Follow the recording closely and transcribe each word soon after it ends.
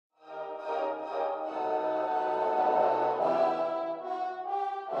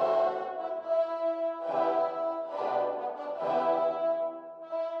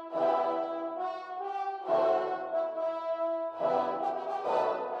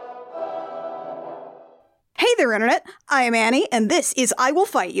Hey there, Internet. I am Annie, and this is I Will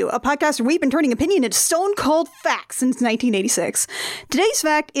Fight You, a podcast where we've been turning opinion into stone-cold facts since 1986. Today's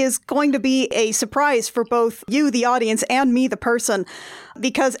fact is going to be a surprise for both you, the audience, and me, the person,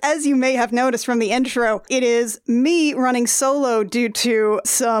 because as you may have noticed from the intro, it is me running solo due to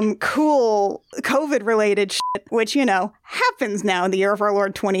some cool COVID-related shit, which, you know, happens now in the year of our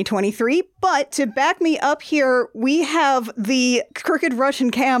Lord 2023. But to back me up here, we have the Crooked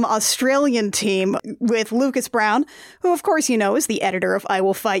Russian Cam Australian team with Lucas Brown, who, of course, you know, is the editor of I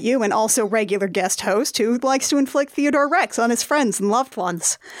Will Fight You and also regular guest host who likes to inflict Theodore Rex on his friends and loved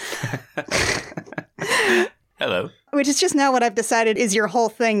ones. Hello. Which is just now what I've decided is your whole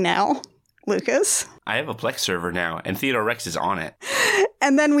thing now, Lucas. I have a Plex server now, and Theodore Rex is on it.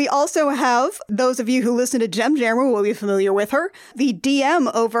 And then we also have, those of you who listen to Gem Jammer will be familiar with her, the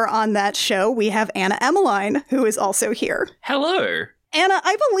DM over on that show. We have Anna Emmeline, who is also here. Hello. Anna,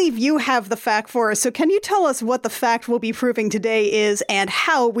 I believe you have the fact for us, so can you tell us what the fact we'll be proving today is and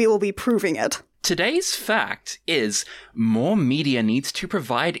how we will be proving it? Today's fact is more media needs to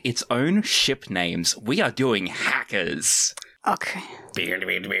provide its own ship names. We are doing Hackers. Okay.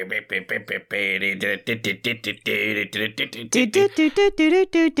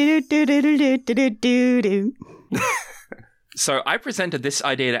 So I presented this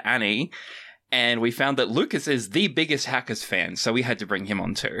idea to Annie, and we found that Lucas is the biggest Hackers fan, so we had to bring him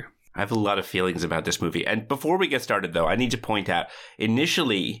on too. I have a lot of feelings about this movie. And before we get started, though, I need to point out,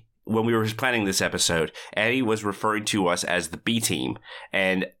 initially, when we were planning this episode, Annie was referring to us as the B team.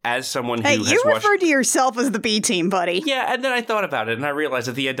 And as someone who has you watched... referred to yourself as the B team, buddy. Yeah, and then I thought about it, and I realized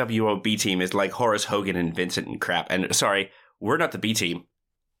that the NWO B team is like Horace Hogan and Vincent and crap. And sorry, we're not the B team.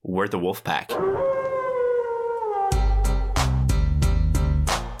 We're the Wolf Pack. So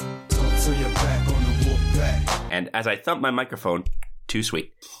you're back on the Wolf Pack. And as I thump my microphone, too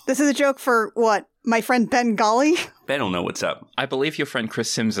sweet. This is a joke for, what, my friend Ben Golly? Ben will know what's up. I believe your friend Chris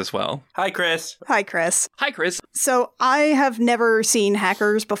Sims as well. Hi, Chris. Hi, Chris. Hi, Chris. So I have never seen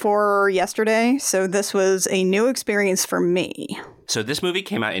Hackers before yesterday, so this was a new experience for me. So this movie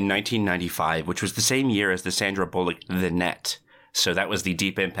came out in 1995, which was the same year as the Sandra Bullock The Net. So that was the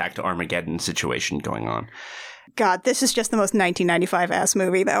Deep Impact Armageddon situation going on. God, this is just the most 1995-ass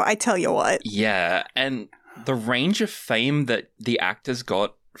movie, though, I tell you what. Yeah, and the range of fame that the actors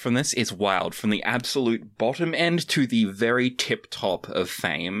got from this is wild, from the absolute bottom end to the very tip top of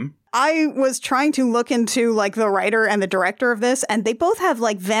fame. I was trying to look into, like, the writer and the director of this, and they both have,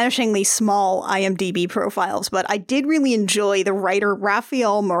 like, vanishingly small IMDb profiles, but I did really enjoy the writer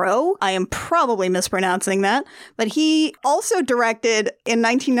Raphael Moreau. I am probably mispronouncing that, but he also directed, in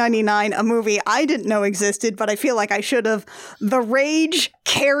 1999, a movie I didn't know existed, but I feel like I should have, The Rage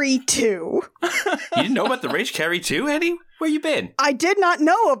Carrie 2. You didn't know about The Rage Carrie 2, Eddie? Where you been? I did not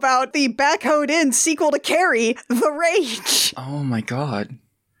know about the Backhoed In sequel to Carrie, The Rage. Oh my god.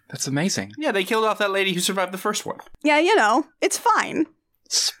 That's amazing. Yeah, they killed off that lady who survived the first one. Yeah, you know, it's fine.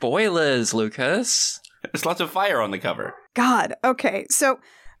 Spoilers, Lucas. There's lots of fire on the cover. God, okay, so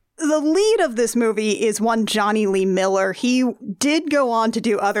the lead of this movie is one Johnny Lee Miller. He did go on to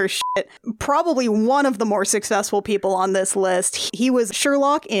do other shit. Probably one of the more successful people on this list. He was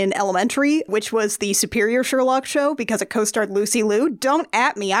Sherlock in Elementary, which was the superior Sherlock show because it co-starred Lucy Liu. Don't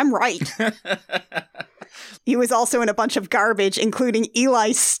at me, I'm right. He was also in a bunch of garbage, including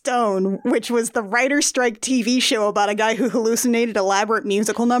Eli Stone, which was the writer's strike TV show about a guy who hallucinated elaborate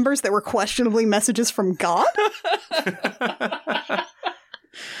musical numbers that were questionably messages from God.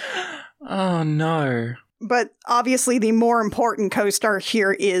 Oh no. But obviously the more important co-star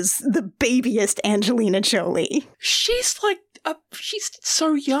here is the babyest Angelina Jolie. She's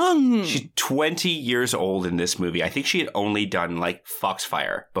so young. She's 20 years old in this movie. I think she had only done, like,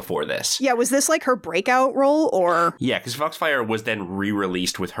 Foxfire before this. Yeah, was this like her breakout role, or? Yeah, because Foxfire was then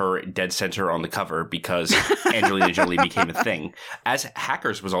re-released with her dead center on the cover because Angelina Jolie became a thing. As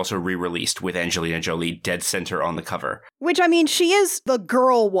Hackers was also re-released with Angelina Jolie dead center on the cover. Which, I mean, she is the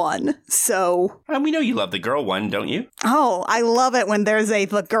girl one, so... And we know you love the girl one, don't you? Oh, I love it when there's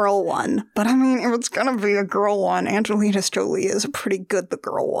the girl one. But I mean, if it's gonna be a girl one, Angelina Jolie is pretty good the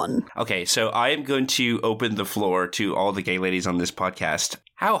girl one. Okay, so I am going to open the floor to all the gay ladies on this podcast.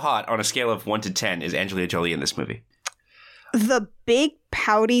 How hot, on a scale of 1 to 10, is Angelina Jolie in this movie? The big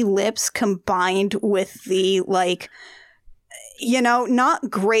pouty lips combined with the, like, you know, not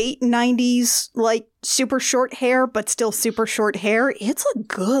great 90s, like, super short hair, but still super short hair. It's a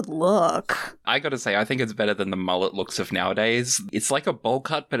good look. I gotta say, I think it's better than the mullet looks of nowadays. It's like a bowl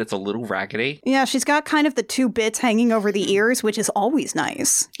cut, but it's a little raggedy. Yeah, she's got kind of the two bits hanging over the ears, which is always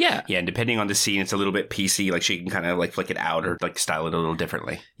nice. Yeah. Yeah, and depending on the scene, it's a little bit PC. Like, she can kind of, like, flick it out or, like, style it a little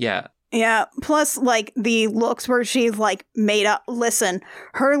differently. Yeah. Yeah, plus, like, the looks where she's, like, made up. Listen,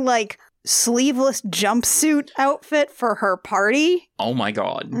 her, like, sleeveless jumpsuit outfit for her party. Oh my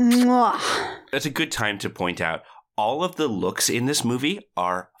god. Mwah. That's a good time to point out all of the looks in this movie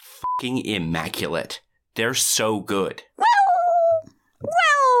are fucking immaculate. They're so good.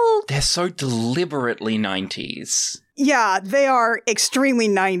 Well, They're so deliberately 90s. yeah, they are extremely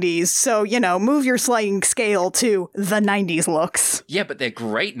 90s, so, you know, move your sliding scale to the 90s looks. Yeah, but they're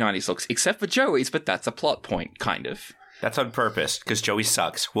great 90s looks, except for Joey's, but that's a plot point, kind of. That's on purpose, because Joey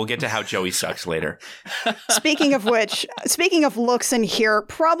sucks. We'll get to how Joey sucks later. Speaking of which, speaking of looks in here,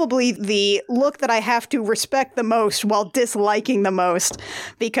 probably the look that I have to respect the most while disliking the most,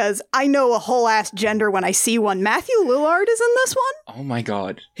 because I know a whole ass gender when I see one. Matthew Lillard is in this one? Oh my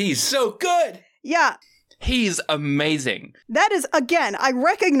god. He's so good! Yeah. He's amazing. That is, again, I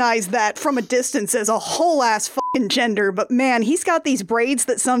recognize that from a distance as a whole ass fucking gender, but man, he's got these braids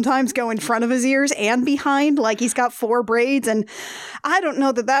that sometimes go in front of his ears and behind, like he's got 4 braids, and I don't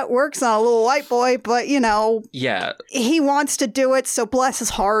know that that works on a little white boy, but you know, Yeah. he wants to do it, so bless his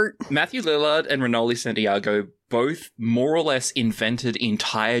heart. Matthew Lillard and Renoli Santiago both more or less invented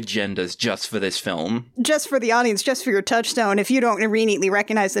entire genders just for this film. Just for the audience, just for your touchstone, if you don't immediately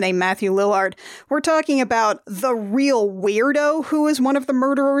recognize the name Matthew Lillard, we're talking about the real weirdo who is one of the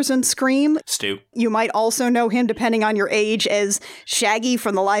murderers in Scream. Stu. You might also know him, depending on your age, as Shaggy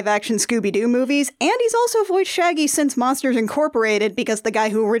from the live-action Scooby-Doo movies, and he's also voiced Shaggy since Monsters Incorporated, because the guy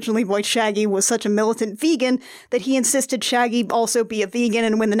who originally voiced Shaggy was such a militant vegan that he insisted Shaggy also be a vegan,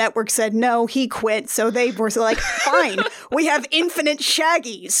 and when the network said no, he quit, so they were like, fine, we have infinite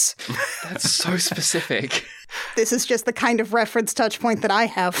Shaggies. That's so specific. This is just the kind of reference touch point that I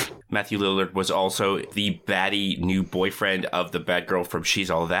have. Matthew Lillard was also the baddie new boyfriend of the bad girl from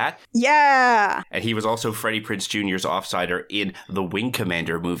She's All That. Yeah. And he was also Freddie Prinze Jr.'s offsider in the Wing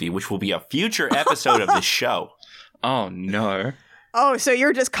Commander movie, which will be a future episode of this show. Oh no. Oh, so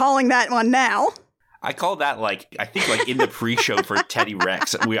you're just calling that one now? I called that, like, I think, like, in the pre-show for Teddy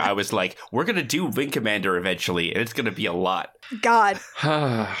Rex, I was like, we're going to do Wing Commander eventually, and it's going to be a lot. God.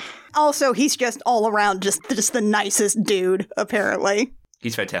 Also, he's just all around just the nicest dude, apparently.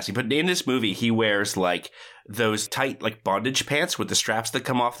 He's fantastic. But in this movie, he wears, like, those tight, like, bondage pants with the straps that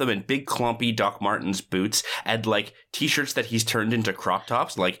come off them and big, clumpy Doc Martens boots and, like, T-shirts that he's turned into crop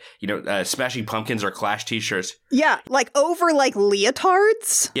tops, like, you know, Smashing Pumpkins or Clash T-shirts. Yeah, like over, like,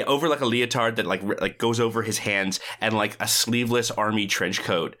 leotards? Yeah, over, like, a leotard that, like goes over his hands and, like, a sleeveless army trench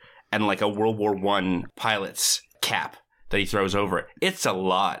coat and, like, a World War I pilot's cap that he throws over it. It's a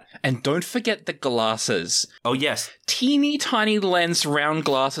lot. And don't forget the glasses. Oh, yes. Teeny tiny lens round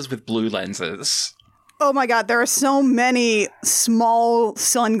glasses with blue lenses. Oh my god, there are so many small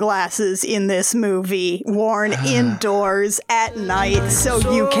sunglasses in this movie, worn indoors at night, so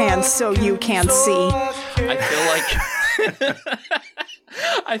you can see.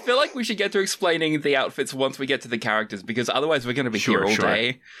 I feel like we should get to explaining the outfits once we get to the characters, because otherwise we're going to be here all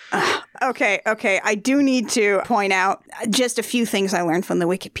day. Okay, I do need to point out just a few things I learned from the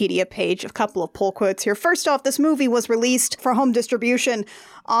Wikipedia page, a couple of pull quotes here. First off, this movie was released for home distribution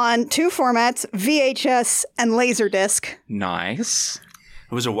on 2 formats, VHS and Laserdisc. Nice.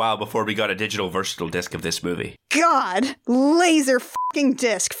 It was a while before we got a digital versatile disc of this movie. God, laser fucking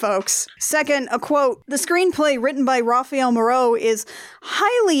disc, folks. Second, a quote, the screenplay written by Raphael Moreau is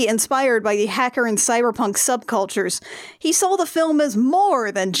highly inspired by the hacker and cyberpunk subcultures. He saw the film as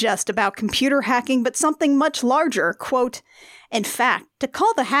more than just about computer hacking, but something much larger. Quote, in fact, to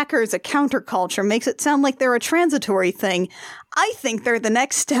call the hackers a counterculture makes it sound like they're a transitory thing. I think they're the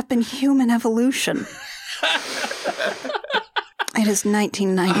next step in human evolution. It is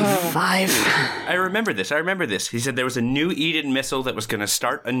 1995. I remember this. He said there was a new Eden missile that was going to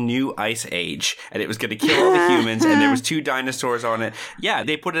start a new ice age, and it was going to kill all the humans, and there was 2 dinosaurs on it. Yeah,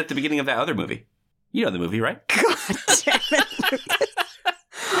 they put it at the beginning of that other movie. You know the movie, right? God damn it, Lucas.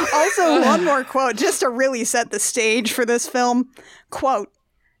 Also, one more quote, just to really set the stage for this film. Quote,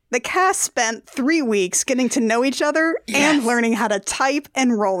 the cast spent 3 weeks getting to know each other and learning how to type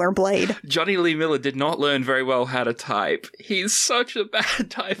and rollerblade. Johnny Lee Miller did not learn very well how to type. He's such a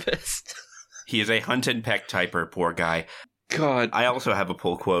bad typist. He is a hunt and peck typer, poor guy. God. I also have a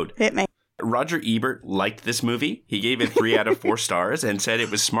pull quote. Hit me. Roger Ebert liked this movie. He gave it 3 out of 4 stars and said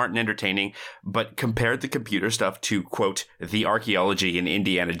it was smart and entertaining, but compared the computer stuff to, quote, the archaeology in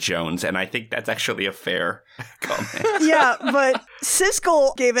Indiana Jones. And I think that's actually a fair comment. Yeah, but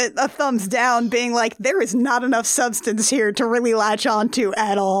Siskel gave it a thumbs down, being like, there is not enough substance here to really latch onto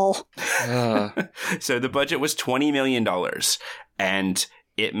at all. So the budget was $20 million. And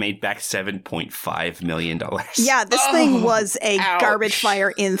it made back $7.5 million. Yeah, this thing was a ouch. garbage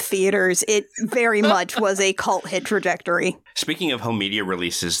fire in theaters. It very much was a cult hit trajectory. Speaking of home media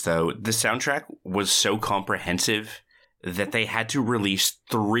releases, though, the soundtrack was so comprehensive that they had to release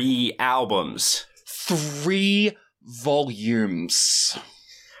 3 albums. 3 volumes.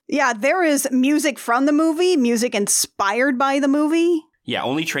 Yeah, there is music from the movie, music inspired by the movie. Yeah,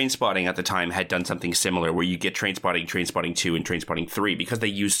 only Trainspotting at the time had done something similar where you get Trainspotting, Trainspotting 2, and Trainspotting 3 because they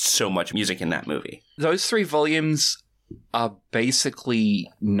used so much music in that movie. Those 3 volumes are basically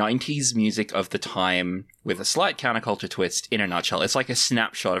 90s music of the time with a slight counterculture twist in a nutshell. It's like a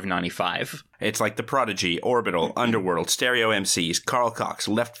snapshot of 95. It's like The Prodigy, Orbital, Underworld, Stereo MCs, Carl Cox,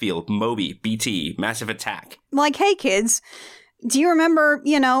 Left Field, Moby, BT, Massive Attack. Like, hey, kids, do you remember,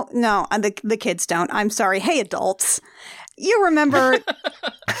 no, the kids don't. I'm sorry. Hey, adults. You remember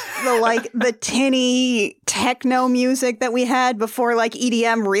the tinny techno music that we had before like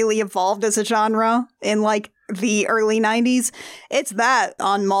EDM really evolved as a genre in like the early 90s? It's that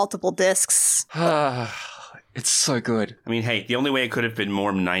on multiple discs. It's so good. I mean, hey, the only way it could have been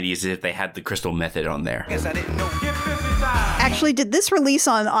more 90s is if they had the Crystal Method on there. Actually, did this release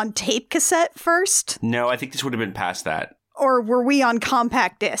on tape cassette first? No, I think this would have been past that. Or were we on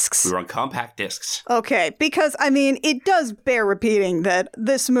compact discs? We were on compact discs. Okay, because, I mean, it does bear repeating that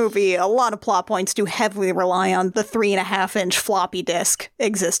this movie, a lot of plot points do heavily rely on the 3.5-inch floppy disk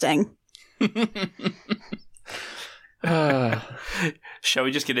existing. Shall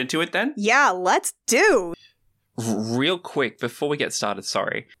we just get into it then? Yeah, let's do. Real quick, before we get started,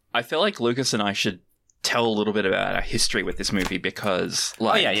 sorry. I feel like Lucas and I should tell a little bit about our history with this movie because,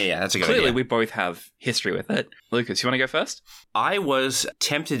 like, yeah, that's a good clearly idea. we both have history with it. Lucas, you want to go first? I was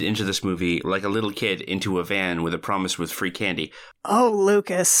tempted into this movie like a little kid into a van with a promise with free candy Oh,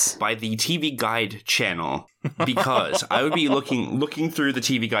 Lucas. by the TV Guide channel because I would be looking through the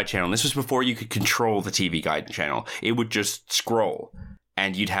TV Guide channel. And this was before you could control the TV Guide channel. It would just scroll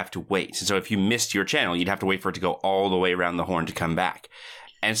and you'd have to wait. And so if you missed your channel, you'd have to wait for it to go all the way around the horn to come back.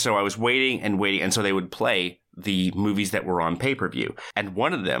 And so I was waiting, and so they would play the movies that were on pay-per-view. And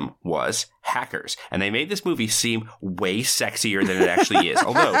one of them was Hackers. And they made this movie seem way sexier than it actually is.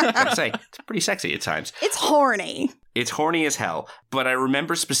 Although, I gotta say, it's pretty sexy at times. It's horny. It's horny as hell. But I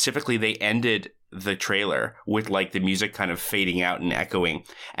remember specifically they ended the trailer with like the music kind of fading out and echoing.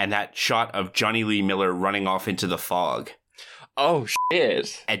 And that shot of Johnny Lee Miller running off into the fog. Oh,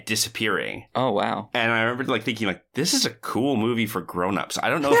 shit. And disappearing. Oh, wow. And I remember like thinking like, this is a cool movie for grown-ups. I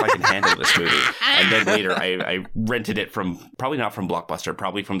don't know if I can handle this movie. And then later I rented it from, probably not from Blockbuster,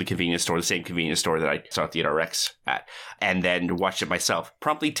 probably from the convenience store, the same convenience store that I saw Theater Rex at. And then watched it myself.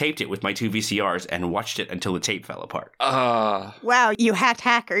 Promptly taped it with my 2 VCRs and watched it until the tape fell apart. Wow, you hacked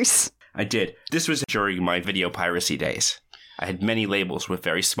Hackers. I did. This was during my video piracy days. I had many labels with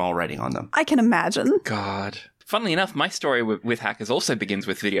very small writing on them. I can imagine. God. Funnily enough, my story with Hackers also begins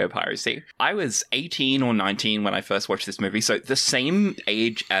with video piracy. I was 18 or 19 when I first watched this movie, so the same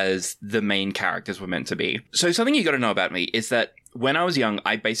age as the main characters were meant to be. So something you gotta know about me is that when I was young,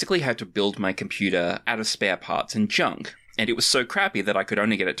 I basically had to build my computer out of spare parts and junk. And it was so crappy that I could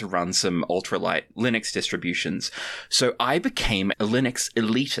only get it to run some ultralight Linux distributions. So I became a Linux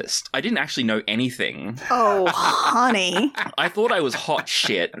elitist. I didn't actually know anything. Oh, honey. I thought I was hot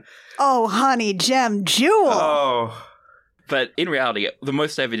shit. Oh, honey, gem jewel. Oh. But in reality, the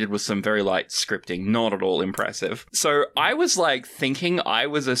most I ever did was some very light scripting, not at all impressive. So I was like thinking I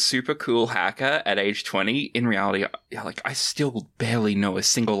was a super cool hacker at age 20. In reality, I still barely know a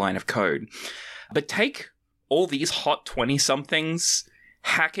single line of code. But take all these hot 20-somethings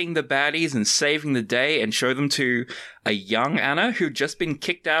hacking the baddies and saving the day and show them to a young Anna who'd just been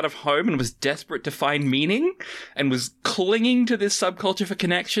kicked out of home and was desperate to find meaning and was clinging to this subculture for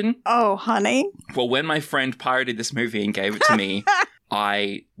connection. Oh, honey. Well, when my friend pirated this movie and gave it to me,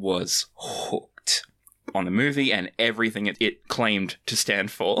 I was hooked on the movie and everything it claimed to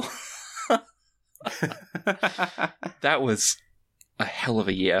stand for. That was a hell of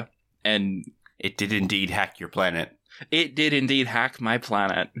a year. And it did indeed hack your planet. It did indeed hack my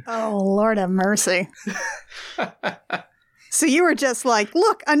planet. Oh, Lord have mercy. So you were just like,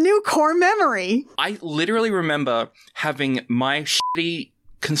 look, a new core memory. I literally remember having my shitty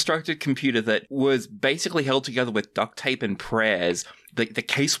constructed computer that was basically held together with duct tape and prayers. The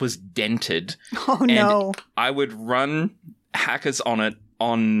case was dented. Oh, no. And I would run Hackers on it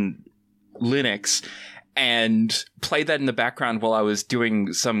on Linux and play that in the background while I was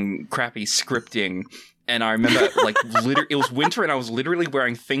doing some crappy scripting. And I remember, like, it was winter and I was literally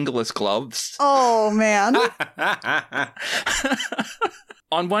wearing fingerless gloves. Oh, man.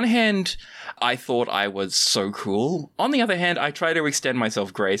 On one hand, I thought I was so cool. On the other hand, I try to extend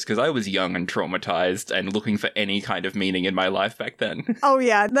myself grace because I was young and traumatized and looking for any kind of meaning in my life back then. Oh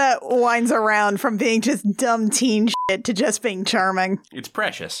yeah, that winds around from being just dumb teen shit to just being charming. It's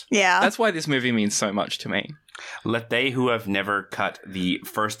precious. Yeah. That's why this movie means so much to me. Let they who have never cut the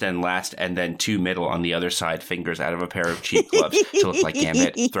first and last and then 2 middle on the other side fingers out of a pair of cheap gloves to look like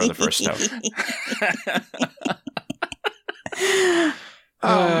Gambit throw the first stone.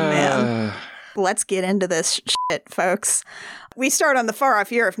 Oh, man. Let's get into this shit, folks. We start on the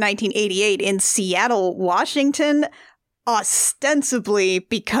far-off year of 1988 in Seattle, Washington, ostensibly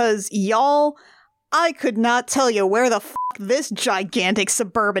because, y'all, I could not tell you where the f*** this gigantic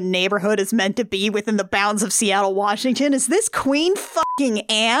suburban neighborhood is meant to be within the bounds of Seattle, Washington. Is this Queen fucking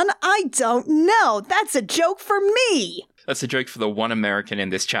Anne? I don't know. That's a joke for me. That's a joke for the one American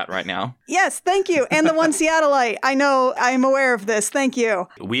in this chat right now. Yes, thank you. And the one Seattleite. I know, I'm aware of this. Thank you.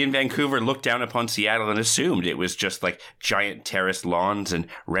 We in Vancouver looked down upon Seattle and assumed it was just like giant terraced lawns and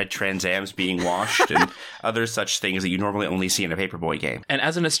red Trans Ams being washed and other such things that you normally only see in a Paperboy game. And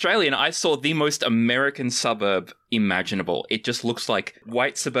as an Australian, I saw the most American suburb imaginable. It just looks like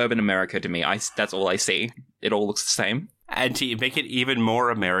white suburban America to me. That's all I see. It all looks the same. And to make it even more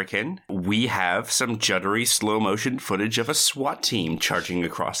American, we have some juddery slow-motion footage of a SWAT team charging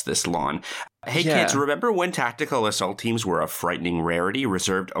across this lawn. Hey, kids, remember when tactical assault teams were a frightening rarity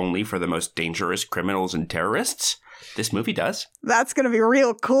reserved only for the most dangerous criminals and terrorists? This movie does. That's going to be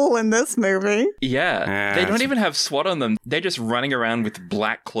real cool in this movie. Yeah. They don't even have SWAT on them. They're just running around with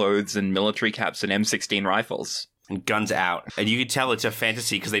black clothes and military caps and M16 rifles. And guns out. And you can tell it's a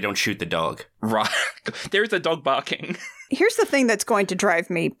fantasy because they don't shoot the dog. Right. There's a dog barking. Here's the thing that's going to drive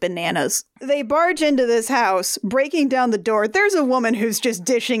me bananas. They barge into this house, breaking down the door. There's a woman who's just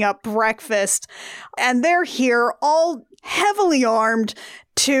dishing up breakfast. And they're here all heavily armed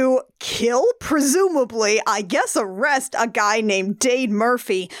to kill, presumably, I guess arrest, a guy named Dade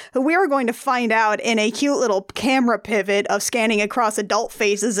Murphy, who we are going to find out in a cute little camera pivot of scanning across adult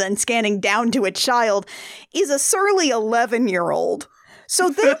faces and scanning down to a child, is a surly 11-year-old. So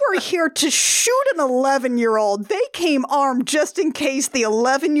they were here to shoot an 11-year-old. They came armed just in case the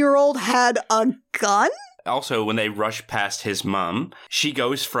 11-year-old had a gun? Also, when they rush past his mom, she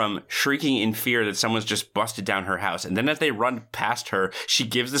goes from shrieking in fear that someone's just busted down her house, and then as they run past her, she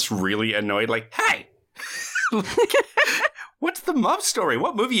gives this really annoyed, like, hey! What's the mom story?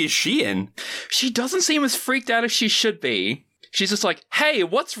 What movie is she in? She doesn't seem as freaked out as she should be. She's just like, hey,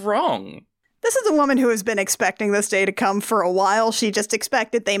 what's wrong? This is a woman who has been expecting this day to come for a while. She just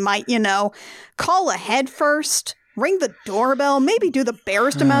expected they might, call ahead first. Ring the doorbell, maybe do the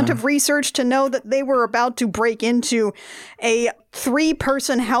barest amount of research to know that they were about to break into a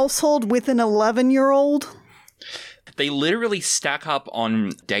 3-person household with an 11-year-old. They literally stack up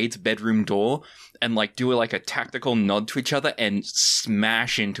on Dade's bedroom door and do a tactical nod to each other and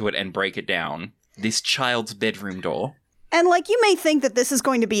smash into it and break it down. This child's bedroom door. And you may think that this is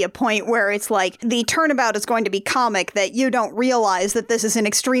going to be a point where it's the turnabout is going to be comic, that you don't realize that this is an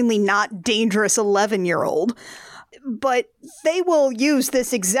extremely not dangerous 11-year-old. But they will use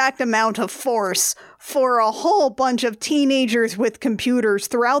this exact amount of force for a whole bunch of teenagers with computers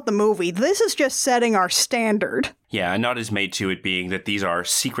throughout the movie. This is just setting our standard. Yeah, a nod is made to it being that these are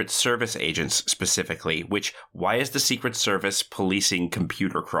Secret Service agents specifically, which, why is the Secret Service policing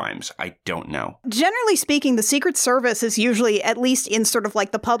computer crimes? I don't know. Generally speaking, the Secret Service is usually, at least in sort of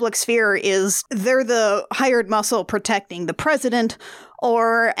the public sphere, they're the hired muscle protecting the president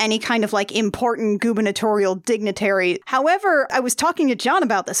or any kind of important gubernatorial dignitary. However, I was talking to John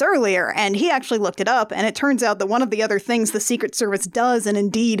about this earlier, and he actually looked it up, and it turns out that one of the other things the Secret Service does, and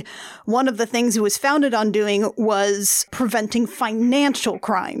indeed one of the things it was founded on doing, was preventing financial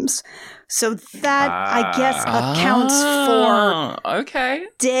crimes. So that, I guess, accounts for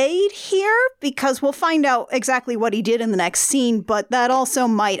Dade here, because we'll find out exactly what he did in the next scene, but that also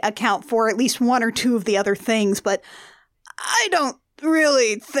might account for at least one or two of the other things. But I don't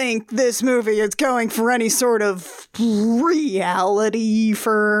really think this movie is going for any sort of reality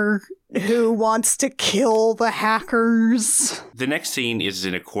for who wants to kill the hackers. The next scene is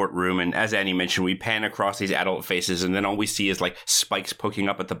in a courtroom, and as Annie mentioned, we pan across these adult faces, and then all we see is spikes poking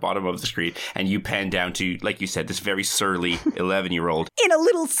up at the bottom of the screen, and you pan down to, like you said, this very surly 11-year-old. In a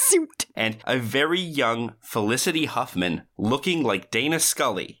little suit. And a very young Felicity Huffman looking like Dana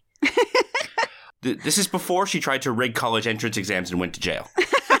Scully. This is before she tried to rig college entrance exams and went to jail.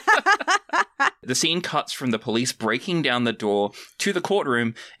 The scene cuts from the police breaking down the door to the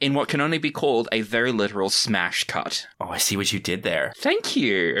courtroom in what can only be called a very literal smash cut. Oh, I see what you did there. Thank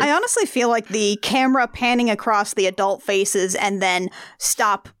you. I honestly feel like the camera panning across the adult faces and then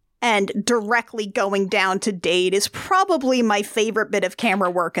stop and directly going down to Dade is probably my favorite bit of camera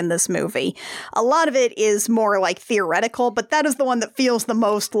work in this movie. A lot of it is more like theoretical, but that is the one that feels the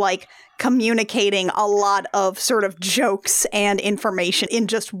most like communicating a lot of sort of jokes and information in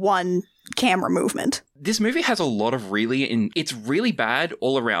just one camera movement. This movie has a lot of it's really bad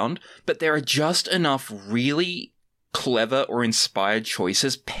all around, but there are just enough really clever or inspired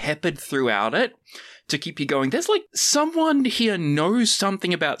choices peppered throughout it to keep you going. There's like someone here knows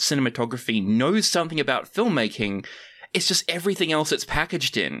something about cinematography, knows something about filmmaking. It's just everything else it's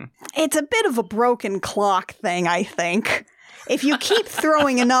packaged in. It's a bit of a broken clock thing, I think. If you keep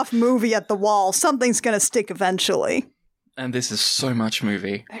throwing enough movie at the wall, something's going to stick eventually. And this is so much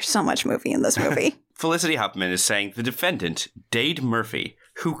movie. There's so much movie in this movie. Felicity Huffman is saying the defendant, Dade Murphy,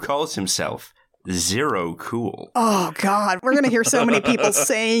 who calls himself Zero Cool. Oh, God. We're going to hear so many people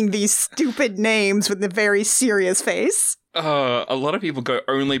saying these stupid names with a very serious face. A lot of people go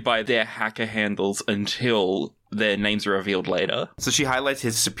only by their hacker handles until their names are revealed later. So she highlights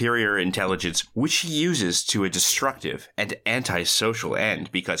his superior intelligence, which he uses to a destructive and antisocial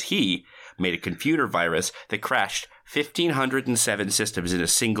end because he made a computer virus that crashed 1,507 systems in a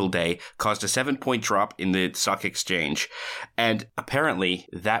single day, caused a 7-point drop in the stock exchange. And apparently,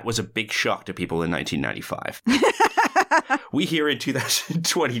 that was a big shock to people in 1995. We here in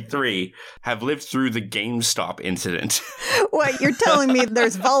 2023 have lived through the GameStop incident. What, you're telling me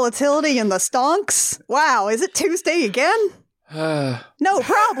there's volatility in the stonks? Wow, is it Tuesday again? No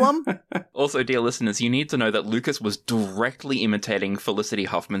problem. Also, dear listeners, you need to know that Lucas was directly imitating Felicity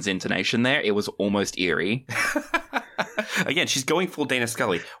Huffman's intonation there. It was almost eerie. Again, she's going full Dana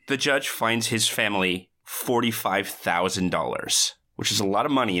Scully. The judge finds his family $45,000, which is a lot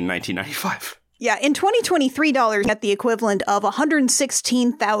of money in 1995. Yeah, in 2023 dollars, at the equivalent of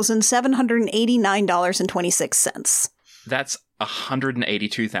 $116,789.26. That's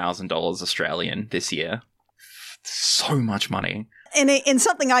 $182,000 Australian this year. So much money. And in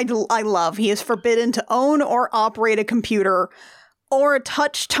something I love, he is forbidden to own or operate a computer or a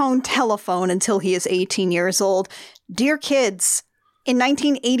touch-tone telephone until he is 18 years old. Dear kids, in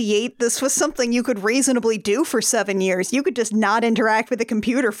 1988, this was something you could reasonably do for 7 years. You could just not interact with a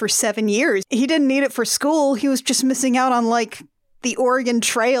computer for 7 years. He didn't need it for school. He was just missing out on, like, the Oregon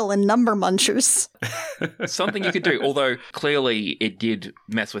Trail and Number Munchers. Something you could do, although clearly it did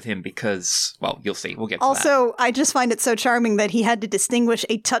mess with him because, well, you'll see. We'll get to that. Also, I just find it so charming that he had to distinguish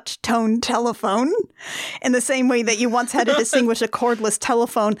a touch-tone telephone in the same way that you once had to distinguish a cordless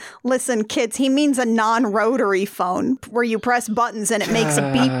telephone. Listen, kids, he means a non-rotary phone where you press buttons and it makes a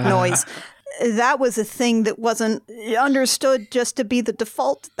beep noise. That was a thing that wasn't understood just to be the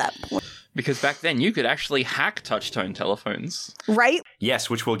default at that point. Because back then, you could actually hack touch-tone telephones. Right? Yes,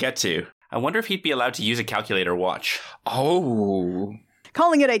 which we'll get to. I wonder if he'd be allowed to use a calculator watch. Oh.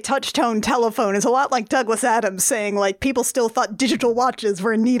 Calling it a touch-tone telephone is a lot like Douglas Adams saying, like, people still thought digital watches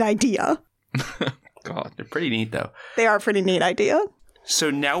were a neat idea. God. They're pretty neat, though. They are a pretty neat idea.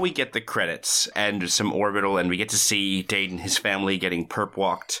 So now we get the credits and some orbital, and we get to see Dade and his family getting perp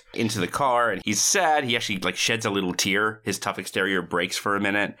walked into the car, and he's sad. He actually, like, sheds a little tear. His tough exterior breaks for a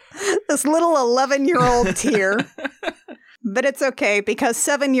minute. This little 11-year-old tear. But it's okay, because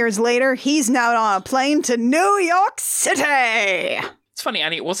 7 years later, he's now on a plane to New York City! It's funny,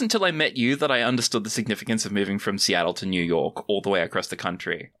 Annie, it wasn't until I met you that I understood the significance of moving from Seattle to New York all the way across the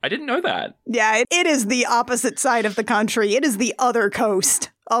country. I didn't know that. Yeah, it is the opposite side of the country. It is the other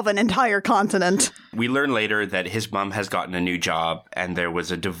coast of an entire continent. We learn later that his mom has gotten a new job, and there was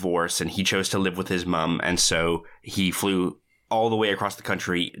a divorce, and he chose to live with his mom, and so he flew all the way across the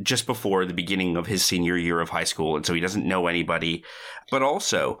country just before the beginning of his senior year of high school, and so he doesn't know anybody. But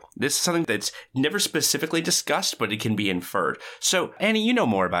also, this is something that's never specifically discussed, but it can be inferred. So, Annie, you know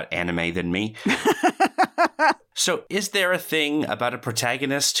more about anime than me. So, is there a thing about a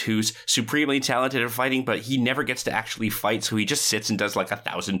protagonist who's supremely talented at fighting, but he never gets to actually fight, so he just sits and does like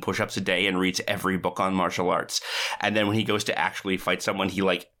 1,000 push-ups a day and reads every book on martial arts, and then when he goes to actually fight someone, he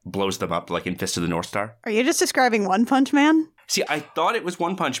like blows them up like in Fist of the North Star? Are you just describing One Punch Man? See, I thought it was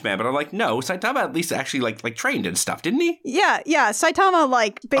One Punch Man, but I'm like, no, Saitama at least actually like trained and stuff, didn't he? Yeah. Saitama,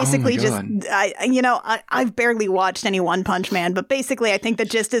 like, basically I've barely watched any One Punch Man, but basically I think the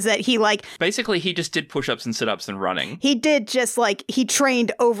gist is that he, like... Basically, he just did push-ups and sit-ups and running. He did just, like, he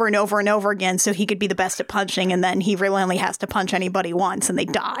trained over and over and over again so he could be the best at punching, and then he really only has to punch anybody once, and they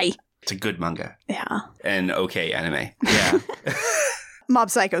die. It's a good manga. Yeah. And okay anime. Yeah. Mob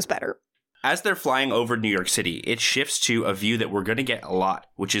Psycho's better. As they're flying over New York City, it shifts to a view that we're going to get a lot,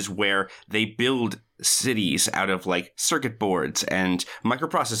 which is where they build cities out of like circuit boards and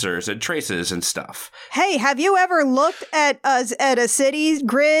microprocessors and traces and stuff. Hey, have you ever looked at a city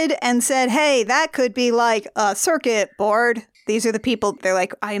grid and said, hey, that could be like a circuit board? These are the people, they're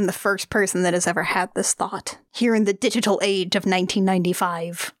like, I am the first person that has ever had this thought here in the digital age of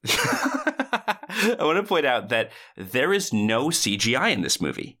 1995. I want to point out that there is no CGI in this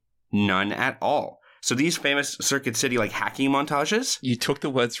movie. None at all. So these famous Circuit City like hacking montages? You took the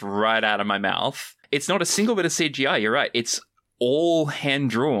words right out of my mouth. It's not a single bit of CGI, you're right. It's all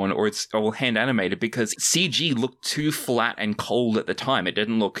hand-drawn or it's all hand-animated because CG looked too flat and cold at the time. It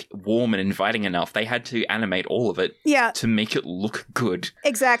didn't look warm and inviting enough. They had to animate all of it to make it look good.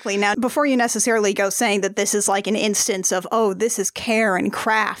 Exactly. Now, before you necessarily go saying that this is like an instance of, oh, this is care and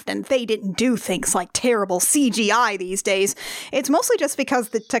craft and they didn't do things like terrible CGI these days, it's mostly just because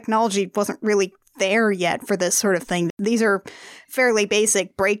the technology wasn't really there yet for this sort of thing. These are fairly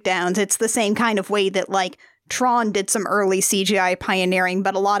basic breakdowns. It's the same kind of way that like Tron did some early CGI pioneering,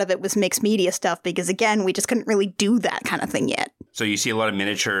 but a lot of it was mixed media stuff because, again, we just couldn't really do that kind of thing yet. So you see a lot of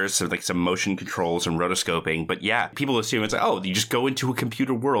miniatures, so like some motion controls and rotoscoping. But yeah, people assume it's like, oh, you just go into a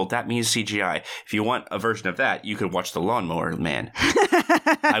computer world. That means CGI. If you want a version of that, you could watch The Lawnmower Man.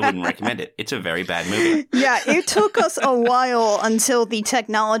 I wouldn't recommend it. It's a very bad movie. Yeah, it took us a while until the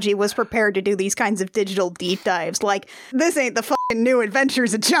technology was prepared to do these kinds of digital deep dives. Like, this ain't the fucking new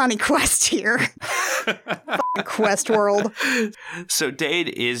adventures of Johnny Quest here. Fucking Quest World. So Dade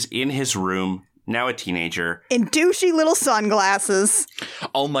is in his room, now a teenager. In douchey little sunglasses.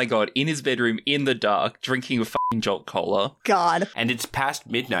 Oh my god, in his bedroom, in the dark, drinking a fucking Jolt Cola. God. And it's past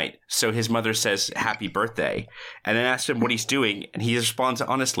midnight, so his mother says, happy birthday, and then asks him what he's doing, and he responds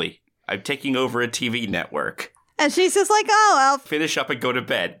honestly, I'm taking over a TV network. And she's just like, oh, I'll finish up and go to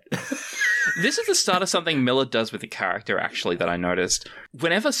bed. This is the start of something Miller does with the character, actually, that I noticed.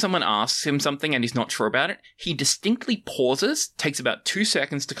 Whenever someone asks him something and he's not sure about it, he distinctly pauses, takes about 2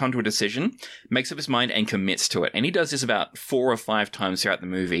 seconds to come to a decision, makes up his mind, and commits to it. And he does this about 4 or 5 times throughout the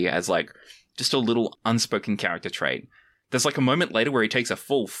movie as, like, just a little unspoken character trait. There's, like, a moment later where he takes a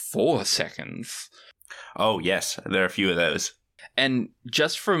full 4 seconds. Oh, yes. There are a few of those. And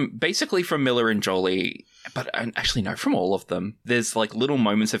just from Miller and Jolie, but actually no, from all of them, there's like little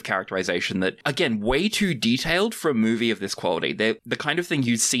moments of characterization that, again, way too detailed for a movie of this quality. They're the kind of thing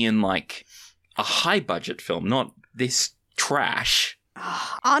you'd see in like a high budget film, not this trash.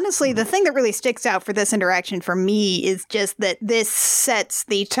 Honestly, the thing that really sticks out for this interaction for me is just that this sets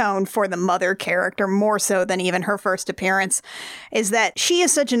the tone for the mother character more so than even her first appearance, is that she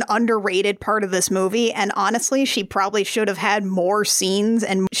is such an underrated part of this movie, and honestly, she probably should have had more scenes,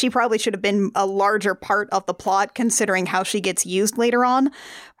 and she probably should have been a larger part of the plot considering how she gets used later on.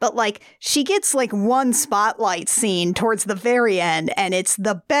 But, like, she gets, like, one spotlight scene towards the very end, and it's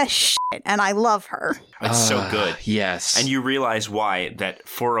the best shit, and I love her. It's so good. Yes. And you realize that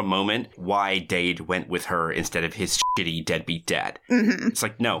for a moment, why Dade went with her instead of his shitty deadbeat dad. Mm-hmm. It's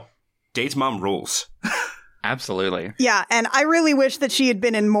like, no, Dade's mom rules. Absolutely. Yeah, and I really wish that she had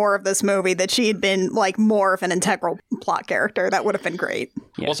been in more of this movie, that she had been, like, more of an integral plot character. That would have been great.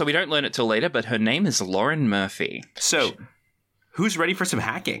 Yeah. Also, we don't learn it till later, but her name is Lauren Murphy. So, who's ready for some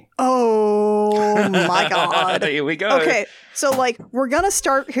hacking? Oh my god. Here we go. Okay, so like we're gonna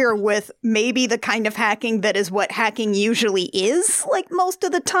start here with maybe the kind of hacking that is what hacking usually is, like most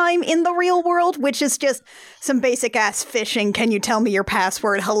of the time in the real world, which is just some basic ass phishing. Can you tell me your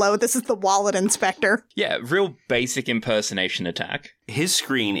password? Hello, this is the wallet inspector. Yeah, real basic impersonation attack. His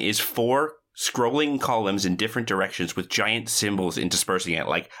screen is 4 scrolling columns in different directions with giant symbols interspersing it,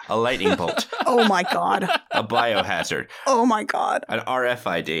 like a lightning bolt. Oh my god. A biohazard. Oh my god. An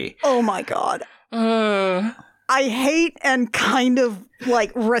RFID. Oh my god. I hate and kind of,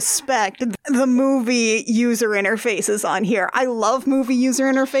 like, respect the movie user interfaces on here. I love movie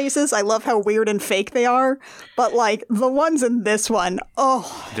user interfaces. I love how weird and fake they are. But, like, the ones in this one,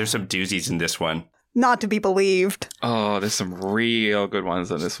 There's some doozies in this one. Not to be believed. Oh, there's some real good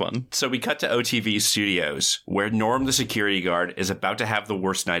ones in this one. So we cut to OTV Studios, where Norm the security guard is about to have the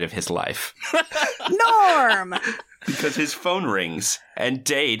worst night of his life. Norm! Because his phone rings, and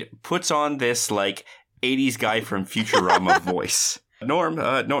Dade puts on this, like, 80s guy from Futurama voice.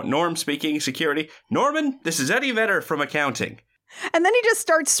 Norm speaking, security. Norman, this is Eddie Vedder from accounting. And then he just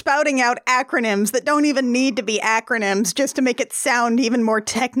starts spouting out acronyms that don't even need to be acronyms just to make it sound even more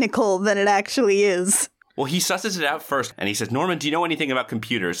technical than it actually is. Well, he susses it out first, and he says, Norman, do you know anything about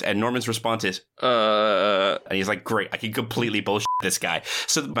computers? And Norman's response is, And he's like, great, I can completely bullshit this guy.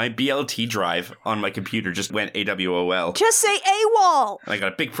 So my BLT drive on my computer just went AWOL. Just say AWOL! And I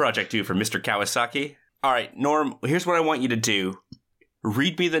got a big project due for Mr. Kawasaki. All right, Norm, here's what I want you to do.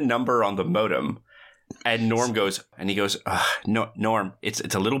 Read me the number on the modem. And Norm goes, no, Norm, it's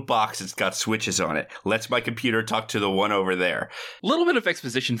a little box. It's got switches on it. Let's my computer talk to the one over there. Little bit of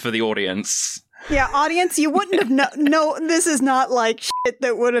exposition for the audience. Yeah, audience, you wouldn't have no, this is not like shit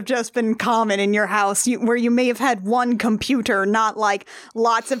that would have just been common in your house where you may have had one computer, not like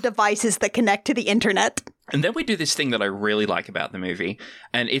lots of devices that connect to the internet. And then we do this thing that I really like about the movie,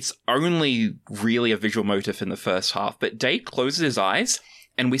 and it's only really a visual motif in the first half, but Dade closes his eyes,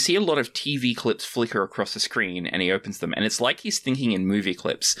 and we see a lot of TV clips flicker across the screen, and he opens them, and it's like he's thinking in movie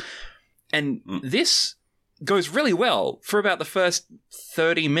clips. And this goes really well for about the first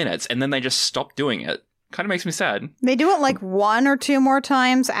 30 minutes, and then they just stop doing it. Kind of makes me sad. They do it like one or two more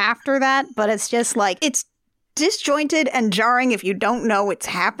times after that, but it's just like, it's disjointed and jarring if you don't know what's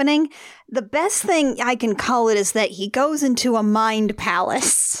happening. The best thing I can call it is that he goes into a mind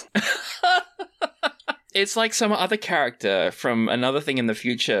palace. It's like some other character from another thing in the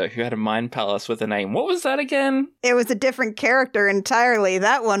future who had a mind palace with a name. What was that again? It was a different character entirely.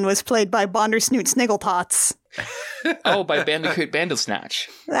 That one was played by Bondersnoot Sniggletots. Oh, by Bandicoot Bandersnatch.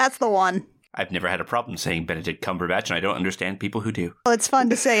 That's the one. I've never had a problem saying Benedict Cumberbatch, and I don't understand people who do. Well, it's fun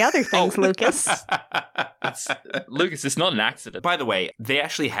to say other things, Lucas. Lucas, it's not an accident. By the way, they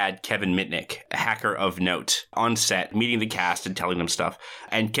actually had Kevin Mitnick, a hacker of note, on set, meeting the cast and telling them stuff.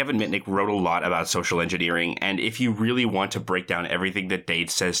 And Kevin Mitnick wrote a lot about social engineering. And if you really want to break down everything that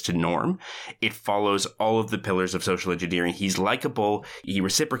Dade says to Norm, it follows all of the pillars of social engineering. He's likable. He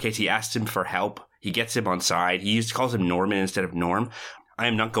reciprocates. He asks him for help. He gets him on side. He calls him Norman instead of Norm. I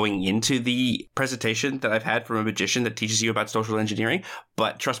am not going into the presentation that I've had from a magician that teaches you about social engineering,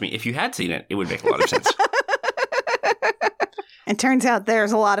 but trust me, if you had seen it, it would make a lot of sense. It turns out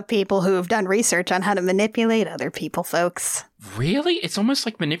there's a lot of people who have done research on how to manipulate other people, folks. Really? It's almost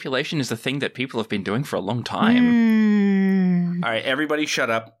like manipulation is a thing that people have been doing for a long time. All right, everybody shut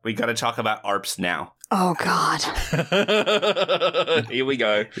up. We got to talk about ARPS now. Oh, God. Here we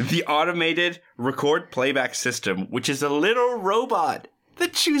go. The automated record playback system, which is a little robot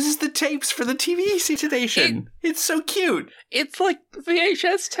that chooses the tapes for the TV station. It's so cute. It's like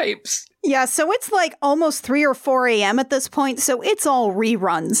VHS tapes. Yeah, so it's like almost 3 or 4 a.m. at this point, so it's all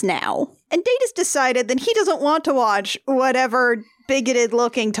reruns now. And Dade has decided that he doesn't want to watch whatever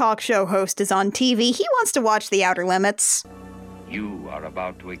bigoted-looking talk show host is on TV. He wants to watch The Outer Limits. You are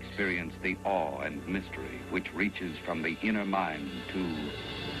about to experience the awe and mystery which reaches from the inner mind to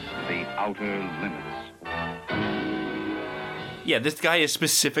the outer limits. Yeah, this guy is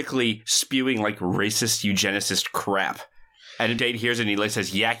specifically spewing like racist eugenicist crap. And Dade hears it and he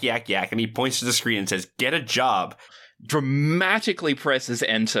says, yak, yak, yak. And he points to the screen and says, get a job. Dramatically presses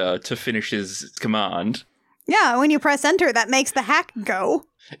enter to finish his command. Yeah, when you press enter, that makes the hack go.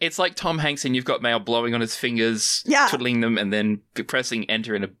 It's like Tom Hanks and You've Got Mail blowing on his fingers, twiddling them, and then pressing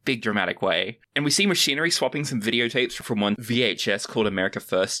enter in a big dramatic way. And we see machinery swapping some videotapes from one VHS called America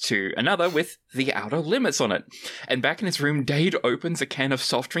First to another with The Outer Limits on it. And back in his room, Dade opens a can of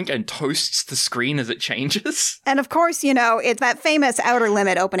soft drink and toasts the screen as it changes. And of course, you know, it's that famous Outer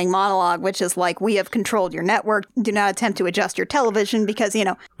Limit opening monologue, which is like, we have controlled your network. Do not attempt to adjust your television because, you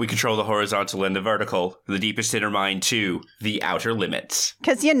know. We control the horizontal and the vertical, the deepest inner mind to the outer limits.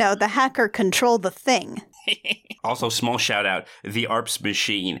 Because, you know, the hacker controlled the thing. Also, small shout out, the ARPS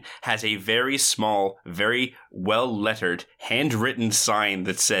machine has a very small, very well-lettered, handwritten sign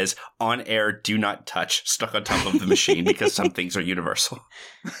that says, on air, do not touch, stuck on top of the machine because some things are universal.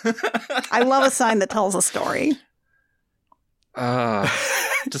 I love a sign that tells a story.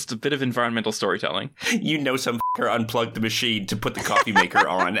 Just a bit of environmental storytelling. You know some f***er unplugged the machine to put the coffee maker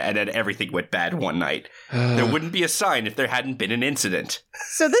on and then everything went bad one night. There wouldn't be a sign if there hadn't been an incident.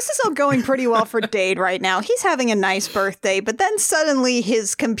 So this is all going pretty well for Dade right now. He's having a nice birthday, but then suddenly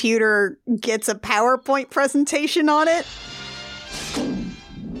his computer gets a PowerPoint presentation on it.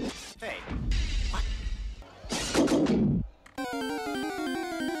 Hey,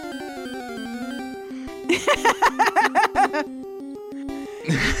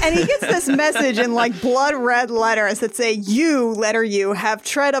 And he gets this message in like blood red letters that say, you, letter U, have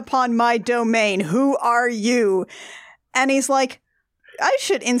tread upon my domain. Who are you? And he's like, I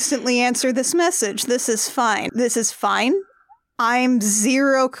should instantly answer this message. This is fine. This is fine. I'm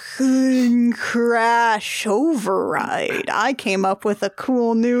Zero Crash Override. I came up with a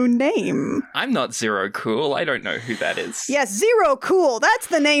cool new name. I'm not Zero Cool. I don't know who that is. Yes, Zero Cool. That's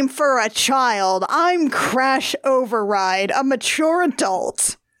the name for a child. I'm Crash Override, a mature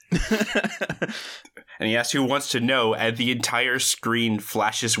adult. And he asks who wants to know, and the entire screen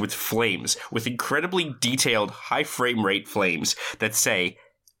flashes with flames, with incredibly detailed high frame rate flames that say,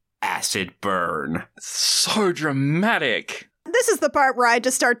 acid burn. So dramatic. This is the part where I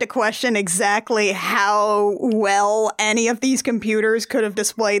just start to question exactly how well any of these computers could have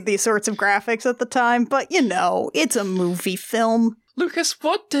displayed these sorts of graphics at the time, but you know, it's a movie film. Lucas,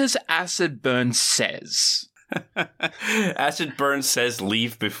 what does acid burn says? Acid burn says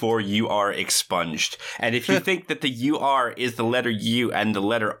leave before you are expunged. And if you think that the UR is the letter U and the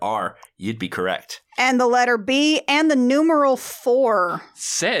letter R, you'd be correct. And the letter B and the numeral 4.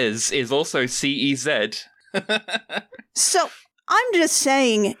 Says is also CEZ. So, I'm just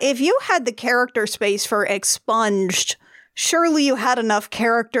saying, if you had the character space for expunged, surely you had enough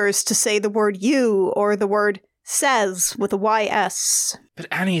characters to say the word you or the word says with a YS. But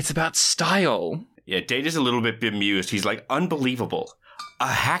Annie, it's about style. Yeah, Data's a little bit bemused. He's like, unbelievable. A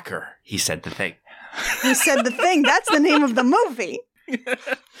hacker, he said the thing. He said the thing. That's the name of the movie.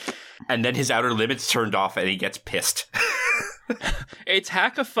 And then his outer limits turned off and he gets pissed. It's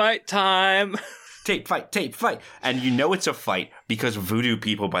hacker fight time. Tape fight. And you know it's a fight because Voodoo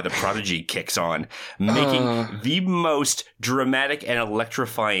People by the Prodigy kicks on, making the most dramatic and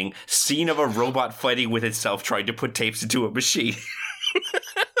electrifying scene of a robot fighting with itself trying to put tapes into a machine.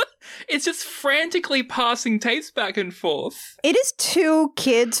 It's just frantically passing tapes back and forth. It is two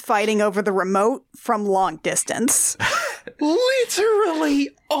kids fighting over the remote from long distance. Literally.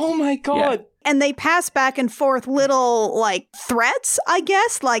 Oh my god. Yeah. And they pass back and forth little, like, threats, I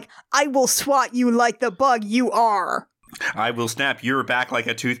guess? Like, I will swat you like the bug you are. I will snap your back like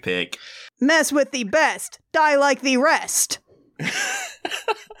a toothpick. Mess with the best. Die like the rest.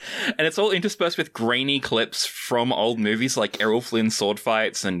 And it's all interspersed with grainy clips from old movies like Errol Flynn's sword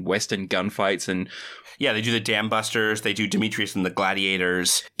fights and Western gunfights and... Yeah, they do the Dam Busters, they do Demetrius and the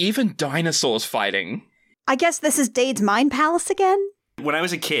Gladiators. even dinosaurs fighting. I guess this is Dade's Mind Palace again? When I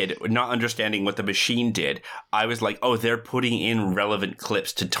was a kid, not understanding what the machine did, I was like, oh, they're putting in relevant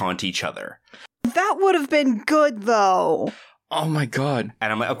clips to taunt each other. That would have been good, though. Oh my god.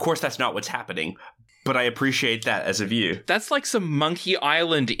 And I'm like, of course that's not what's happening, but I appreciate that as a view. That's like some Monkey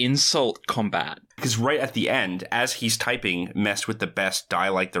Island insult combat. Because right at the end, as he's typing, mess with the best, die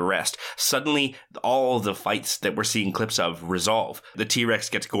like the rest, suddenly all the fights that we're seeing clips of resolve. The T-Rex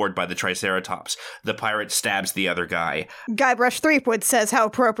gets gored by the Triceratops. The pirate stabs the other guy. Guybrush Threepwood says how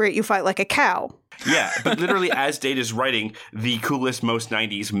appropriate you fight like a cow. Yeah, but literally as Data's writing the coolest, most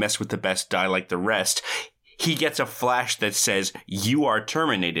 90s, mess with the best, die like the rest, he gets a flash that says, you are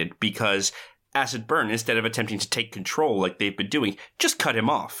terminated because Acid Burn, instead of attempting to take control like they've been doing, just cut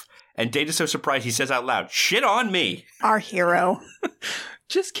him off. And Data's so surprised he says out loud, shit on me! Our hero.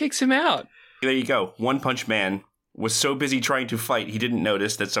 Just kicks him out. There you go. One Punch Man was so busy trying to fight, he didn't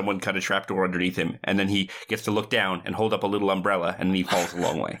notice that someone cut a trapdoor underneath him. And then he gets to look down and hold up a little umbrella, and then he falls a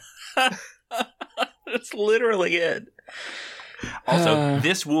long way. That's literally it. Also,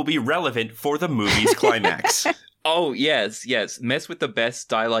 this will be relevant for the movie's climax. Oh, yes. Mess with the best,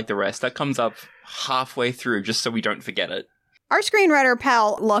 die like the rest. That comes up halfway through, just so we don't forget it. Our screenwriter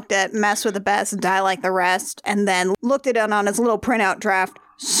pal looked at Mess with the Best, Die Like the Rest, and then looked at it on his little printout draft,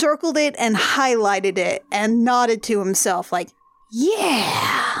 circled it and highlighted it, and nodded to himself like,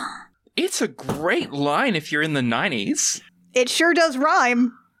 yeah! It's a great line if you're in the 90s. It sure does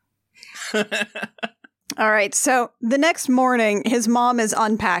rhyme. All right, so the next morning, his mom is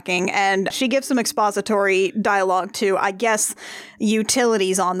unpacking, and she gives some expository dialogue to, I guess,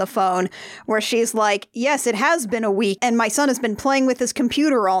 utilities on the phone, where she's like, yes, it has been a week, and my son has been playing with his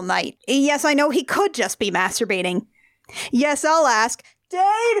computer all night. Yes, I know he could just be masturbating. Yes, I'll ask,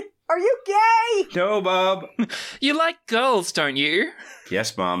 Dade, are you gay? No, Bob. You like girls, don't you?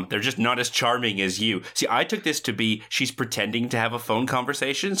 Yes, Mom. They're just not as charming as you. See, I took this to be she's pretending to have a phone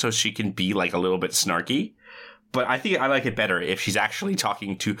conversation so she can be like a little bit snarky. But I think I like it better if she's actually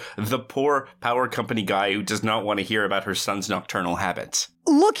talking to the poor power company guy who does not want to hear about her son's nocturnal habits.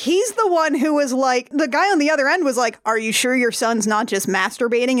 Look, he's the one who was like, the guy on the other end was like, are you sure your son's not just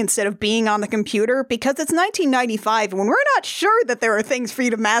masturbating instead of being on the computer? Because it's 1995 and we're not sure that there are things for you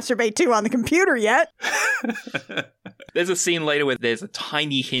to masturbate to on the computer yet. There's a scene later where there's a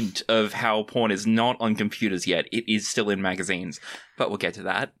tiny hint of how porn is not on computers yet. It is still in magazines, but we'll get to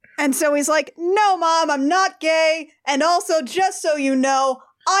that. And so he's like, no, Mom, I'm not gay. And also, just so you know,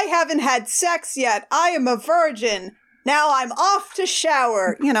 I haven't had sex yet. I am a virgin. Now I'm off to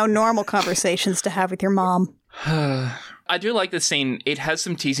shower. You know, normal conversations to have with your mom. I do like this scene. It has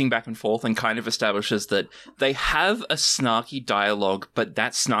some teasing back and forth and kind of establishes that they have a snarky dialogue, but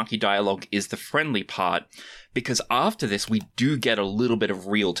that snarky dialogue is the friendly part. Because after this, we do get a little bit of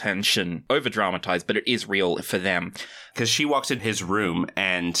real tension, over-dramatized, but it is real for them. Because she walks in his room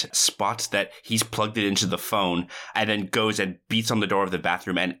and spots that he's plugged it into the phone and then goes and beats on the door of the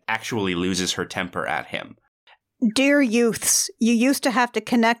bathroom and actually loses her temper at him. Dear youths, you used to have to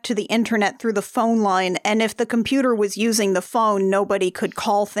connect to the internet through the phone line, and if the computer was using the phone, nobody could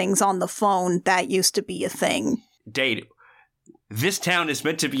call things on the phone. That used to be a thing. Dade, this town is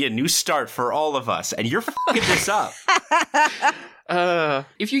meant to be a new start for all of us, and you're fucking this up.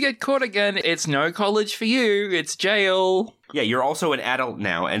 If you get caught again, it's no college for you. It's jail. Yeah, you're also an adult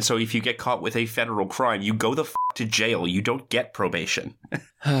now, and so if you get caught with a federal crime, you go the to jail. You don't get probation.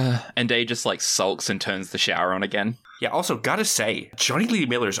 And Day just, like, sulks and turns the shower on again. Yeah, also, gotta say, Johnny Lee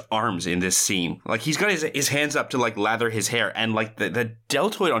Miller's arms in this scene, like, he's got his hands up to, like, lather his hair, and, like, the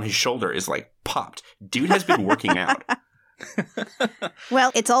deltoid on his shoulder is, like, popped. Dude has been working out.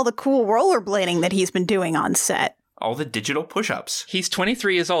 Well, it's all the cool rollerblading that he's been doing on set. All the digital push-ups. He's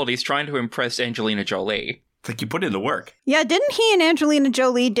 23 years old. He's trying to impress Angelina Jolie. It's like you put in the work. Yeah, didn't he and Angelina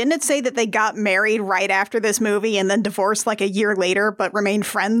Jolie, didn't it say that they got married right after this movie and then divorced like a year later but remained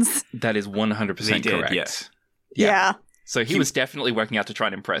friends? That is 100% correct. Yes. Yeah. So he was definitely working out to try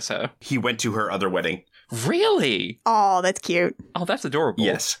and impress her. He went to her other wedding. Really? Oh, that's cute. Oh, that's adorable.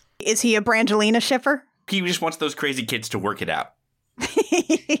 Yes. Is he a Brangelina shipper? He just wants those crazy kids to work it out.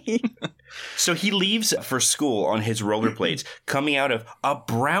 So he leaves for school on his rollerblades, coming out of a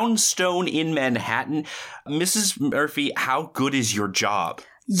brownstone in Manhattan. Mrs. Murphy, how good is your job?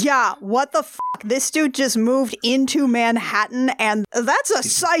 Yeah, what the fuck? This dude just moved into Manhattan, and that's a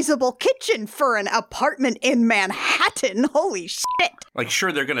sizable kitchen for an apartment in Manhattan. Holy shit. Like,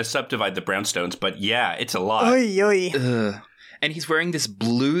 sure, they're going to subdivide the brownstones, but yeah, it's a lot. Oy, oy. Ugh. And he's wearing this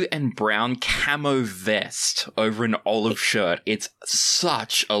blue and brown camo vest over an olive shirt. It's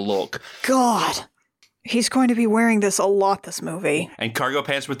such a look. God. He's going to be wearing this a lot this movie. And cargo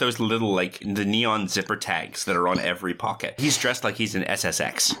pants with those little, like, the neon zipper tags that are on every pocket. He's dressed like he's an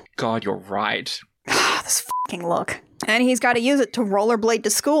SSX. God, you're right. This fucking look. And he's got to use it to rollerblade to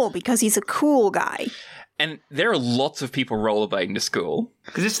school because he's a cool guy. And there are lots of people rollerblading to school.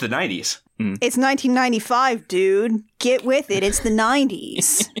 Because it's the 90s. It's 1995, dude. Get with it. It's the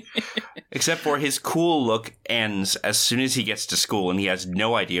 90s. Except for his cool look ends as soon as he gets to school and he has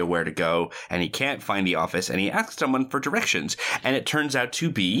no idea where to go and he can't find the office and he asks someone for directions. And it turns out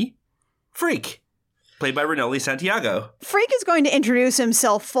to be Freak, played by Renoli Santiago. Freak is going to introduce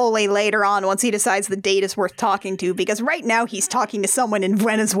himself fully later on once he decides the date is worth talking to, because right now he's talking to someone in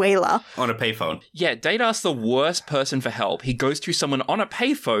Venezuela. On a payphone. Yeah, Date asks the worst person for help. He goes to someone on a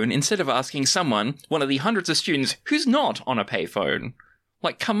payphone instead of asking someone, one of the hundreds of students, who's not on a payphone.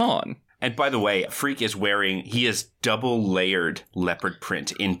 Like, come on. And by the way, Freak is wearing, double layered leopard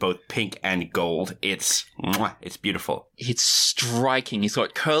print in both pink and gold. It's beautiful. It's striking. He's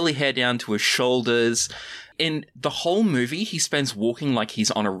got curly hair down to his shoulders. In the whole movie, he spends walking like he's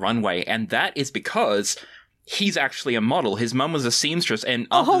on a runway, and that is because he's actually a model. His mum was a seamstress, and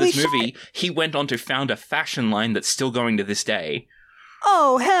after this movie, he went on to found a fashion line that's still going to this day.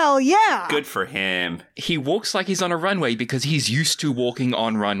 Oh, hell yeah! Good for him. He walks like he's on a runway because he's used to walking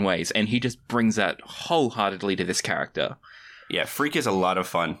on runways, and he just brings that wholeheartedly to this character. Yeah, Freak is a lot of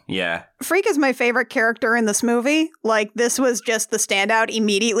fun. Yeah. Freak is my favorite character in this movie. Like, this was just the standout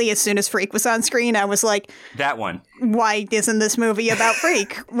immediately as soon as Freak was on screen. I was like, that one. Why isn't this movie about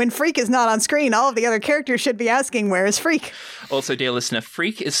Freak? When Freak is not on screen, all of the other characters should be asking, where is Freak? Also, dear listener,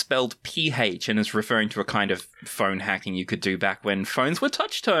 Freak is spelled PH and is referring to a kind of phone hacking you could do back when phones were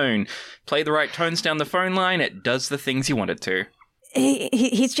touch tone. Play the right tones down the phone line, it does the things you want it to.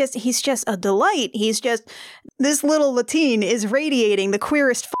 He's just a delight. This little Latin is radiating the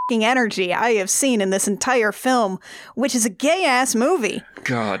queerest fucking energy I have seen in this entire film, which is a gay-ass movie.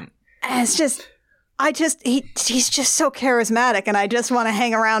 God. And it's just, he's just so charismatic, and I just want to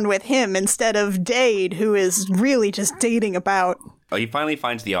hang around with him instead of Dade, who is really just dating about. Oh, he finally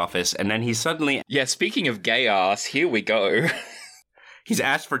finds the office, and then he suddenly... Yeah, speaking of gay ass, here we go. He's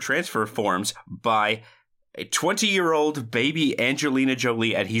asked for transfer forms by a 20-year-old baby Angelina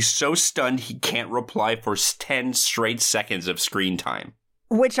Jolie, and he's so stunned he can't reply for 10 straight seconds of screen time.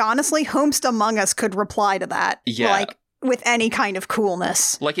 Which, honestly, whomst among us could reply to that? Yeah. Like, with any kind of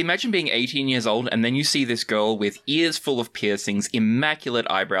coolness. Like, imagine being 18 years old, and then you see this girl with ears full of piercings, immaculate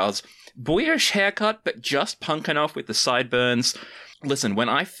eyebrows, boyish haircut, but just punk enough with the sideburns, Listen, when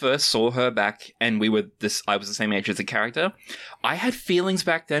I first saw her back and I was the same age as the character, I had feelings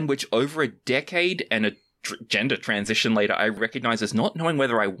back then which over a decade and a gender transition later I recognize as not knowing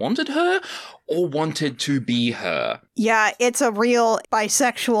whether I wanted her or wanted to be her. Yeah, it's a real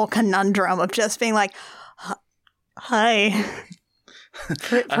bisexual conundrum of just being like, hi.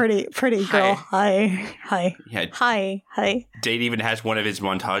 Pretty girl. Hi. Yeah. Hi. Dade even has one of his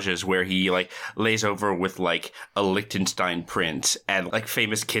montages where he like lays over with like a Liechtenstein print and like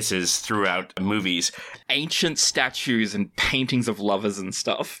famous kisses throughout movies. Ancient statues and paintings of lovers and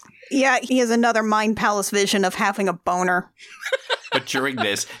stuff. Yeah, he has another Mind Palace vision of having a boner. But during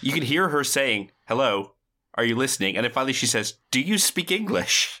this, you can hear her saying, "Hello, are you listening?" And then finally she says, "Do you speak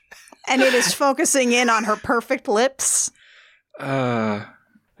English?" And it is focusing in on her perfect lips.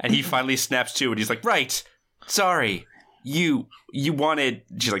 And he finally snaps to, and he's like, "Right, sorry, you wanted,"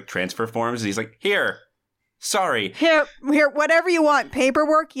 she's like, "transfer forms," and he's like, "Here, sorry. Here, whatever you want.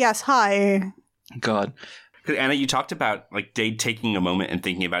 Paperwork? Yes, hi." God. Anna, you talked about like Dade taking a moment and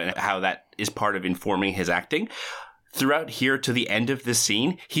thinking about it, how that is part of informing his acting. Throughout here to the end of this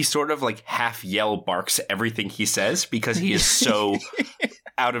scene, he sort of like half yell barks everything he says because he is so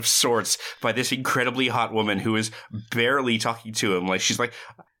out of sorts by this incredibly hot woman who is barely talking to him. Like she's like,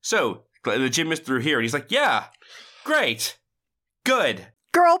 "So the gym is through here," and he's like, "Yeah, great, good."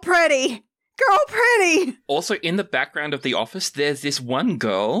 Girl pretty. Also, in the background of the office, there's this one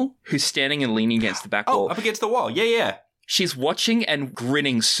girl who's standing and leaning against the back wall. Oh, up against the wall. Yeah. She's watching and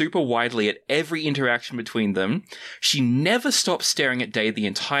grinning super widely at every interaction between them. She never stops staring at Dade the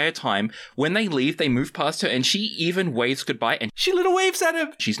entire time. When they leave, they move past her, and she even waves goodbye, and She little waves at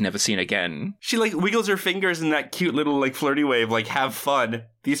him. she's never seen again. She like wiggles her fingers in that cute little like flirty wave, like have fun.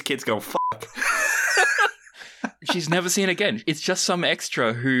 These kids go fuck. She's never seen again. It's just some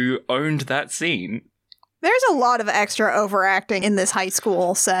extra who owned that scene. There's a lot of extra overacting in this high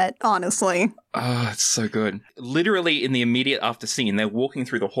school set, honestly. Oh, it's so good. Literally in the immediate after scene, they're walking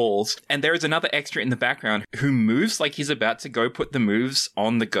through the halls, and there is another extra in the background who moves like he's about to go put the moves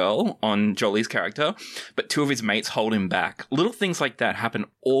on the girl, on Jolie's character, but two of his mates hold him back. Little things like that happen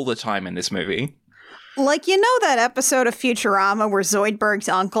all the time in this movie. Like, you know that episode of Futurama where Zoidberg's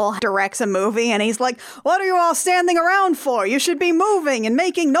uncle directs a movie and he's like, "What are you all standing around for? You should be moving and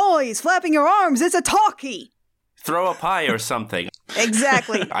making noise, flapping your arms. It's a talkie." Throw a pie or something.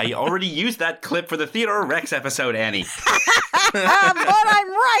 Exactly. I already used that clip for the Theodore Rex episode, Annie. But I'm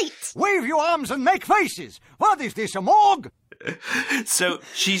right. Wave your arms and make faces. What is this, a morgue? So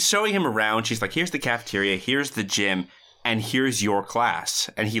she's showing him around. She's like, "Here's the cafeteria, here's the gym, and here's your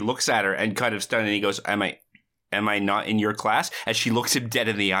class." And he looks at her and kind of stunned, and he goes, Am I not in your class? And she looks him dead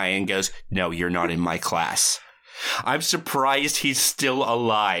in the eye and goes, "No, you're not in my class." I'm surprised he's still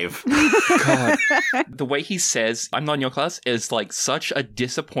alive. God. The way he says, "I'm not in your class," is like such a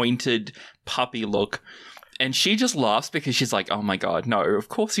disappointed puppy look. And she just laughs because she's like, "Oh my God, no, of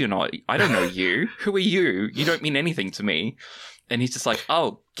course you're not. I don't know you. Who are you? You don't mean anything to me." And he's just like,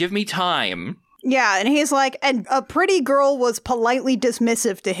 "Oh, give me time." Yeah, and he's like, and a pretty girl was politely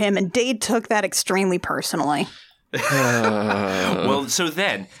dismissive to him, and Dade took that extremely personally. Well, so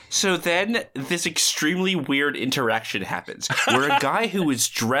then this extremely weird interaction happens where a guy who is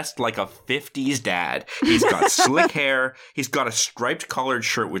dressed like a 50s dad, he's got slick hair, he's got a striped collared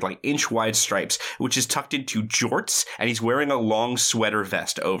shirt with like inch-wide stripes, which is tucked into jorts, and he's wearing a long sweater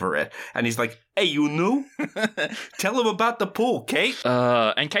vest over it. And he's like, "Hey, you new? Tell him about the pool, Kate."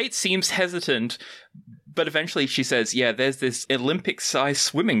 And Kate seems hesitant, but eventually she says, "Yeah, there's this Olympic-sized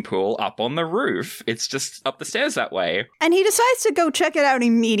swimming pool up on the roof. It's just up the stairs that way." And he decides to go check it out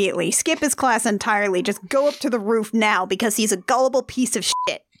immediately, skip his class entirely, just go up to the roof now because he's a gullible piece of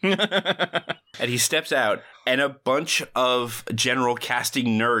shit. And he steps out, and a bunch of general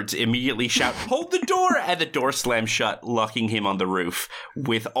casting nerds immediately shout, "Hold the door!" And the door slams shut, locking him on the roof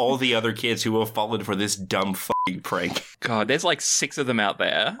with all the other kids who have fallen for this dumb fucking prank. God, there's like 6 of them out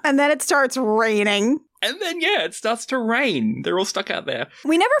there. And then it starts raining. And then, yeah, it starts to rain. They're all stuck out there.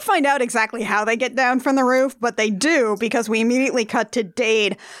 We never find out exactly how they get down from the roof, but they do because we immediately cut to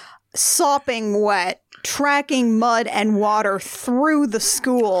Dade sopping wet, tracking mud and water through the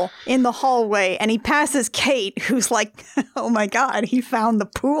school in the hallway, and he passes Kate, who's like, "Oh my God, he found the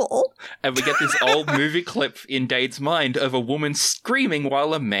pool." And we get this old movie clip in Dade's mind of a woman screaming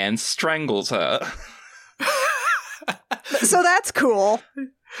while a man strangles her. So that's cool.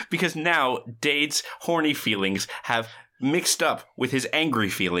 Because now Dade's horny feelings have mixed up with his angry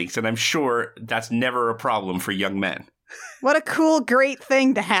feelings, and I'm sure that's never a problem for young men. What a cool, great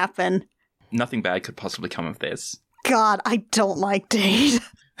thing to happen. Nothing bad could possibly come of this. God, I don't like Dade.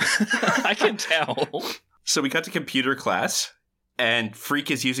 I can tell. So we got to computer class. And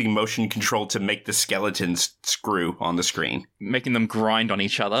Freak is using motion control to make the skeletons screw on the screen. Making them grind on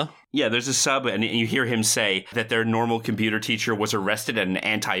each other. Yeah, there's a sub, and you hear him say that their normal computer teacher was arrested at an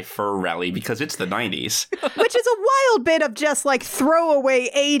anti-fur rally because it's the 90s. Which is a wild bit of just like throwaway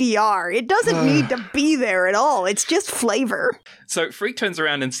ADR. It doesn't need to be there at all. It's just flavor. So Freak turns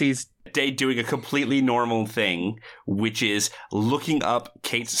around and sees Dade doing a completely normal thing, which is looking up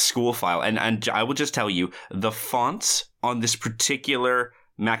Kate's school file. And I will just tell you, the fonts on this particular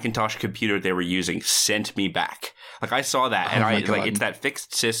Macintosh computer they were using sent me back. Like, I saw that, and it's that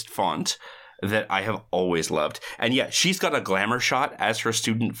fixed cyst font that I have always loved. And yeah, she's got a glamour shot as her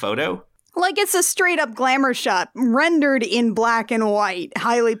student photo. Like, it's a straight up glamour shot, rendered in black and white,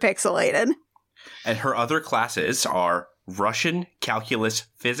 highly pixelated. And her other classes are Russian, calculus,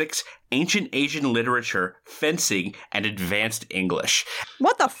 physics, ancient Asian literature, fencing, and advanced English.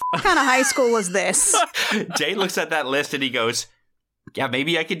 What the kind of high school is this? Dade looks at that list and he goes, yeah,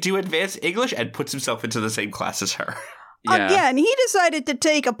 maybe I could do advanced English, and puts himself into the same class as her. Yeah. Again, he decided to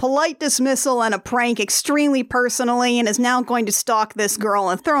take a polite dismissal and a prank extremely personally and is now going to stalk this girl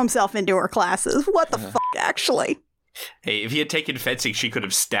and throw himself into her classes. What the actually? Hey, if he had taken fencing, she could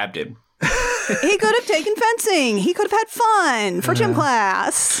have stabbed him. He could have taken fencing. He could have had fun for gym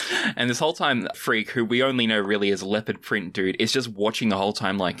class. And this whole time, Freak, who we only know really as Leopard Print Dude, is just watching the whole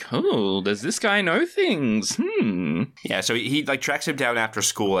time like, oh, does this guy know things? Yeah, so he like tracks him down after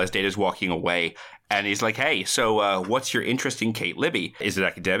school as Dade is walking away. And he's like, hey, so what's your interest in Kate Libby? Is it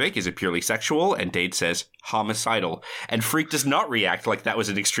academic? Is it purely sexual? And Dade says, homicidal. And Freak does not react like that was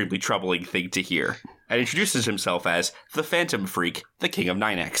an extremely troubling thing to hear. And introduces himself as the Phantom Freak, the King of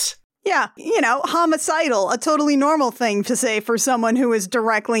 9X. Yeah, homicidal, a totally normal thing to say for someone who is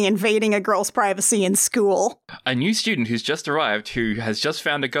directly invading a girl's privacy in school. A new student who's just arrived, who has just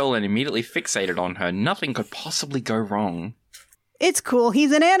found a girl and immediately fixated on her. Nothing could possibly go wrong. It's cool.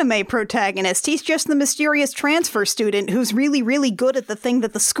 He's an anime protagonist. He's just the mysterious transfer student who's really, really good at the thing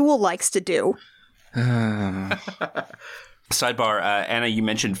that the school likes to do. Sidebar, Anna, you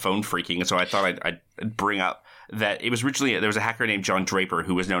mentioned phone freaking, so I thought I'd bring up that it was originally, there was a hacker named John Draper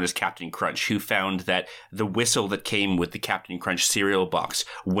who was known as Captain Crunch, who found that the whistle that came with the Captain Crunch cereal box,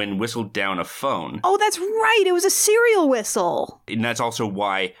 when whistled down a phone. Oh, that's right. It was a cereal whistle. And that's also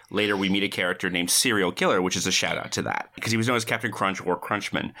why later we meet a character named Serial Killer, which is a shout out to that. Because he was known as Captain Crunch or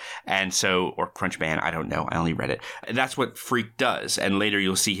Crunchman. And so, or Crunchman, I don't know. I only read it. And that's what Freak does. And later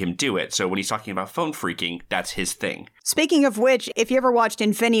you'll see him do it. So when he's talking about phone freaking, that's his thing. Speaking of which, if you ever watched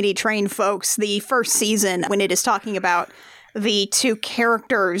Infinity Train, folks, the first season, when it is talking about the two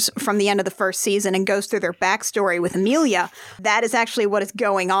characters from the end of the first season and goes through their backstory with Amelia, that is actually what is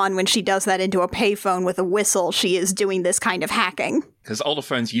going on when she does that into a payphone with a whistle. She is doing this kind of hacking. Because older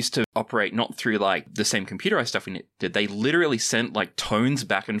phones used to operate not through, like, the same computerized stuff we did. They literally sent, like, tones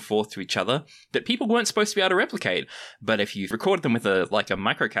back and forth to each other that people weren't supposed to be able to replicate. But if you recorded them with a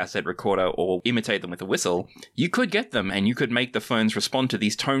microcassette recorder or imitate them with a whistle, you could get them, and you could make the phones respond to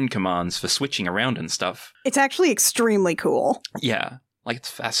these tone commands for switching around and stuff. It's actually extremely cool. Yeah, like, it's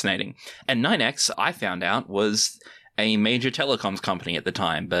fascinating. And 9X, I found out, was a major telecoms company at the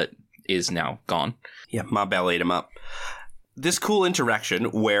time, but is now gone. Yeah, Ma Bell ate him up. This cool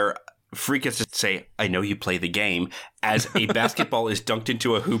interaction where Freak gets to say, I know you play the game, as a basketball is dunked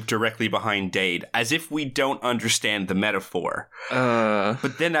into a hoop directly behind Dade, as if we don't understand the metaphor.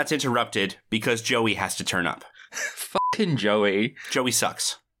 But then that's interrupted because Joey has to turn up. Fucking Joey. Joey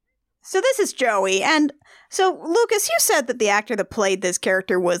sucks. So this is Joey, and so Lucas, you said that the actor that played this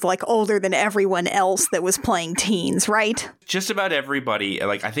character was like older than everyone else that was playing teens, right? Just about everybody.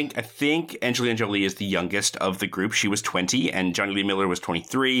 Like I think Angelina Jolie is the youngest of the group. She was 20, and Johnny Lee Miller was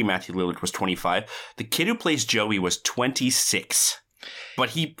 23. Matthew Lillard was 25. The kid who plays Joey was 26, but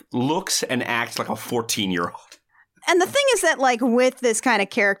he looks and acts like a 14-year-old. And the thing is that, like, with this kind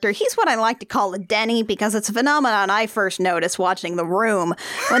of character, he's what I like to call a Denny, because it's a phenomenon I first noticed watching The Room,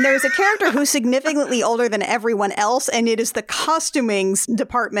 when there's a character who's significantly older than everyone else, and it is the costuming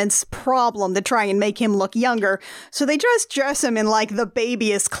department's problem to try and make him look younger. So they just dress him in, like, the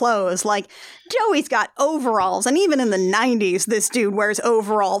babiest clothes. Like, Joey's got overalls, and even in the 90s, this dude wears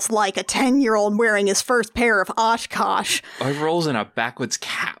overalls like a 10-year-old wearing his first pair of Oshkosh. Overalls and a backwards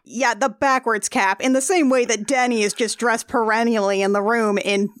cap. Yeah, the backwards cap, in the same way that Denny is just dressed perennially in The Room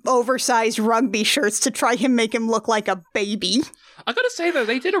in oversized rugby shirts to try and make him look like a baby. I gotta say, though,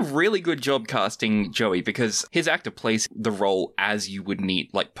 they did a really good job casting Joey, because his actor plays the role as you would need,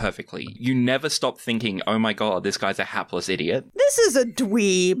 like, perfectly. You never stop thinking, oh my god, this guy's a hapless idiot. This is a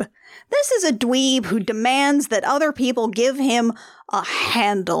dweeb. This is a dweeb who demands that other people give him a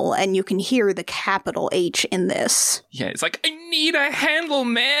handle, and you can hear the capital H in this. Yeah, it's like, I need a handle,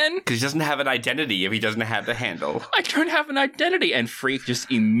 man. Because he doesn't have an identity if he doesn't have the handle. I don't have an identity. And Freak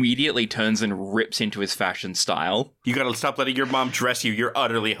just immediately turns and rips into his fashion style. You gotta stop letting your mom dress you. You're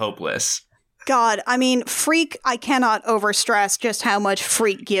utterly hopeless. God, I mean, Freak, I cannot overstress just how much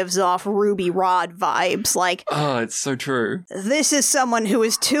Freak gives off Ruby Rod vibes. Like, Oh, it's so true. this is someone who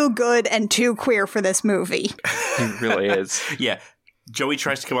is too good and too queer for this movie. He really is. Yeah. Joey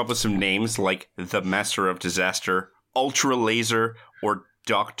tries to come up with some names like the Master of Disaster, Ultra Laser, or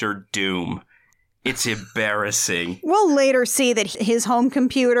Dr. Doom. It's embarrassing. We'll later see that his home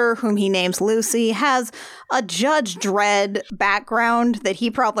computer, whom he names Lucy, has a Judge Dredd background that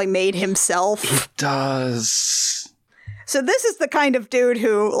he probably made himself. Does. So this is the kind of dude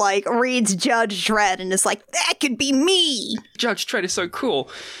who, like, reads Judge Dredd and is like, that could be me! Judge Dredd is so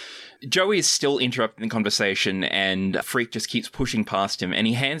cool. Joey is still interrupting the conversation, and Freak just keeps pushing past him, and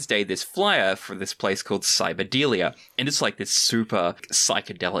he hands Dave this flyer for this place called Cyberdelia. And it's like this super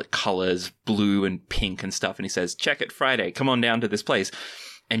psychedelic colors, blue and pink and stuff, and he says, check it Friday, come on down to this place.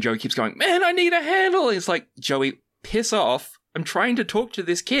 And Joey keeps going, man, I need a handle! And it's like, Joey, piss off. I'm trying to talk to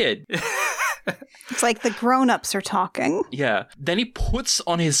this kid. It's like the grown-ups are talking. Yeah. Then he puts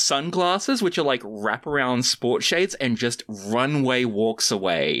on his sunglasses, which are like wraparound sport shades, and just runway walks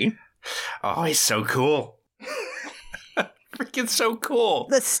away. Oh, he's so cool. Freaking so cool.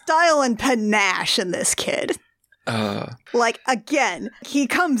 The style and panache in this kid. Like, again, he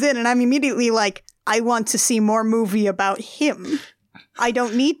comes in and I'm immediately like, I want to see more movie about him. I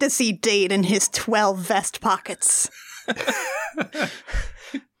don't need to see Dade in his 12 vest pockets.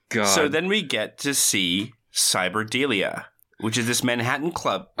 God. So then we get to see Cyberdelia, which is this Manhattan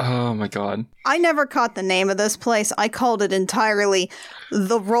club. Oh my God. I never caught the name of this place. I called it entirely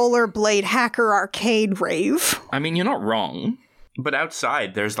the Rollerblade Hacker Arcade Rave. I mean, you're not wrong. But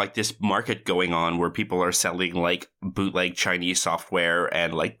outside, there's like this market going on where people are selling like bootleg Chinese software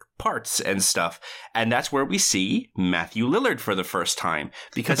and like parts and stuff. And that's where we see Matthew Lillard for the first time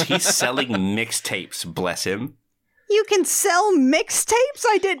because he's selling mixtapes, bless him. You can sell mixtapes?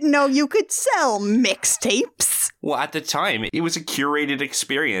 I didn't know you could sell mixtapes. Well, at the time, it was a curated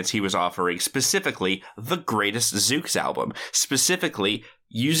experience he was offering, specifically the greatest Zooks album, specifically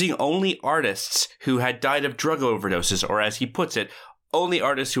using only artists who had died of drug overdoses, or as he puts it, only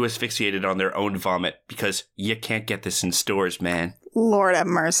artists who asphyxiated on their own vomit, because you can't get this in stores, man. Lord have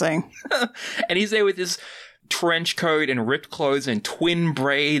mercy. And he's there with his trench coat and ripped clothes and twin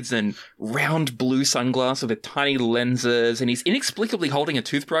braids and round blue sunglasses with tiny lenses, and he's inexplicably holding a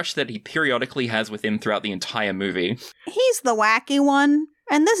toothbrush that he periodically has with him throughout the entire movie. He's the wacky one.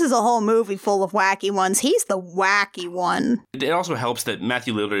 And this is a whole movie full of wacky ones. He's the wacky one. It also helps that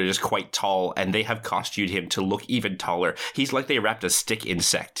Matthew Lillard is quite tall, and they have costumed him to look even taller. He's like they wrapped a stick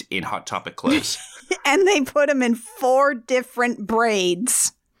insect in Hot Topic clothes. And they put him in 4 different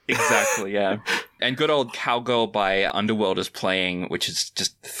braids. Exactly, yeah. And good old Cowgirl by Underworld is playing, which is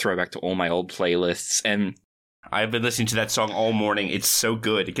just a throwback to all my old playlists. And I've been listening to that song all morning. It's so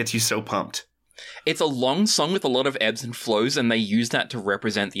good. It gets you so pumped. it's a long song with a lot of ebbs and flows, and they use that to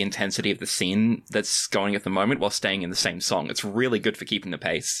represent the intensity of the scene that's going at the moment while staying in the same song. It's really good for keeping the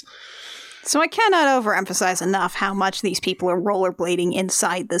pace. So I cannot overemphasize enough how much these people are rollerblading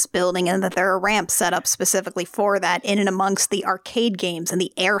inside this building, and that there are ramps set up specifically for that in and amongst the arcade games and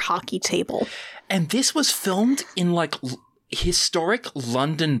the air hockey table. And this was filmed in, like, historic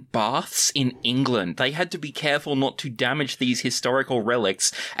London baths in England. They had to be careful not to damage these historical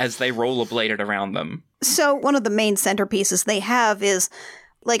relics as they rollerbladed around them. So one of the main centerpieces they have is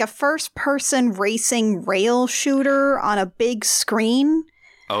like a first-person racing rail shooter on a big screen.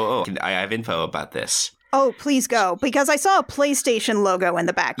 Oh, I have info about this. Oh, please go, because I saw a PlayStation logo in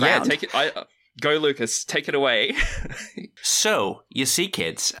the background. Yeah, take it. Go, Lucas. Take it away. So, you see,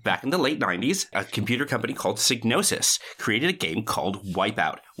 kids, back in the late 90s, a computer company called Psygnosis created a game called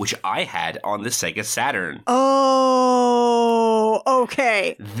Wipeout, which I had on the Sega Saturn. Oh,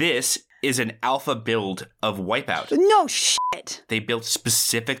 okay. This is an alpha build of Wipeout. No shit. They built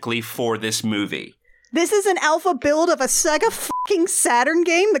specifically for this movie. This is an alpha build of a Sega fucking Saturn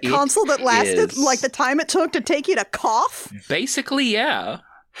game, the console that lasted like the time it took to take you to cough? Basically, yeah.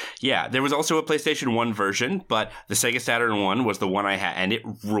 Yeah, there was also a PlayStation 1 version, but the Sega Saturn 1 was the one I had, and it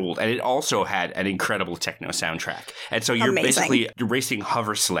ruled. And it also had an incredible techno soundtrack. And so you're basically racing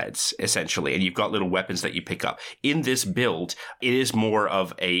hover sleds, essentially, and you've got little weapons that you pick up. In this build, it is more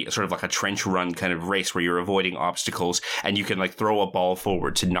of a sort of like a trench run kind of race where you're avoiding obstacles, and you can like throw a ball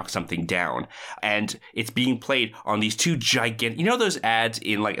forward to knock something down. And it's being played on these two gigantic, you know those ads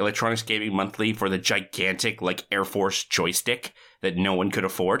in like Electronics Gaming Monthly for the gigantic like Air Force joystick that no one could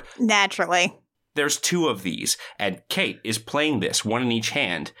afford? Naturally. there's 2 of these, and Kate is playing this, one in each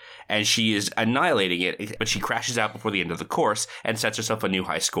hand, and she is annihilating it, but she crashes out before the end of the course and sets herself a new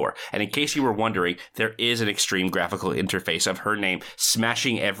high score. And in case you were wondering, there is an extreme graphical interface of her name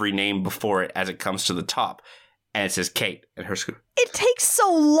smashing every name before it as it comes to the top. And it says Kate and her score. It takes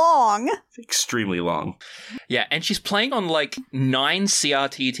so long. It's extremely long. Yeah, and she's playing on like 9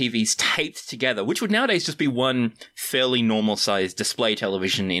 CRT TVs taped together, which would nowadays just be one fairly normal-sized display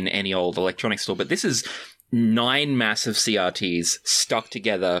television in any old electronics store. But this is 9 massive CRTs stuck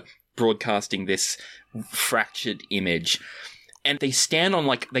together, broadcasting this fractured image. And they stand on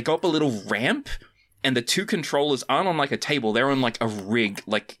like, they go up a little ramp, and the 2 controllers aren't on like a table, they're on like a rig,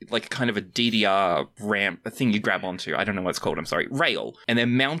 like kind of a DDR ramp, a thing you grab onto. I don't know what it's called, I'm sorry. Rail. And they're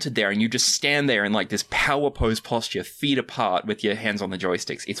mounted there, and you just stand there in like this power pose posture, feet apart with your hands on the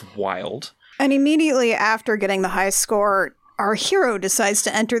joysticks. It's wild. And immediately after getting the high score, our hero decides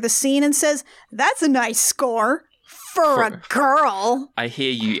to enter the scene and says, "That's a nice score for a girl." I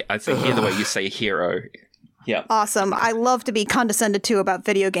hear you. I hear the way you say hero. Yeah. Awesome. I love to be condescended to about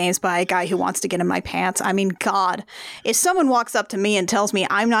video games by a guy who wants to get in my pants. I mean, God, if someone walks up to me and tells me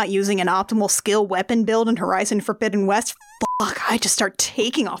I'm not using an optimal skill weapon build in Horizon Forbidden West, fuck, I just start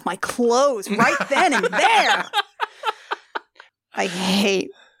taking off my clothes right then and there. I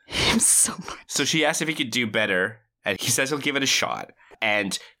hate him so much. So she asks if he could do better, and he says he'll give it a shot.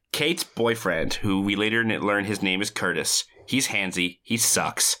 And Kate's boyfriend, who we later learn his name is Curtis, he's handsy, he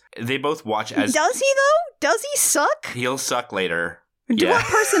sucks. They both watch as... Does he, though? Does he suck? He'll suck later. What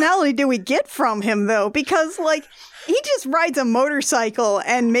personality do we get from him, though? Because, like, he just rides a motorcycle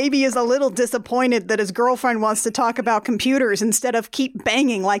and maybe is a little disappointed that his girlfriend wants to talk about computers instead of keep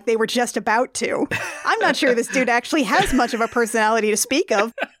banging like they were just about to. I'm not sure this dude actually has much of a personality to speak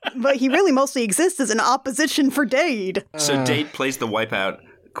of, but he really mostly exists as an opposition for Dade. So Dade plays the Wipeout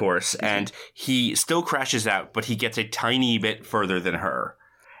course, and he still crashes out, but he gets a tiny bit further than her.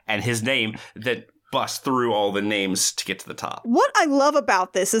 And his name that busts through all the names to get to the top. What I love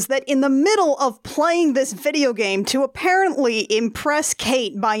about this is that in the middle of playing this video game to apparently impress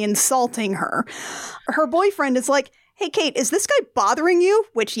Kate by insulting her, her boyfriend is like, "Hey, Kate, is this guy bothering you?"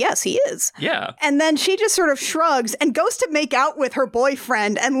 Which, yes, he is. Yeah. And then she just sort of shrugs and goes to make out with her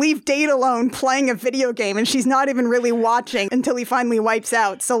boyfriend and leave Dade alone playing a video game, and she's not even really watching until he finally wipes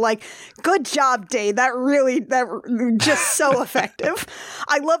out. So, like, good job, Dade. That just so effective.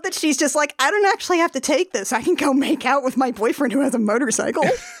 I love that she's just like, I don't actually have to take this. I can go make out with my boyfriend who has a motorcycle.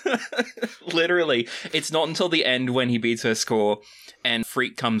 Literally. It's not until the end when he beats her score and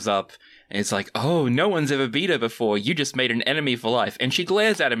Freak comes up. And it's like, "Oh, no one's ever beat her before. You just made an enemy for life." And she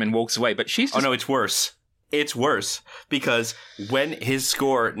glares at him and walks away. But she's just... Oh, no, it's worse. It's worse. Because when his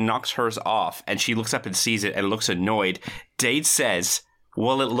score knocks hers off and she looks up and sees it and looks annoyed, Dade says,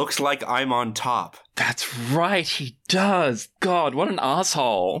 "Well, it looks like I'm on top." That's right, he does. God, what an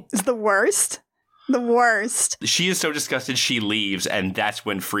asshole. It's the worst. The worst. She is so disgusted she leaves, and that's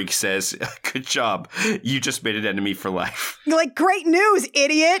when Freak says, "Good job. You just made an enemy for life." You're like, great news,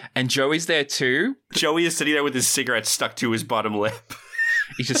 idiot. And Joey's there too. Joey is sitting there with his cigarette stuck to his bottom lip.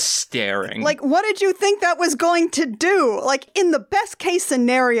 He's just staring. Like, what did you think that was going to do? Like, in the best case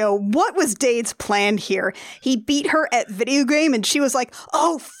scenario, what was Dade's plan here? He beat her at video game and she was like,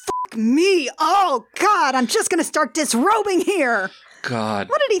 "Oh, fuck me. Oh, God, I'm just going to start disrobing here." God.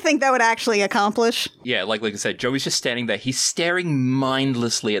 What did he think that would actually accomplish? Yeah, like I said, Joey's just standing there. He's staring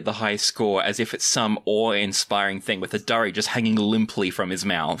mindlessly at the high score as if it's some awe-inspiring thing with a durry just hanging limply from his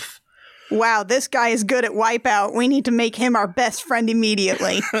mouth. Wow, this guy is good at Wipeout. We need to make him our best friend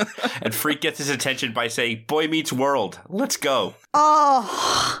immediately. And Freak gets his attention by saying, "Boy Meets World. Let's go."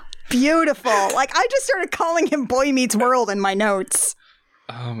 Oh, beautiful. Like, I just started calling him Boy Meets World in my notes.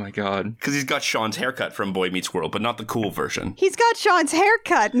 Oh my God. Because he's got Sean's haircut from Boy Meets World, but not the cool version. He's got Sean's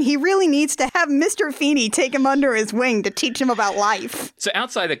haircut, and he really needs to have Mr. Feeney take him under his wing to teach him about life. So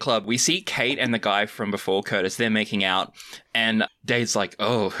outside the club, we see Kate and the guy from before, Curtis. They're making out, and Dade's like,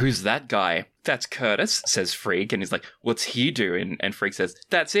 "Oh, who's that guy?" "That's Curtis," says Freak, and he's like, "What's he doing?" And Freak says,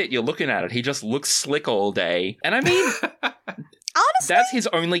 "That's it, you're looking at it. He just looks slick all day." And I mean... Honestly, that's his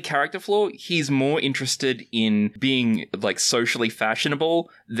only character flaw. He's more interested in being, like, socially fashionable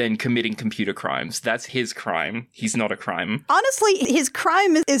than committing computer crimes. That's his crime. He's not a crime. honestly, his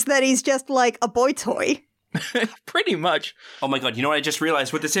crime is that he's just like a boy toy. Pretty much. Oh my God, you know what I just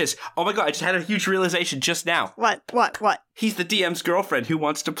realized what this is? Oh my God, I just had a huge realization just now. What? He's the DM's girlfriend who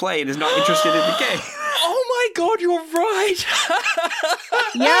wants to play and is not interested in the game. Oh God, you're right.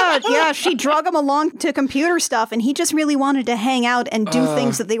 Yeah, she drug him along to computer stuff, and he just really wanted to hang out and do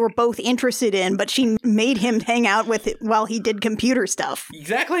things that they were both interested in, but she made him hang out with it while he did computer stuff.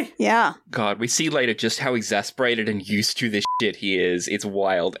 Exactly. Yeah. God, we see later just how exasperated and used to this shit he is. It's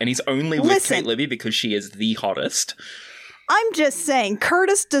wild. And he's only with Kate Libby because she is the hottest. I'm just saying,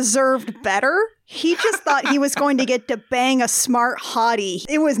 Curtis deserved better. He just thought he was going to get to bang a smart hottie.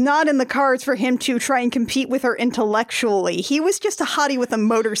 It was not in the cards for him to try and compete with her intellectually. He was just a hottie with a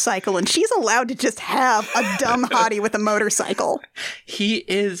motorcycle, and she's allowed to just have a dumb hottie with a motorcycle. He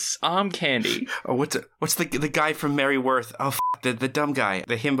is arm candy. Oh, what's the guy from Mary Worth? Oh, the dumb guy,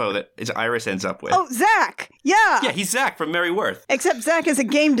 the himbo that Iris ends up with. Oh, Zach. Yeah. Yeah, he's Zach from Mary Worth. Except Zach is a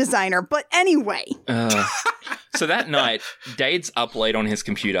game designer. But anyway. So that night, Dade's up late on his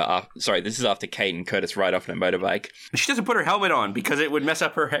computer. This is after Kate and Curtis ride off on a motorbike. She doesn't put her helmet on because it would mess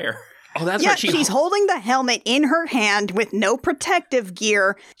up her hair. Oh, that's yeah, right. She's holding the helmet in her hand with no protective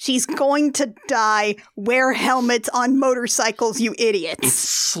gear. She's going to die. Wear helmets on motorcycles, you idiots. It's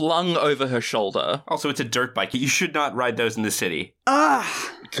slung over her shoulder. Also, it's a dirt bike. You should not ride those in the city.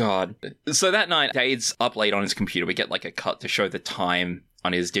 Ugh. God. So that night, Dade's up late on his computer. We get like a cut to show the time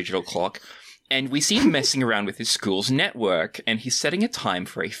on his digital clock. And we see him messing around with his school's network, and he's setting a time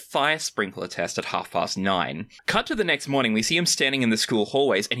for a fire sprinkler test at 9:30. Cut to the next morning, we see him standing in the school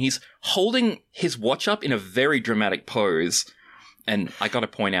hallways, and he's holding his watch up in a very dramatic pose. And I gotta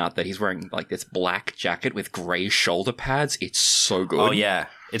point out that he's wearing like this black jacket with grey shoulder pads. It's so good. Oh, yeah.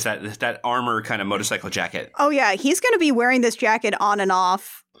 It's that armor kind of motorcycle jacket. Oh, yeah. He's going to be wearing this jacket on and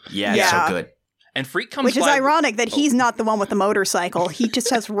off. Yeah, it's so good. And Freak comes Which is by. ironic that he's not the one with the motorcycle. He just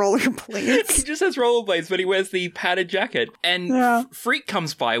has rollerblades. He just has rollerblades, but he wears the padded jacket. And Freak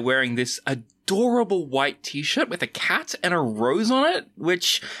comes by wearing this adorable white t-shirt with a cat and a rose on it,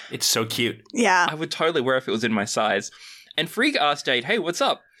 which... It's so cute. Yeah. I would totally wear if it was in my size. And Freak asks Dade, hey, what's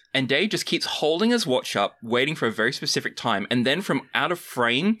up? And Dade just keeps holding his watch up, waiting for a very specific time. And then from out of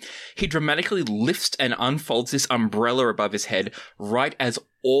frame, he dramatically lifts and unfolds this umbrella above his head right as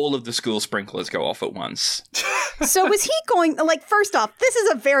all of the school sprinklers go off at once. So was he going, like, first off, this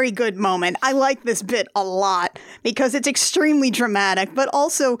is a very good moment. I like this bit a lot because it's extremely dramatic, but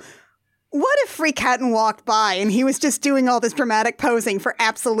also... What if Freak hadn't walked by and he was just doing all this dramatic posing for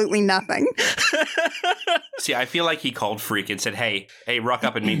absolutely nothing? See, I feel like he called Freak and said, hey, rock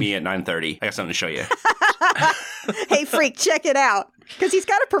up and meet me at 9:30. I got something to show you. Hey, Freak, check it out. Because he's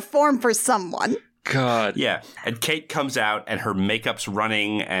got to perform for someone. God. Yeah. And Kate comes out and her makeup's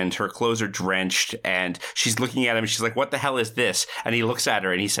running and her clothes are drenched and she's looking at him and she's like, what the hell is this? And he looks at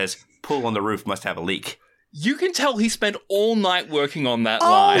her and he says, pool on the roof must have a leak. You can tell he spent all night working on that All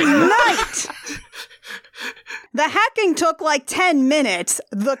line. night! The hacking took like 10 minutes.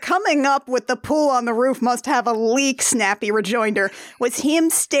 The coming up with the pool on the roof must have a leak, snappy rejoinder, was him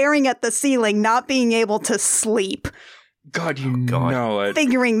staring at the ceiling, not being able to sleep. God, you know it.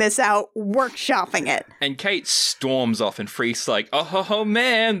 Figuring this out, workshopping it. And Kate storms off and Freak's like, oh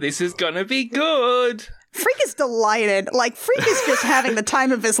man, this is gonna be good. Freak is delighted. Like, Freak is just having the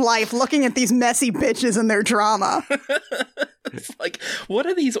time of his life looking at these messy bitches and their drama. It's like, what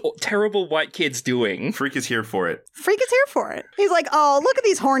are these terrible white kids doing? Freak is here for it. Freak is here for it. He's like, oh, look at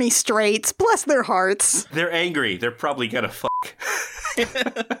these horny straights. Bless their hearts. They're angry. They're probably gonna fuck.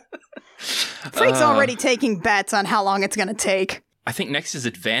 Freak's already taking bets on how long it's going to take. I think next is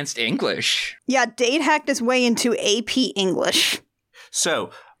Advanced English. Yeah, Dade hacked his way into AP English.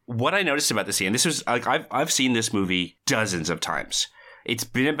 So... what I noticed about the scene, this was like I've seen this movie dozens of times. It's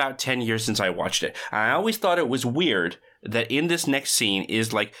been about 10 years since I watched it. And I always thought it was weird that in this next scene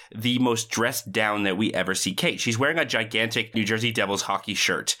is like the most dressed down that we ever see Kate. She's wearing a gigantic New Jersey Devils hockey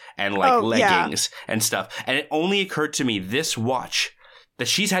shirt and like leggings and stuff. And it only occurred to me this watch that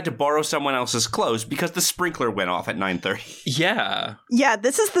she's had to borrow someone else's clothes because the sprinkler went off at 9:30. Yeah. Yeah,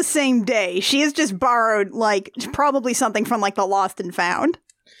 this is the same day. She has just borrowed like probably something from like the Lost and Found.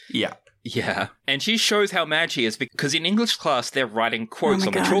 Yeah. Yeah. And she shows how mad she is because in English class, they're writing quotes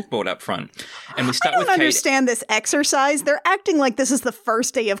on the chalkboard up front. And we start with Kate. I don't understand this exercise. They're acting like this is the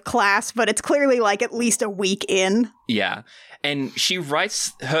first day of class, but it's clearly like at least a week in. Yeah. And she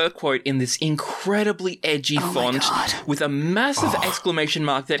writes her quote in this incredibly edgy font with a massive exclamation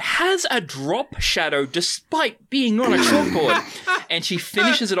mark that has a drop shadow despite being on a chalkboard. And she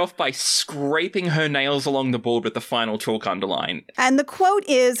finishes it off by scraping her nails along the board with the final chalk underline. And the quote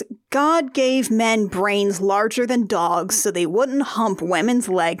is, God gave men brains larger than dogs so they wouldn't hump women's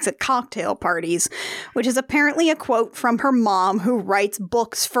legs at cocktail parties, which is apparently a quote from her mom who writes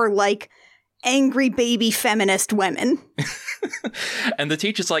books for like angry baby feminist women. And the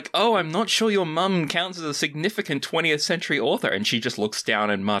teacher's like, oh, I'm not sure your mum counts as a significant 20th century author. And she just looks down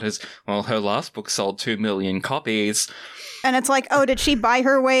and mutters, well, her last book sold 2 million copies. And it's like, oh, did she buy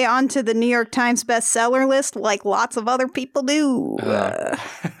her way onto the New York Times bestseller list like lots of other people do?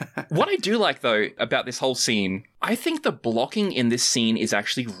 What I do like, though, about this whole scene, I think the blocking in this scene is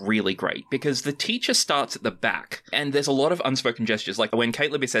actually really great because the teacher starts at the back and there's a lot of unspoken gestures. Like when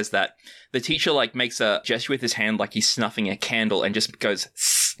Kate Libby says that, the teacher like makes a gesture with his hand like he's snuffing a candle and just goes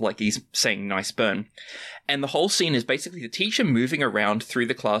like he's saying nice burn. And the whole scene is basically the teacher moving around through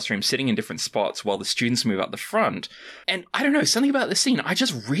the classroom, sitting in different spots while the students move up the front. And I don't know, something about this scene, I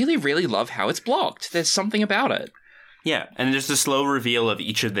just really, really love how it's blocked. There's something about it. Yeah, and there's the slow reveal of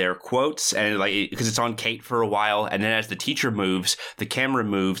each of their quotes, and like because it's on Kate for a while, and then as the teacher moves, the camera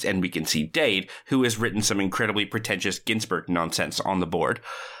moves, and we can see Dade, who has written some incredibly pretentious Ginsberg nonsense on the board.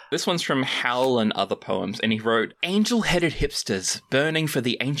 This one's from Howl and Other Poems, and he wrote, angel-headed hipsters burning for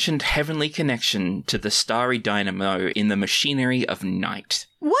the ancient heavenly connection to the starry dynamo in the machinery of night.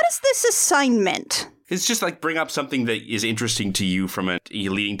 What is this assignment? It's just like bring up something that is interesting to you from a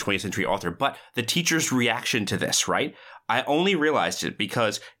leading 20th century author. But the teacher's reaction to this, right? I only realized it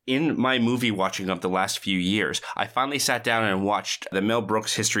because in my movie watching of the last few years, I finally sat down and watched the Mel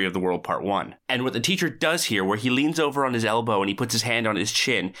Brooks History of the World Part 1. And what the teacher does here, where he leans over on his elbow and he puts his hand on his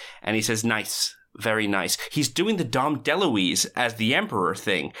chin and he says, nice, very nice. He's doing the Dom DeLuise as the Emperor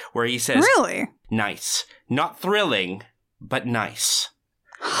thing, where he says, really? Nice. Not thrilling, but nice.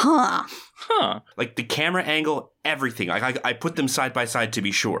 Huh. Like the camera angle, everything. I put them side by side to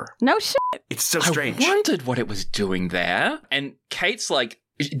be sure. No shit. It's so strange. I wondered what it was doing there. And Kate's like,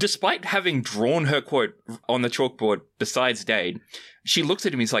 despite having drawn her quote on the chalkboard besides Dade, she looks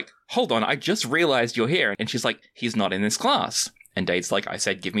at him, he's like, hold on, I just realized you're here. And she's like, he's not in this class. And Dade's like, I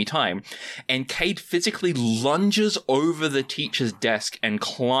said, give me time. And Kate physically lunges over the teacher's desk and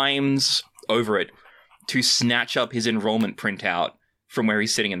climbs over it to snatch up his enrollment printout from where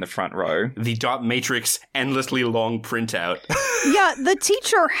he's sitting in the front row. The dot matrix endlessly long printout. Yeah, the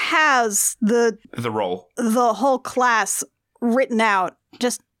teacher has the roll. The whole class written out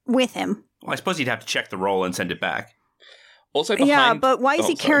just with him. Well, I suppose he'd have to check the roll and send it back. Also behind... Yeah, but why is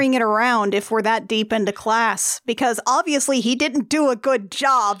he carrying it around if we're that deep into class? Because obviously he didn't do a good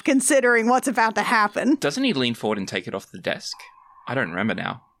job considering what's about to happen. Doesn't he lean forward and take it off the desk? I don't remember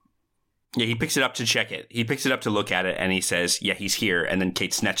now. Yeah, he picks it up to check it. He picks it up to look at it, and he says, yeah, he's here, and then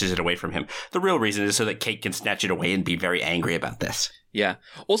Kate snatches it away from him. The real reason is so that Kate can snatch it away and be very angry about this. Yeah.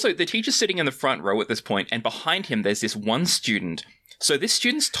 Also, the teacher's sitting in the front row at this point, and behind him there's this one student. So this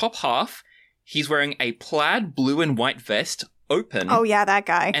student's top half, he's wearing a plaid blue and white vest, open. Oh yeah, that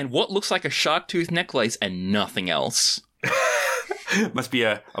guy. And what looks like a shark tooth necklace and nothing else. Must be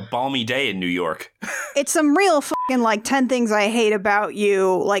a balmy day in New York. It's some real fucking, like, 10 things I hate about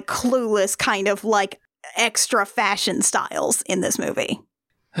you, like, Clueless kind of, like, extra fashion styles in this movie.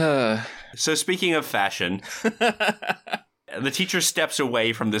 So speaking of fashion, the teacher steps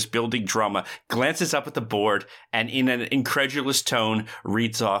away from this building drama, glances up at the board, and in an incredulous tone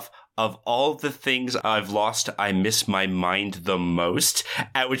reads off, of all the things I've lost, I miss my mind the most.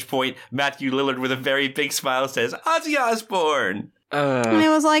 At which point, Matthew Lillard, with a very big smile, says, Ozzy Osbourne! And I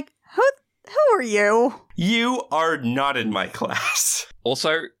was like, who are you? You are not in my class.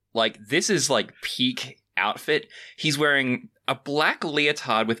 Also, like, this is, like, peak outfit. He's wearing a black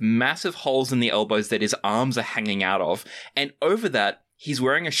leotard with massive holes in the elbows that his arms are hanging out of. And over that, he's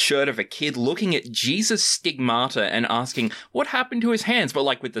wearing a shirt of a kid looking at Jesus Stigmata and asking what happened to his hands, but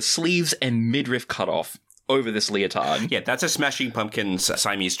like with the sleeves and midriff cut off over this leotard. Yeah, that's a Smashing Pumpkins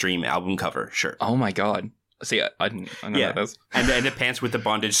Siamese Dream album cover shirt. Oh my god. See, I know that is. And the pants with the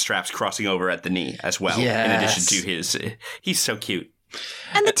bondage straps crossing over at the knee as well. Yes. In addition to his... he's so cute.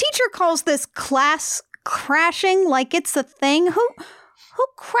 And the teacher calls this class crashing like it's a thing. Who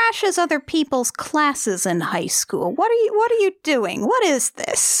crashes other people's classes in high school? What are you doing? What is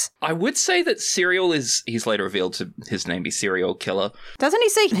this? I would say that Serial is, he's later revealed to his name be Serial Killer. Doesn't he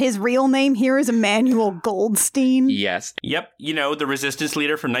say his real name here is Emmanuel Goldstein? Yes. Yep, you know, the resistance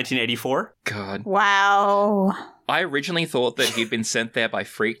leader from 1984. God. Wow. I originally thought that he'd been sent there by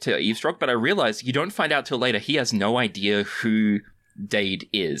Freak to eavesdrop, but I realized you don't find out till later he has no idea who Dade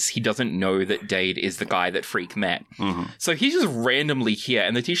is. He doesn't know that Dade is the guy that Freak met. Mm-hmm. So he's just randomly here,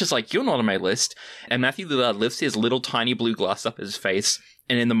 and the teacher's like, you're not on my list. And Matthew Lillard lifts his little tiny blue glass up his face,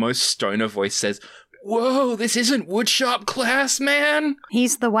 and in the most stoner voice says, whoa, this isn't woodshop class, man!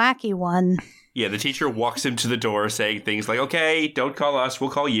 He's the wacky one. Yeah, the teacher walks him to the door saying things like, okay, don't call us, we'll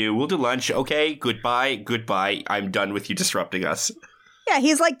call you, we'll do lunch, okay, goodbye, I'm done with you disrupting us. Yeah,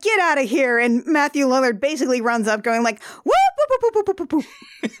 he's like, get out of here. And Matthew Lillard basically runs up going like, whoop, whoop, whoop, whoop, whoop, whoop.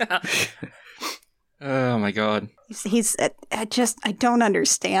 Oh my god. I don't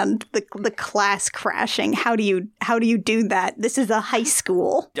understand the class crashing. How do you do that? This is a high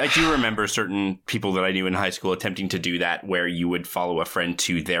school. I do remember certain people that I knew in high school attempting to do that, where you would follow a friend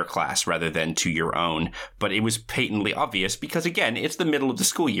to their class rather than to your own. But it was patently obvious because, again, it's the middle of the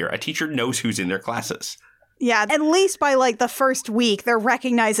school year. A teacher knows who's in their classes. Yeah, at least by like the first week, they're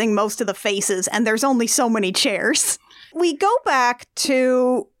recognizing most of the faces, and there's only so many chairs. We go back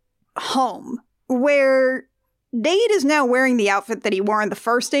to home, where Dade is now wearing the outfit that he wore on the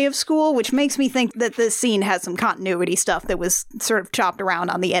first day of school, which makes me think that this scene has some continuity stuff that was sort of chopped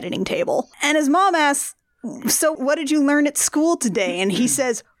around on the editing table. And his mom asks, so what did you learn at school today? And he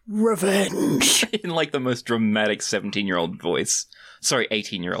says, revenge. In like the most dramatic 17-year-old voice. Sorry,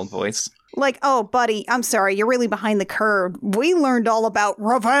 18-year-old voice. Like, oh, buddy, I'm sorry, you're really behind the curve. We learned all about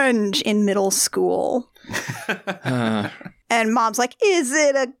revenge in middle school. And mom's like, is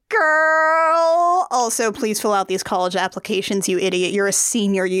it a girl? Also, please fill out these college applications, you idiot. You're a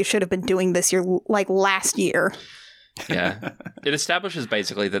senior. You should have been doing this last year. Yeah. It establishes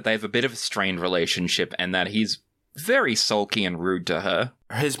basically that they have a bit of a strained relationship and that he's very sulky and rude to her.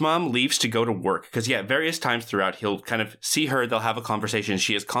 His mom leaves to go to work because, various times throughout, he'll kind of see her, they'll have a conversation.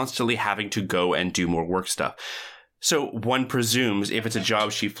 She is constantly having to go and do more work stuff. So one presumes if it's a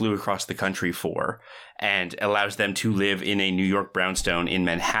job she flew across the country for and allows them to live in a New York brownstone in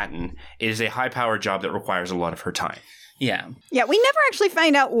Manhattan, it is a high-powered job that requires a lot of her time. Yeah. Yeah, we never actually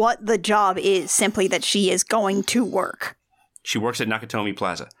find out what the job is, simply that she is going to work. She works at Nakatomi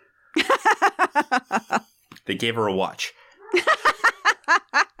Plaza. They gave her a watch.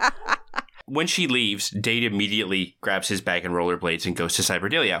 When she leaves, Dade immediately grabs his bag and rollerblades and goes to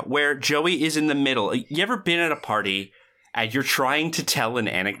Cyberdelia, where Joey is in the middle. You ever been at a party and you're trying to tell an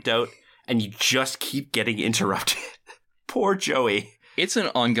anecdote and you just keep getting interrupted? Poor Joey. It's an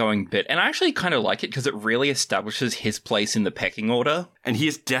ongoing bit, and I actually kind of like it because it really establishes his place in the pecking order. And he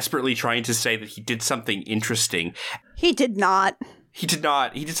is desperately trying to say that he did something interesting. He did not. He did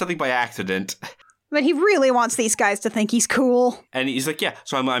not. He did something by accident. But he really wants these guys to think he's cool. And he's like, yeah,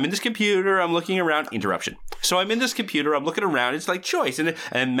 so I'm in this computer, I'm looking around. Interruption. So I'm in this computer, I'm looking around, it's like choice.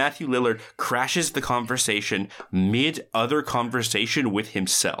 And Matthew Lillard crashes the conversation mid-other conversation with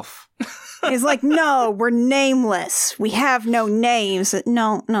himself. He's like, no, we're nameless. We have no names.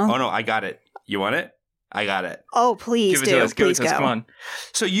 No. Oh, no, I got it. You want it? I got it. Oh, please Give it to us. Please Give it to us. Come on.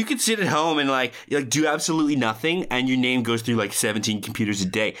 So you could sit at home and do absolutely nothing, and your name goes through 17 computers a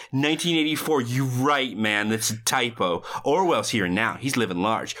day. 1984, you right, man. That's a typo. Orwell's here now. He's living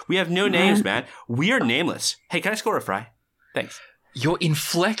large. We have no names, man. We are nameless. Hey, can I score a fry? Thanks. Your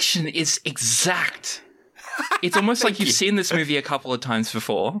inflection is exact. It's almost like you've seen this movie a couple of times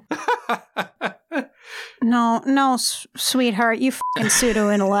before. No, sweetheart, you fucking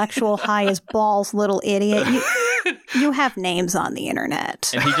pseudo-intellectual, high as balls little idiot. You have names on the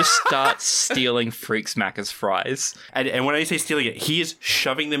internet. And he just starts stealing Freak's Macca's fries. And when I say stealing it, he is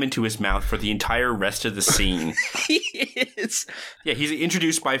shoving them into his mouth for the entire rest of the scene. He is. Yeah, he's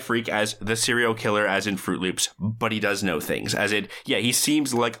introduced by Freak as the serial killer, as in Fruit Loops, but he does know things. He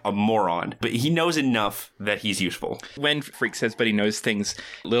seems like a moron, but he knows enough that he's useful. When Freak says, but he knows things,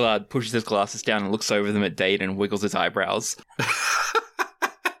 Lillard pushes his glasses down and looks over them at Dade and wiggles his eyebrows.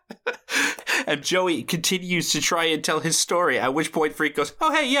 And Joey continues to try and tell his story, at which point Freak goes,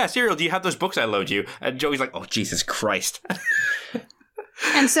 oh, hey, yeah, Serial, do you have those books I loaned you? And Joey's like, oh, Jesus Christ.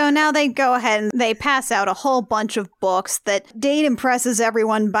 And so now they go ahead and they pass out a whole bunch of books that Dade impresses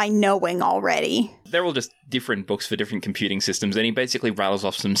everyone by knowing already. They're all just different books for different computing systems, and he basically rattles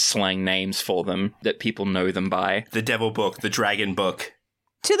off some slang names for them that people know them by. The Devil Book, the Dragon Book.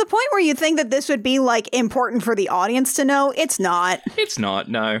 To the point where you think that this would be, important for the audience to know, it's not. It's not,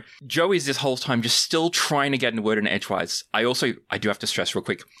 no. Joey's this whole time just still trying to get in a word in edgewise. I do have to stress real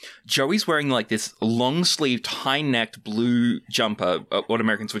quick, Joey's wearing, this long-sleeved, high-necked blue jumper, what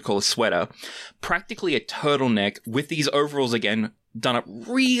Americans would call a sweater, practically a turtleneck, with these overalls again, done up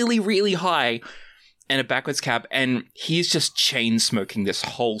really, really high, and a backwards cap, and he's just chain-smoking this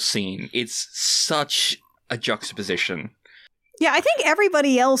whole scene. It's such a juxtaposition. Yeah, I think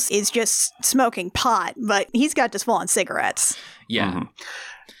everybody else is just smoking pot, but he's got just full-on cigarettes. Yeah. Mm-hmm.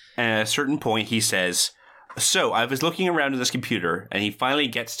 And at a certain point, he says, so I was looking around in this computer, and he finally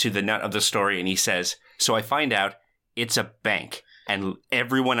gets to the nut of the story, and he says, so I find out it's a bank. and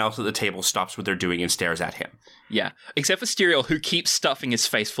everyone else at the table stops what they're doing and stares at him. Yeah, except for Stereo, who keeps stuffing his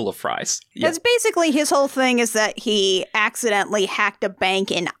face full of fries. It's basically his whole thing is that he accidentally hacked a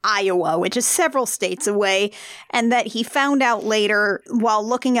bank in Iowa, which is several states away, and that he found out later while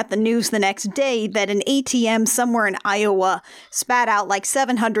looking at the news the next day that an ATM somewhere in Iowa spat out like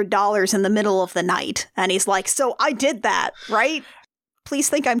 $700 in the middle of the night. And he's like, so I did that, right? Please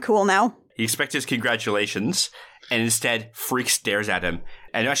think I'm cool now. He expects his congratulations, and instead, Freak stares at him.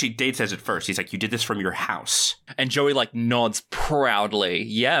 And actually, Dade says it first. He's like, you did this from your house. And Joey, like, nods proudly.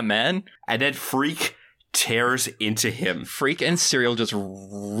 Yeah, man. And then Freak tears into him. Freak and Serial just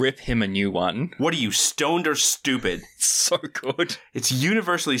rip him a new one. What are you, stoned or stupid? So good. It's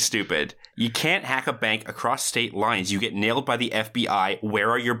universally stupid. You can't hack a bank across state lines. You get nailed by the FBI.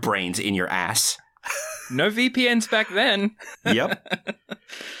 Where are your brains? In your ass? No VPNs back then. Yep.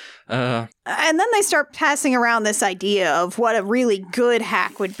 And then they start passing around this idea of what a really good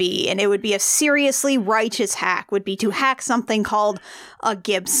hack would be, and it would be a seriously righteous hack, would be to hack something called a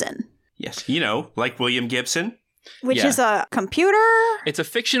Gibson. Yes, you know, like William Gibson. Which is a computer? It's a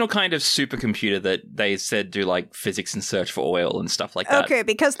fictional kind of supercomputer that they said do like physics and search for oil and stuff like that. Okay,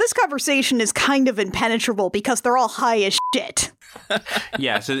 because this conversation is kind of impenetrable because they're all high as shit.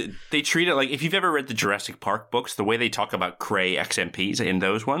 Yeah, so they treat it like, if you've ever read the Jurassic Park books, the way they talk about Cray XMPs in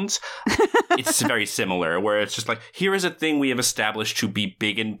those ones, it's very similar, where it's just like, here is a thing we have established to be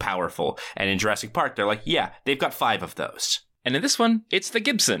big and powerful. And in Jurassic Park, they're like, yeah, they've got 5 of those. And in this one, it's the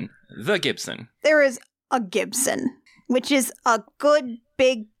Gibson. The Gibson. There is a Gibson, which is a good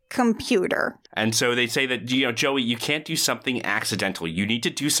big computer. And so they say that, you know, Joey, you can't do something accidental. You need to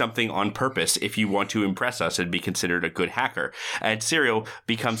do something on purpose if you want to impress us and be considered a good hacker. And Serial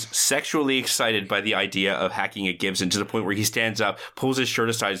becomes sexually excited by the idea of hacking a Gibson to the point where he stands up, pulls his shirt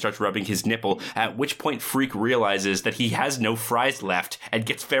aside, and starts rubbing his nipple, at which point Freak realizes that he has no fries left and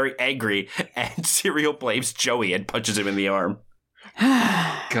gets very angry, and Serial blames Joey and punches him in the arm.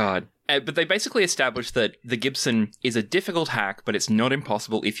 God. But they basically established that the Gibson is a difficult hack, but it's not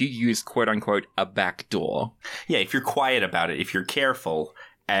impossible if you use, quote-unquote, a back door. Yeah, if you're quiet about it, if you're careful,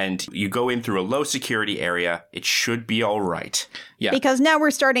 and you go in through a low-security area, it should be all right. Yeah. Because now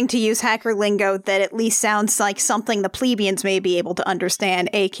we're starting to use hacker lingo that at least sounds like something the plebeians may be able to understand,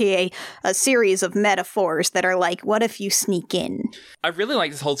 aka a series of metaphors that are like, what if you sneak in? I really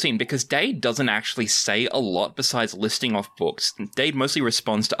like this whole scene because Dade doesn't actually say a lot besides listing off books. Dade mostly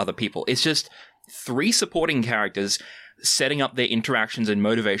responds to other people. It's just 3 supporting characters setting up their interactions and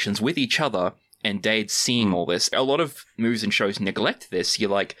motivations with each other, and Dade seeing all this. A lot of movies and shows neglect this.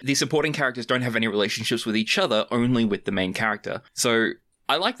 You're like, the supporting characters don't have any relationships with each other, only with the main character. So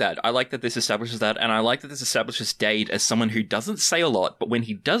I like that. I like that this establishes that, and I like that this establishes Dade as someone who doesn't say a lot, but when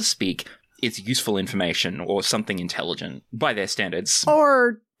he does speak, it's useful information or something intelligent by their standards.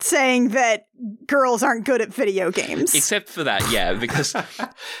 Or saying that girls aren't good at video games. Except for that, yeah, because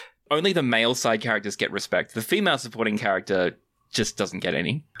only the male side characters get respect. The female supporting character just doesn't get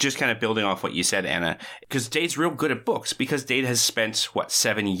any. Just kind of building off what you said, Anna, because Dade's real good at books, because Dade has spent,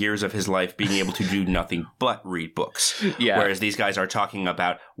 7 years of his life being able to do nothing but read books. Yeah. Whereas these guys are talking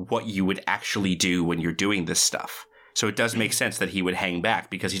about what you would actually do when you're doing this stuff. So it does make sense that he would hang back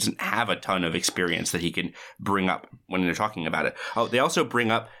because he doesn't have a ton of experience that he can bring up when they're talking about it. Oh, they also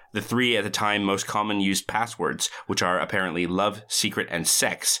bring up the 3 at the time most common used passwords, which are apparently love, secret, and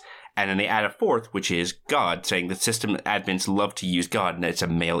sex. And then they add a 4th, which is God, saying that system admins love to use God, and it's a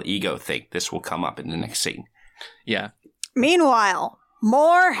male ego thing. This will come up in the next scene. Yeah. Meanwhile,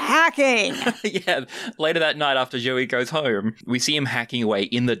 more hacking! Yeah, later that night after Joey goes home, we see him hacking away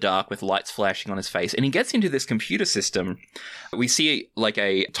in the dark with lights flashing on his face, and he gets into this computer system. We see like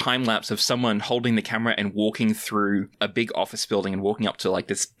a time lapse of someone holding the camera and walking through a big office building and walking up to like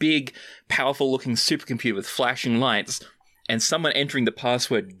this big, powerful looking supercomputer with flashing lights, and someone entering the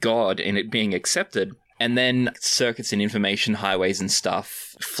password God and it being accepted, and then circuits and information highways and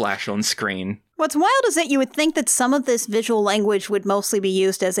stuff flash on screen. What's wild is that you would think that some of this visual language would mostly be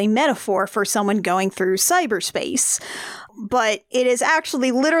used as a metaphor for someone going through cyberspace. But it is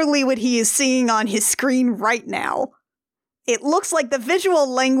actually literally what he is seeing on his screen right now. It looks like the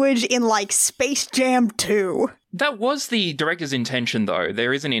visual language in, like, Space Jam 2. That was the director's intention, though.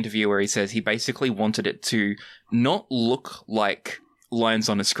 There is an interview where he says he basically wanted it to not look like lines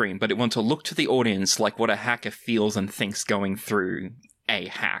on a screen, but it wanted to look to the audience like what a hacker feels and thinks going through a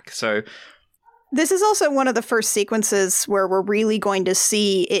hack. So this is also one of the first sequences where we're really going to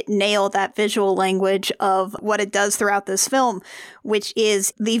see it nail that visual language of what it does throughout this film, which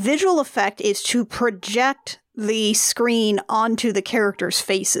is the visual effect is to project the screen onto the characters'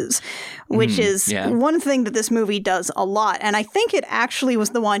 faces, which is one thing that this movie does a lot. And I think it actually was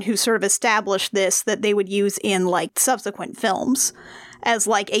the one who sort of established this, that they would use in like subsequent films as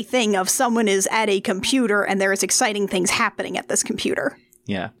like a thing of someone is at a computer and there is exciting things happening at this computer.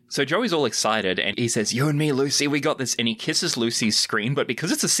 Yeah. So Joey's all excited and he says, "You and me, Lucy, we got this." And he kisses Lucy's screen, but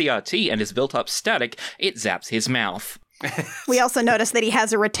because it's a CRT and is built up static, it zaps his mouth. We also notice that he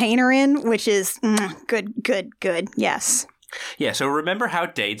has a retainer in, which is good. Yes. Yeah, so remember how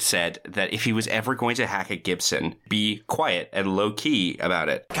Dade said that if he was ever going to hack a Gibson, be quiet and low-key about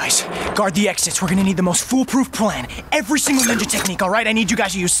it. Guys, guard the exits. We're gonna need the most foolproof plan. Every single ninja technique, all right? I need you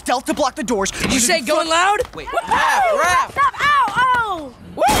guys to use stealth to block the doors. Did you say going loud? Wait, Rap! Stop! Ow!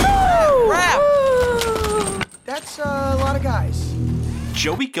 Woohoo! Rap! That's a lot of guys.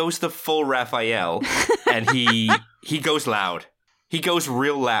 Joey goes the full Raphael, and he goes loud. He goes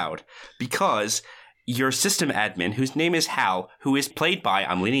real loud, because your system admin, whose name is Hal, who is played by,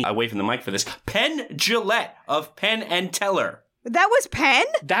 I'm leaning away from the mic for this, Penn Jillette of Penn and Teller. That was Penn?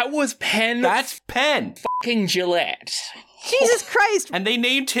 That was Penn. That's Penn. Fucking Gillette. Jesus Christ. And they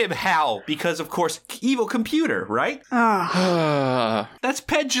named him Hal because, of course, evil computer, right? That's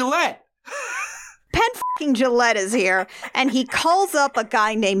Penn Jillette. Penn fucking Jillette is here, and he calls up a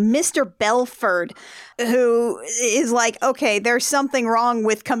guy named Mr. Belford, who is like, okay, there's something wrong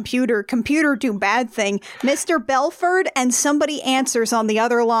with computer do bad thing. Mr. Belford, and somebody answers on the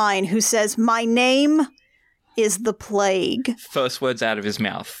other line who says, "My name is the Plague." First words out of his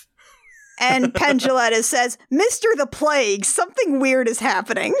mouth. And Penn Jillette says, "Mr. the Plague, something weird is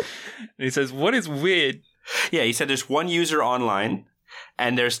happening." And he says, "What is weird?" Yeah, he said there's one user online,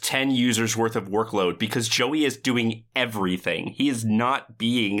 and there's 10 users worth of workload, because Joey is doing everything. He is not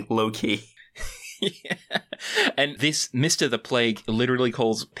being low-key. Yeah. And this Mr. the Plague literally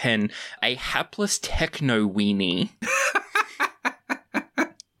calls Penn a hapless techno-weenie.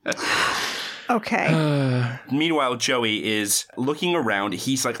 Okay. Meanwhile, Joey is looking around.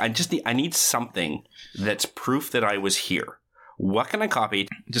 He's like, I need something that's proof that I was here. What can I copy?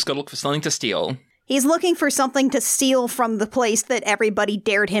 Just gotta look for something to steal. He's looking for something to steal from the place that everybody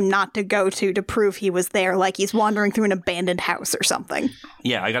dared him not to go to prove he was there, like he's wandering through an abandoned house or something.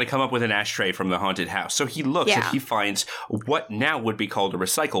 Yeah, I gotta come up with an ashtray from the haunted house. So he looks and he finds what now would be called a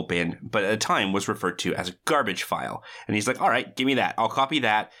recycle bin, but at the time was referred to as a garbage file. And he's like, all right, give me that. I'll copy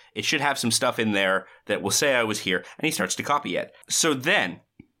that. It should have some stuff in there that will say I was here. And he starts to copy it. So then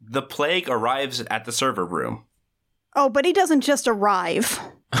the Plague arrives at the server room. Oh, but he doesn't just arrive.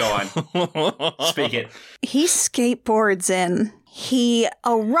 Go on. Speak it. He skateboards in. He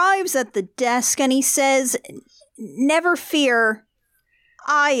arrives at the desk and he says, "Never fear,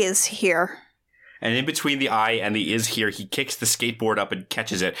 I is here." And in between the I and the is here, he kicks the skateboard up and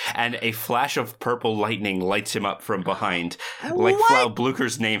catches it. And a flash of purple lightning lights him up from behind. Like Flau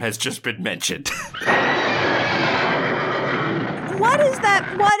Blucher's name has just been mentioned. What is that?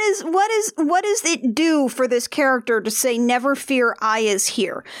 What does it do for this character to say, "Never fear, I is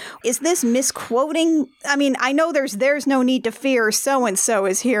here"? Is this misquoting? I mean, I know there's no need to fear, so-and-so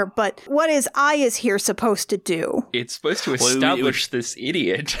is here, but what is "I is here" supposed to do? It's supposed to establish this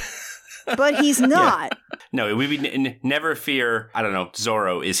idiot. But he's not. Yeah. No, it would be never fear, I don't know,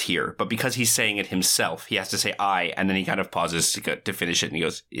 Zorro is here. But because he's saying it himself, he has to say I, and then he kind of pauses to finish it, and he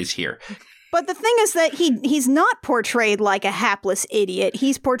goes, is here. But the thing is that he's not portrayed like a hapless idiot.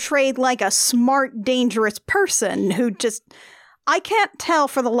 He's portrayed like a smart, dangerous person who just... I can't tell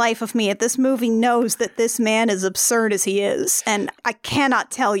for the life of me if this movie knows that this man is absurd as he is. And I cannot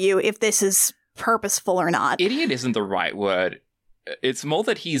tell you if this is purposeful or not. Idiot isn't the right word. It's more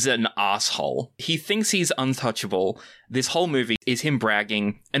that he's an asshole. He thinks he's untouchable. This whole movie is him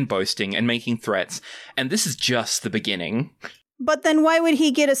bragging and boasting and making threats. And this is just the beginning. But then why would he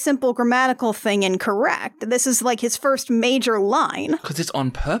get a simple grammatical thing incorrect? This is like his first major line. Because it's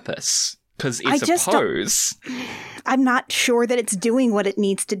on purpose. Because it's a pose. I'm not sure that it's doing what it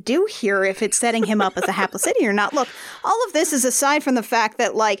needs to do here, if it's setting him up as a hapless idiot or not. Look, all of this is aside from the fact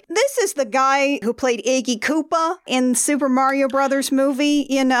that, like, this is the guy who played Iggy Koopa in Super Mario Brothers movie.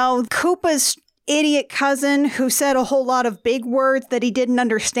 You know, Koopa's idiot cousin who said a whole lot of big words that he didn't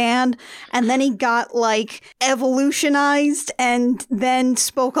understand, and then he got like evolutionized and then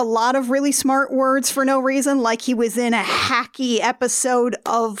spoke a lot of really smart words for no reason, like he was in a hacky episode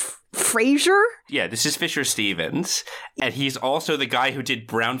of Frasier. Yeah, this is Fisher Stevens, and he's also the guy who did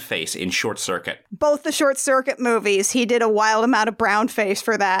Brownface in Short Circuit. Both the Short Circuit movies, he did a wild amount of brownface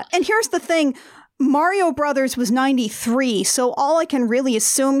for that. And here's the thing, Mario Brothers was 93, so all I can really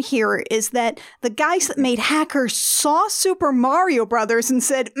assume here is that the guys that made Hackers saw Super Mario Brothers and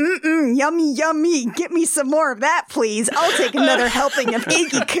said, yummy, yummy, get me some more of that, please. I'll take another helping of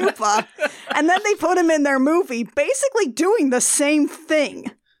Iggy Koopa. And then they put him in their movie, basically doing the same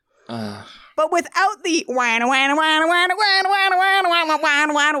thing. But without the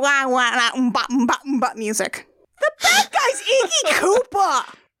music. The bad guy's Iggy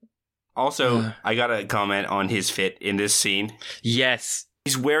Koopa! Also, I gotta comment on his fit in this scene. Yes.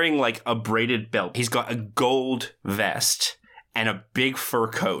 He's wearing like a braided belt. He's got a gold vest and a big fur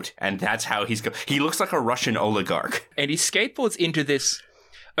coat, and that's how he looks like a Russian oligarch. And he skateboards into this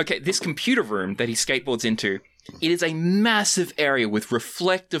computer room that he skateboards into. It is a massive area with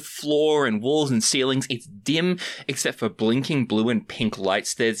reflective floor and walls and ceilings. It's dim except for blinking blue and pink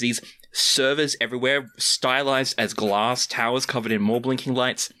lights. There's these servers everywhere, stylized as glass towers covered in more blinking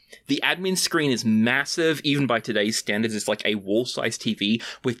lights. The admin screen is massive, even by today's standards. It's like a wall-sized TV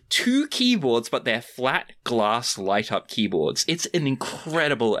with 2 keyboards, but they're flat glass light-up keyboards. It's an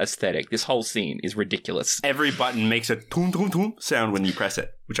incredible aesthetic. This whole scene is ridiculous. Every button makes a toom toom toom sound when you press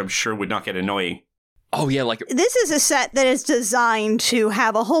it, which I'm sure would not get annoying. Oh, yeah, like... This is a set that is designed to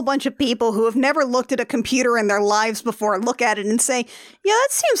have a whole bunch of people who have never looked at a computer in their lives before look at it and say, yeah, that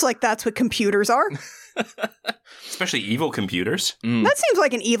seems like that's what computers are. Especially evil computers. That seems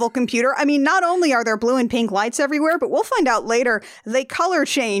like an evil computer. I mean, not only are there blue and pink lights everywhere, but we'll find out later they color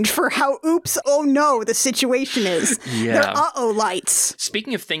change for how oops, oh no, the situation is. Yeah. They're uh-oh lights.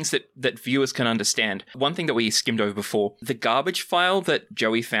 Speaking of things that viewers can understand, one thing that we skimmed over before, the garbage file that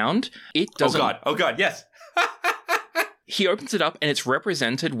Joey found, it doesn't... Oh god, yes. He opens it up and it's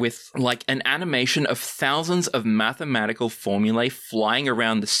represented with like an animation of thousands of mathematical formulae flying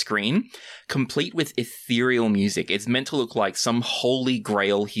around the screen, complete with ethereal music. It's meant to look like some holy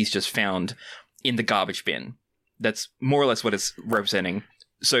grail he's just found in the garbage bin. That's more or less what it's representing.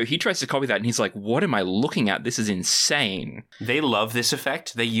 So he tries to copy that and he's like, what am I looking at? This is insane. They love this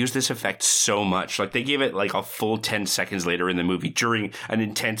effect. They use this effect so much. Like they give it like a full 10 seconds later in the movie during an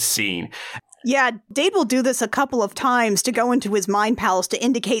intense scene. Yeah, Dade will do this a couple of times to go into his mind palace to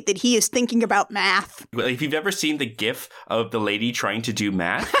indicate that he is thinking about math. If you've ever seen the gif of the lady trying to do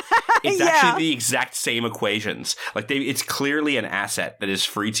math, it's actually the exact same equations. Like it's clearly an asset that is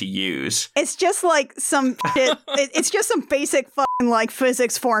free to use. It's just like some shit. It's just some basic fucking like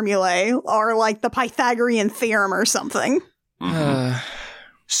physics formulae or like the Pythagorean theorem or something.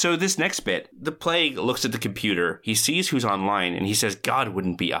 So this next bit, the plague looks at the computer. He sees who's online and he says, God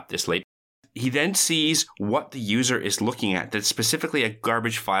wouldn't be up this late. He then sees what the user is looking at, that's specifically a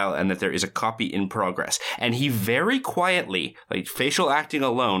garbage file and that there is a copy in progress. And he very quietly, like facial acting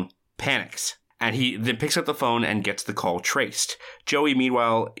alone, panics. And he then picks up the phone and gets the call traced. Joey,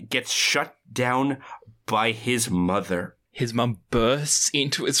 meanwhile, gets shut down by his mother. His mum bursts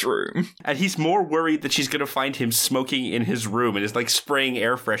into his room. And he's more worried that she's going to find him smoking in his room and is like spraying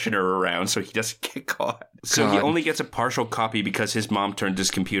air freshener around so he doesn't get caught. So he only gets a partial copy because his mom turned his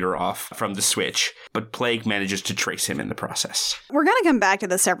computer off from the switch, but Plague manages to trace him in the process. We're going to come back to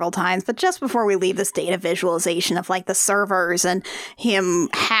this several times, but just before we leave this data visualization of like the servers and him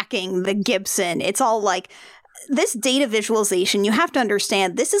hacking the Gibson, it's all like this data visualization, you have to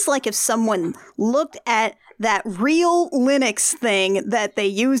understand, this is like if someone looked at that real Linux thing that they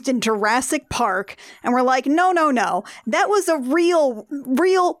used in Jurassic Park and we're like, no, that was a real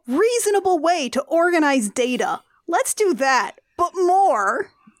reasonable way to organize data. Let's do that, but more.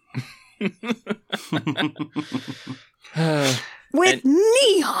 With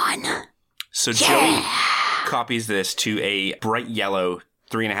neon. So Joey copies this to a bright yellow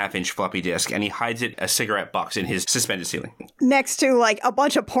 3.5-inch floppy disk, and he hides it a cigarette box in his suspended ceiling. Next to, like, a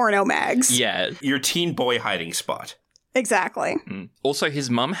bunch of porno mags. Yeah. Your teen boy hiding spot. Exactly. Also, his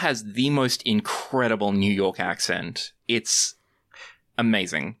mum has the most incredible New York accent. It's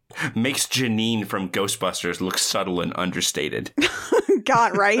amazing. Makes Janine from Ghostbusters look subtle and understated.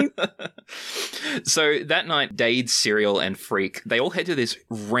 God, right? So that night, Dade, Serial, and Freak, they all head to this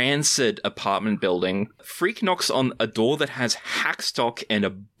rancid apartment building. Freak knocks on a door that has Hackstock and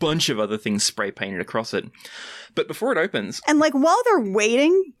a bunch of other things spray painted across it. But before it opens... And like while they're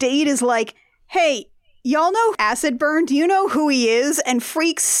waiting, Dade is like, hey, y'all know Acid Burn? Do you know who he is? And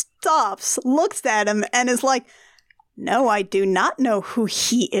Freak stops, looks at him, and is like, no, I do not know who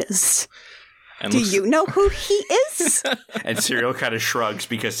he is. Do you know who he is? And Serial kind of shrugs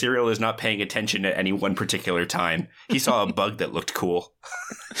because Serial is not paying attention at any one particular time. He saw a bug that looked cool.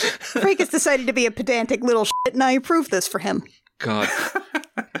 Freak has decided to be a pedantic little shit, and I approve this for him. God.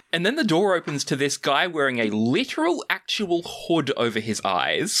 And then the door opens to this guy wearing a literal, actual hood over his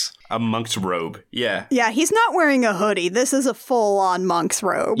eyes. A monk's robe. Yeah. Yeah, he's not wearing a hoodie. This is a full-on monk's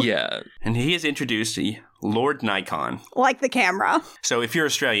robe. Yeah. And he is introduced Lord Nikon. Like the camera. So if you're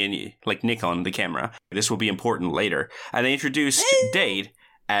Australian, like Nikon, the camera, this will be important later. And they introduce Dade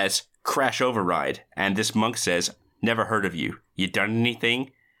as Crash Override. And this monk says, never heard of you. You done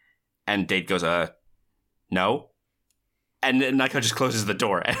anything? And Dade goes, no. And then Nikon just closes the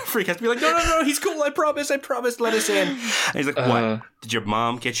door. And Freak has to be like, no, he's cool. I promise, let us in. And he's like, what? Did your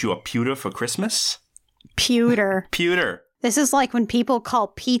mom get you a pewter for Christmas? Pewter. Pewter. This is like when people call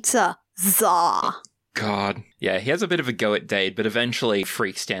pizza za. God. Yeah, he has a bit of a go at Dade, but eventually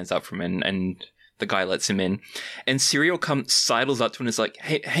Freak stands up from him and the guy lets him in. And Serial sidles up to him and is like,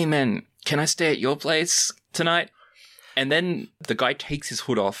 hey man, can I stay at your place tonight? And then the guy takes his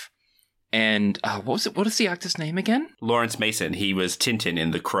hood off. And what is the actor's name again? Lawrence Mason. He was Tintin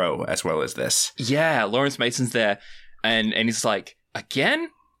in The Crow as well as this. Yeah, Lawrence Mason's there. And he's like, again?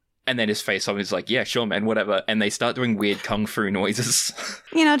 And then his face on is like, yeah, sure, man, whatever. And they start doing weird kung fu noises.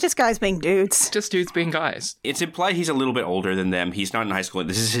 Just guys being dudes. Just dudes being guys. It's implied he's a little bit older than them. He's not in high school.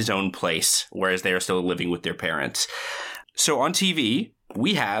 This is his own place, whereas they are still living with their parents. So on TV,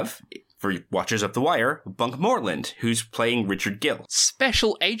 we have, for watchers of The Wire, Bunk Moreland, who's playing Richard Gill.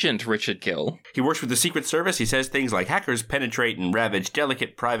 Special Agent Richard Gill. He works with the Secret Service. He says things like hackers penetrate and ravage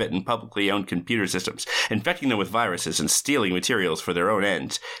delicate, private, and publicly owned computer systems, infecting them with viruses and stealing materials for their own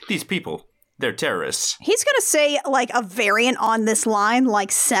ends. These people, they're terrorists. He's going to say, a variant on this line,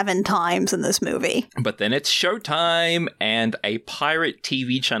 7 times in this movie. But then it's showtime, and a pirate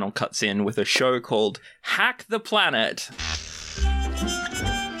TV channel cuts in with a show called Hack the Planet.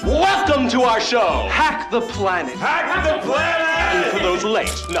 Welcome to our show, Hack the Planet. Hack the Planet! And for those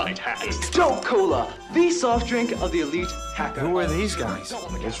late night hackers, Dope Cola, the soft drink of the elite hacker. Who are these guys?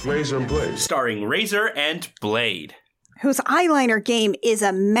 It's Razor and Blade. Starring Razor and Blade. Whose eyeliner game is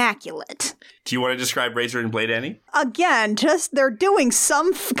immaculate. Do you want to describe Razor and Blade, Annie? Again, they're doing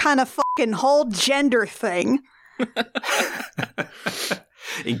some kind of fucking whole gender thing.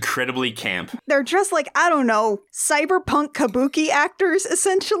 Incredibly camp. They're just cyberpunk kabuki actors,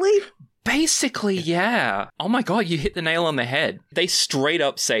 essentially. Basically, yeah. Oh my god, you hit the nail on the head. They straight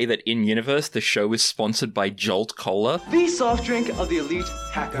up say that in universe, the show is sponsored by Jolt Cola. The soft drink of the elite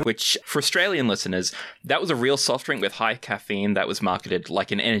hacker. Which, for Australian listeners, that was a real soft drink with high caffeine that was marketed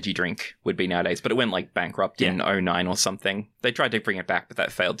like an energy drink would be nowadays, but it went bankrupt in 2009 or something. They tried to bring it back, but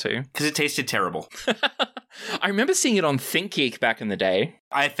that failed too. Because it tasted terrible. I remember seeing it on ThinkGeek back in the day.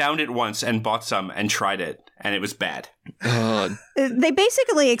 I found it once and bought some and tried it, and it was bad. God. They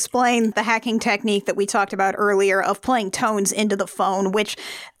basically explain the hacking technique that we talked about earlier of playing tones into the phone, which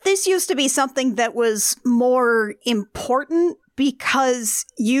this used to be something that was more important because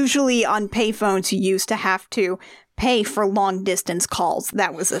usually on payphones you used to have to pay for long distance calls.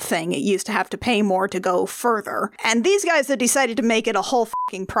 That was a thing. It used to have to pay more to go further. And these guys had decided to make it a whole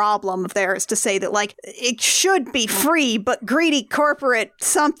fucking problem of theirs to say that it should be free, but greedy corporate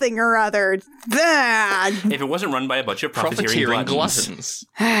something or other. If it wasn't run by a bunch of profiteering gluttons.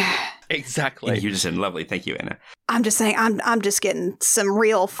 Exactly. In unison. Lovely. Thank you, Anna. I'm just saying, I'm just getting some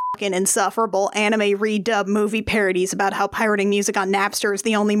real fucking insufferable anime redub movie parodies about how pirating music on Napster is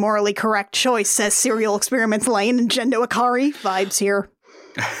the only morally correct choice, says Serial Experiments Lane and Gendo Akari. Vibes here.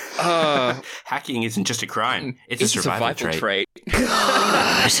 Hacking isn't just a crime. It's a survival trait.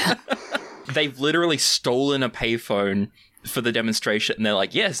 God. They've literally stolen a payphone for the demonstration, and they're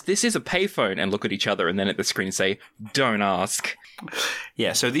like, yes, this is a payphone, and look at each other, and then at the screen say, don't ask.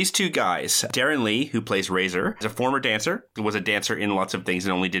 Yeah, so these two guys, Darren Lee, who plays Razor, is a former dancer, was a dancer in lots of things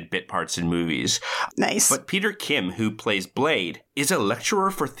and only did bit parts in movies. Nice. But Peter Kim, who plays Blade, is a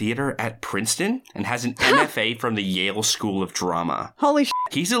lecturer for theater at Princeton and has an MFA from the Yale School of Drama. Holy shit.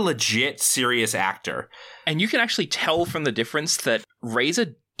 He's a legit serious actor. And you can actually tell from the difference that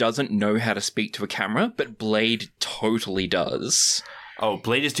Razor doesn't know how to speak to a camera, but Blade totally does. Oh,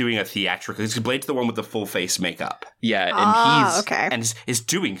 Blade is doing a theatrical. Blade's the one with the full face makeup. Yeah, and okay. And is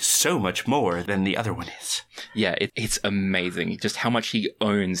doing so much more than the other one is. Yeah, it's amazing just how much he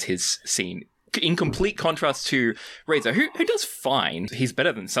owns his scene. In complete contrast to Razor, who does fine. He's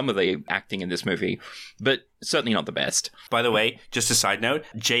better than some of the acting in this movie, but certainly not the best. By the way, just a side note,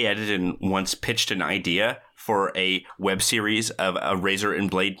 Jay Edidin once pitched an idea for a web series of a Razor and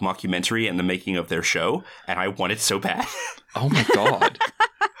Blade mockumentary and the making of their show, and I want it so bad. Oh my god.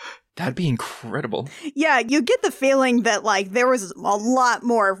 That'd be incredible. Yeah, you get the feeling that, there was a lot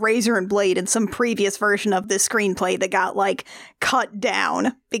more of Razor and Blade in some previous version of this screenplay that got, cut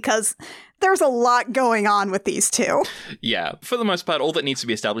down, because There's a lot going on with these two. Yeah, for the most part, all that needs to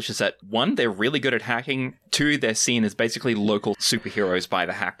be established is that, one, they're really good at hacking. Two, they're seen as basically local superheroes by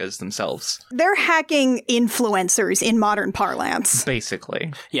the hackers themselves. They're hacking influencers in modern parlance.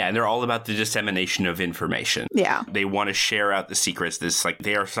 Basically. Yeah, and they're all about the dissemination of information. Yeah. They want to share out the secrets. This like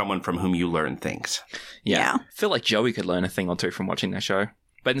they are someone from whom you learn things. Yeah. I feel like Joey could learn a thing or two from watching their show.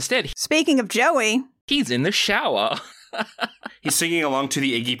 But instead, speaking of Joey, he's in the shower. He's singing along to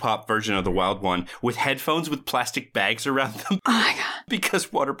the Iggy Pop version of The Wild One with headphones with plastic bags around them. Oh my God.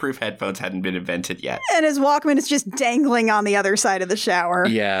 Because waterproof headphones hadn't been invented yet. And his Walkman is just dangling on the other side of the shower.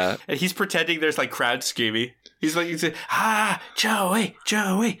 Yeah. And he's pretending there's like crowd screaming. He's like, Joey,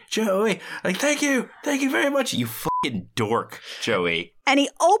 Joey, Joey. Like, thank you very much. You fucking dork, Joey. And he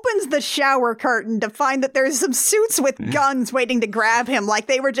opens the shower curtain to find that there's some suits with guns waiting to grab him. Like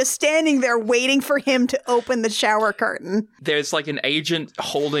they were just standing there waiting for him to open the shower curtain. There's like an agent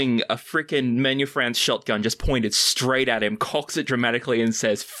holding a freaking Menu France shotgun just pointed straight at him, cocks it dramatically and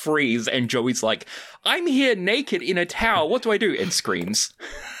says, freeze. And Joey's like, I'm here naked in a towel. What do I do? And screams.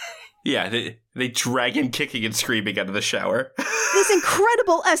 Yeah, they drag him kicking and screaming out of the shower. This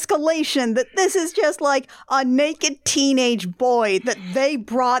incredible escalation that this is just like a naked teenage boy that they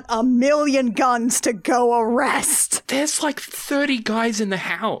brought 1,000,000 guns to go arrest. There's like 30 guys in the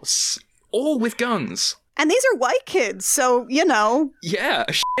house, all with guns. And these are white kids, so, you know. Yeah,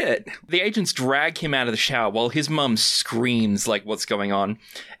 shit. The agents drag him out of the shower while his mum screams like what's going on.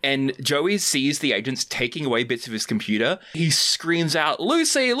 And Joey sees the agents taking away bits of his computer. He screams out,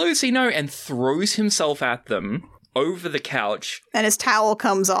 Lucy, Lucy, no, and throws himself at them over the couch. And his towel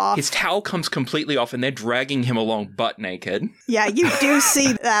comes off. His towel comes completely off and they're dragging him along butt naked. Yeah, you do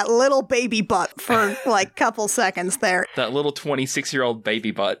see that little baby butt for like a couple seconds there. That little 26-year-old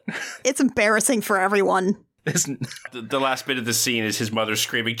baby butt. It's embarrassing for everyone. The last bit of the scene is his mother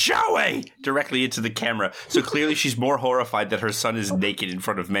screaming, Joey! Directly into the camera. So clearly she's more horrified that her son is naked in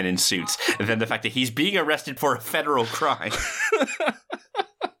front of men in suits than the fact that he's being arrested for a federal crime.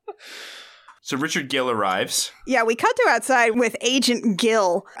 So Richard Gill arrives. Yeah, we cut to outside with Agent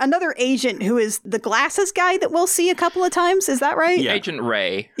Gill, another agent who is the glasses guy that we'll see a couple of times. Is that right? Yeah. Agent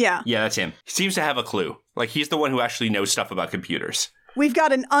Ray. Yeah. Yeah, that's him. He seems to have a clue. Like, he's the one who actually knows stuff about computers. We've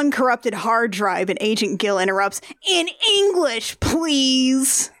got an uncorrupted hard drive, and Agent Gill interrupts, in English,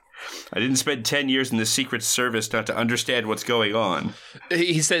 please. I didn't spend 10 years in the Secret Service not to understand what's going on.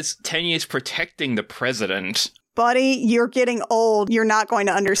 He says 10 years protecting the president. Buddy, you're getting old. You're not going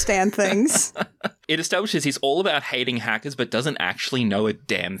to understand things. It establishes he's all about hating hackers, but doesn't actually know a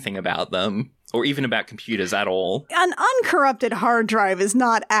damn thing about them. Or even about computers at all. An uncorrupted hard drive is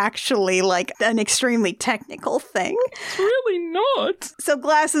not actually, like, an extremely technical thing. It's really not. So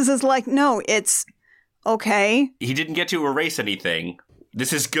Glasses is like, no, it's okay. He didn't get to erase anything.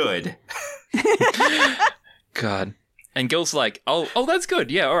 This is good. God. And Gil's like, oh, that's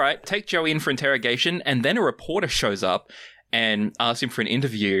good. Yeah, all right. Take Joey in for interrogation. And then a reporter shows up and asks him for an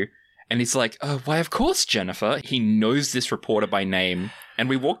interview. And he's like, oh, why, of course, Jennifer. He knows this reporter by name. And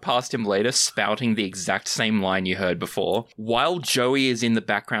we walk past him later spouting the exact same line you heard before, while Joey is in the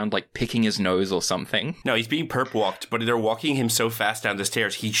background, like, picking his nose or something. No, he's being perp walked, but they're walking him so fast down the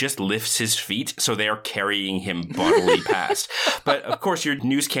stairs, he just lifts his feet, so they are carrying him bodily past. But, of course, your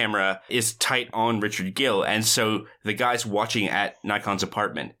news camera is tight on Richard Gill, and so the guys watching at Nikon's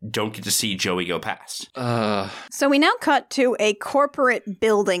apartment don't get to see Joey go past. So we now cut to a corporate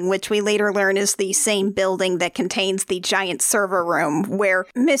building, which we later learn is the same building that contains the giant server room, where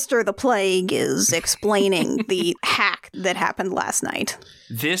Mr. the Plague is explaining the hack that happened last night.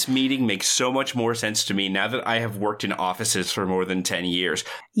 This meeting makes so much more sense to me now that I have worked in offices for more than 10 years.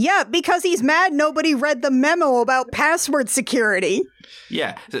 Yeah, because he's mad nobody read the memo about password security.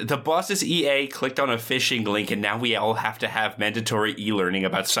 Yeah, the boss's EA clicked on a phishing link and now we all have to have mandatory e-learning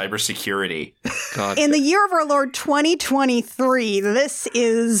about cybersecurity. God. In the year of our Lord 2023, this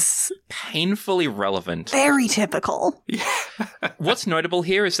is Painfully relevant. very typical. What's notable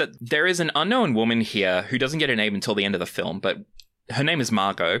here is that there is an unknown woman here who doesn't get a name until the end of the film, but her name is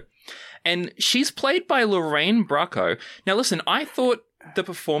Margot, and she's played by Lorraine Bracco. Now listen, I thought the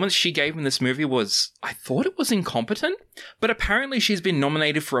performance she gave in this movie was incompetent, but apparently she's been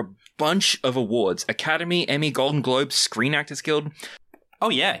nominated for a bunch of awards: Academy, Emmy, Golden Globe, Screen Actors Guild. Oh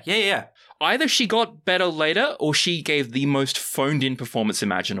yeah. Either she got better later, or she gave the most phoned-in performance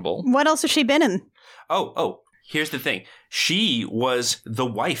imaginable. What else has she been in? Oh, here's the thing. She was the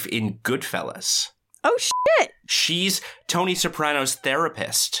wife in Goodfellas. Oh, shit! She's Tony Soprano's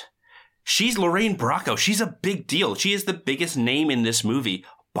therapist. She's Lorraine Bracco. She's a big deal. She is the biggest name in this movie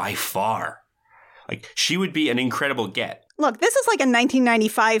by far. Like, she would be an incredible get. Look, this is like a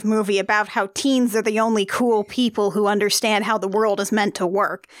 1995 movie about how teens are the only cool people who understand how the world is meant to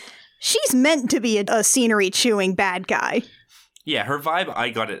work. She's meant to be a scenery-chewing bad guy. Yeah, her vibe, I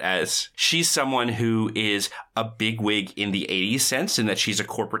got it as she's someone who is a bigwig in the 80s sense, in that she's a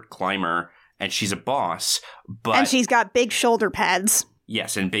corporate climber and she's a boss, but... And she's got big shoulder pads.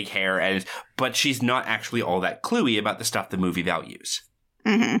 Yes, and big hair, but she's not actually all that cluey about the stuff the movie values.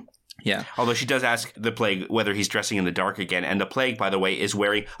 Mm-hmm. Yeah. Although she does ask the Plague whether he's dressing in the dark again, and the Plague, by the way, is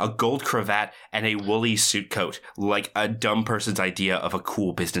wearing a gold cravat and a woolly suit coat, like a dumb person's idea of a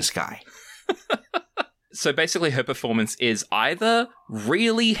cool business guy. So basically her performance is either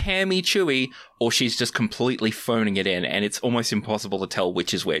really hammy chewy or she's just completely phoning it in, and it's almost impossible to tell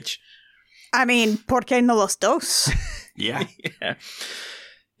which is which. I mean, ¿por qué no los dos? Yeah.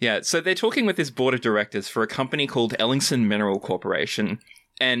 Yeah, so they're talking with this board of directors for a company called Ellingson Mineral Corporation,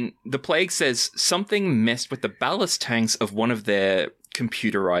 and the Plague says something messed with the ballast tanks of one of their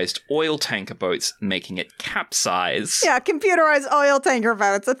computerized oil tanker boats, making it capsize. Yeah, computerized oil tanker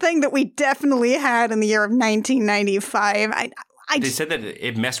boats, a thing that we definitely had in the year of 1995. They said that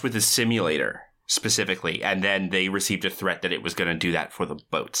it messed with the simulator specifically, and then they received a threat that it was going to do that for the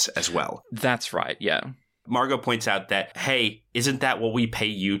boats as well. That's right, yeah. Margot points out that, hey, isn't that what we pay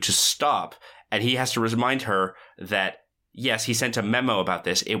you to stop? And he has to remind her that, yes, he sent a memo about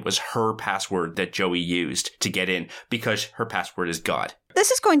this. It was her password that Joey used to get in because her password is God.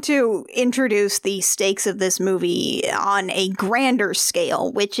 This is going to introduce the stakes of this movie on a grander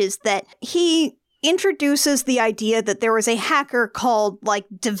scale, which is that he introduces the idea that there was a hacker called, like,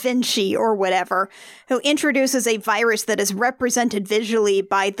 Da Vinci or whatever, who introduces a virus that is represented visually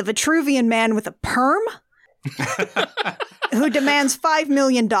by the Vitruvian Man with a perm, who demands $5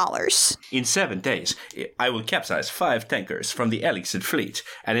 million. In 7 days, I will capsize 5 tankers from the Ellingson fleet.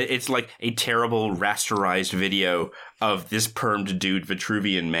 And it's like a terrible rasterized video of this permed dude,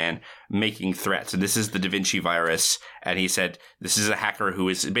 Vitruvian Man, making threats. And this is the Da Vinci virus. And he said, this is a hacker who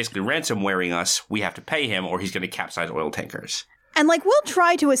is basically ransomwaring us. We have to pay him or he's going to capsize oil tankers. And, like, we'll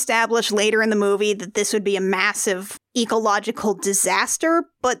try to establish later in the movie that this would be a massive ecological disaster,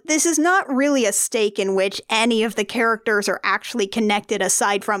 but this is not really a stake in which any of the characters are actually connected,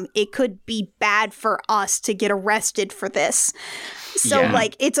 aside from it could be bad for us to get arrested for this. So,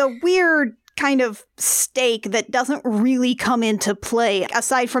 like, it's a weird kind of stake that doesn't really come into play,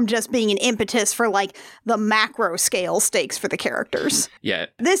 aside from just being an impetus for, like, the macro scale stakes for the characters. Yeah.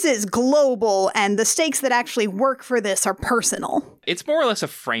 This is global, and the stakes that actually work for this are personal. It's more or less a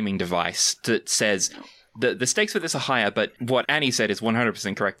framing device that says the stakes for this are higher, but what Annie said is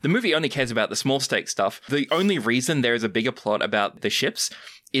 100% correct. The movie only cares about the small stake stuff. The only reason there is a bigger plot about the ships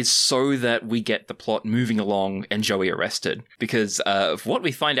is so that we get the plot moving along and Joey arrested, because of what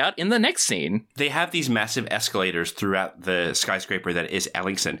we find out in the next scene. They have these massive escalators throughout the skyscraper that is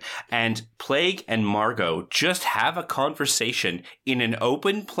Ellingson, and Plague and Margot just have a conversation in an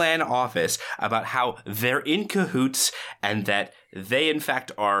open plan office about how they're in cahoots and that they in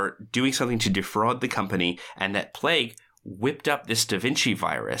fact are doing something to defraud the company, and that Plague whipped up this Da Vinci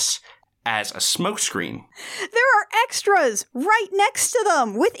virus as a smokescreen. There are extras right next to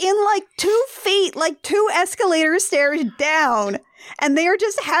them, within like 2 feet, like 2 escalator stairs down. And they are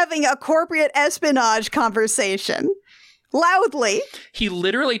just having a corporate espionage conversation. Loudly. He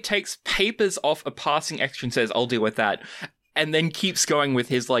literally takes papers off a passing extra and says, I'll deal with that. And then keeps going with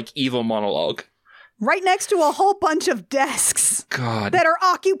his, like, evil monologue. Right next to a whole bunch of desks. God. That are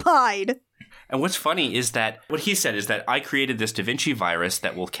occupied. And what's funny is that what he said is that I created this Da Vinci virus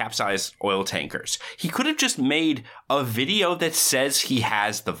that will capsize oil tankers. He could have just made a video that says he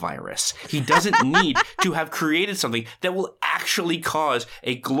has the virus. He doesn't need to have created something that will actually cause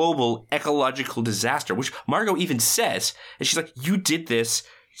a global ecological disaster, which Margot even says. And she's like, you did this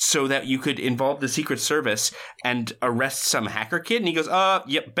so that you could involve the Secret Service and arrest some hacker kid? And he goes,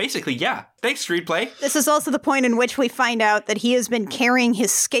 yep, basically, yeah. Thanks, Screenplay. This is also the point in which we find out that he has been carrying his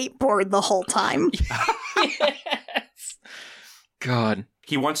skateboard the whole time. Yes. God.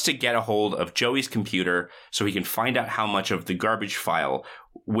 He wants to get a hold of Joey's computer so he can find out how much of the garbage file,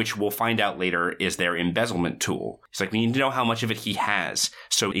 which we'll find out later is their embezzlement tool. He's like, we need to know how much of it he has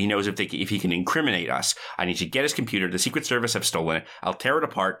so he knows if he can incriminate us. I need to get his computer. The Secret Service have stolen it. I'll tear it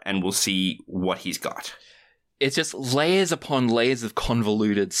apart and we'll see what he's got. It's just layers upon layers of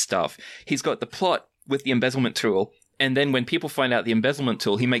convoluted stuff. He's got the plot with the embezzlement tool, and then when people find out the embezzlement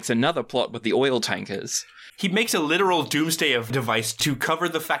tool, he makes another plot with the oil tankers. He makes a literal doomsday device to cover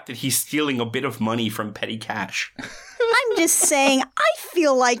the fact that he's stealing a bit of money from petty cash. I'm just saying, I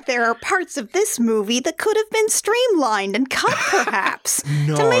feel like there are parts of this movie that could have been streamlined and cut, perhaps,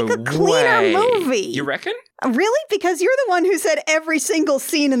 to make a cleaner movie. You reckon? Really? Because you're the one who said every single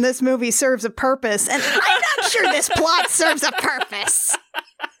scene in this movie serves a purpose, and I'm not sure this plot serves a purpose.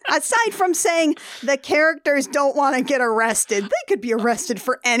 Aside from saying the characters don't want to get arrested, they could be arrested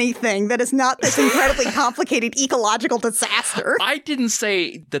for anything that is not this incredibly complicated ecological disaster. I didn't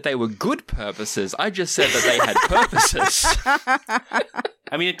say that they were good purposes. I just said that they had purposes.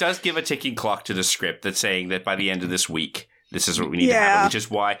 I mean, it does give a ticking clock to the script that's saying that by the end of this week, this is what we need to happen, which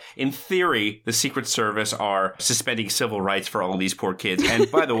is why, in theory, the Secret Service are suspending civil rights for all of these poor kids. And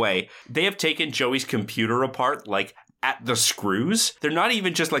by the way, they have taken Joey's computer apart, like, at the screws. They're not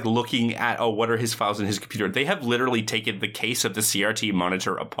even just like looking at, oh, what are his files in his computer? They have literally taken the case of the CRT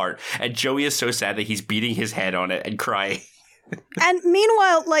monitor apart. And Joey is so sad that he's beating his head on it and crying. And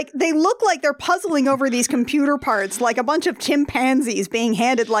meanwhile, like, they look like they're puzzling over these computer parts like a bunch of chimpanzees being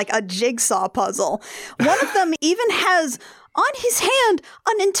handed like a jigsaw puzzle. One of them even has on his hand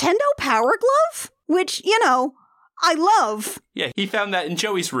a Nintendo Power Glove, which, you know, I love. Yeah, he found that in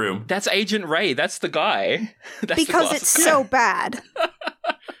Joey's room. That's Agent Ray. That's the guy. That's because it's so bad.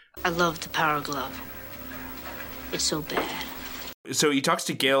 I love the Power Glove. It's so bad. So he talks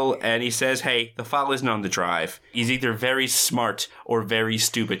to Gil and he says, hey, the file isn't on the drive. He's either very smart or very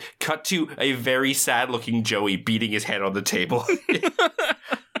stupid. Cut to a very sad-looking Joey beating his head on the table.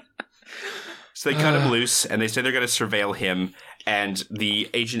 So they cut him loose, and they say they're going to surveil him, and the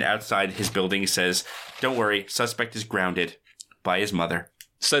agent outside his building says, don't worry, suspect is grounded by his mother.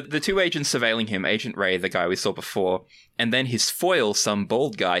 So the two agents surveilling him, Agent Ray, the guy we saw before, and then his foil, some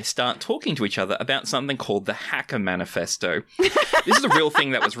bald guy, start talking to each other about something called the Hacker Manifesto. This is a real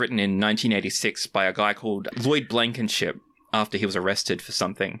thing that was written in 1986 by a guy called Lloyd Blankenship after he was arrested for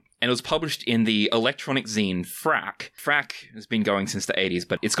something. And it was published in the electronic zine Frack. Frack has been going since the 80s,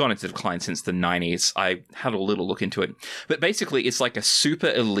 but it's gone into decline since the 90s. I had a little look into it. But basically, it's like a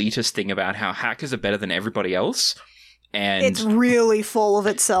super elitist thing about how hackers are better than everybody else. And it's really full of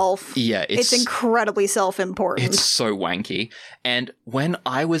itself. Yeah, it's incredibly self-important. It's so wanky. And when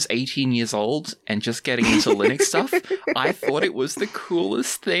I was 18 years old and just getting into Linux stuff, I thought it was the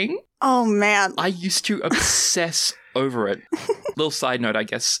coolest thing. Oh, man. I used to obsess over it. Little side note, I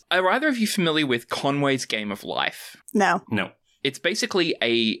guess. Are either of you familiar with Conway's Game of Life? No. No. It's basically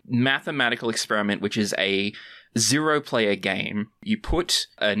a mathematical experiment, which is a zero-player game. You put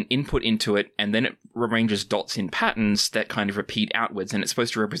an input into it, and then it arranges dots in patterns that kind of repeat outwards, and it's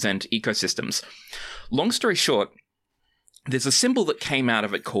supposed to represent ecosystems. Long story short, there's a symbol that came out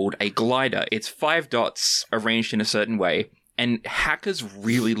of it called a glider. It's 5 dots arranged in a certain way, and hackers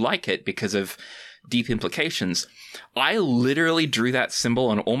really like it because of deep implications. I literally drew that symbol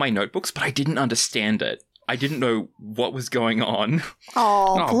on all my notebooks, but I didn't understand it. I didn't know what was going on.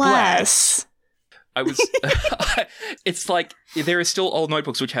 Oh, bless. I was, it's like, there are still old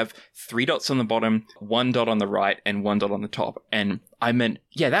notebooks which have 3 dots on the bottom, 1 dot on the right, and 1 dot on the top. And I meant,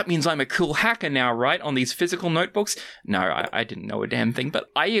 yeah, that means I'm a cool hacker now, right? On these physical notebooks? No, I didn't know a damn thing, but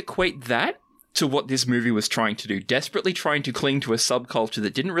I equate that to what this movie was trying to do, desperately trying to cling to a subculture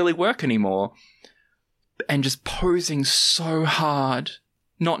that didn't really work anymore, and just posing so hard,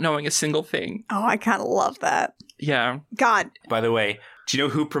 not knowing a single thing. Oh, I kind of love that. Yeah. God. By the way, do you know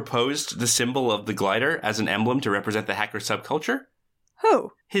who proposed the symbol of the glider as an emblem to represent the hacker subculture?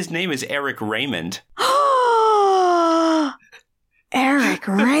 Who? His name is Eric Raymond. Eric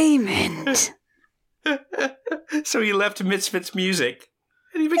Raymond. So he left Misfits Music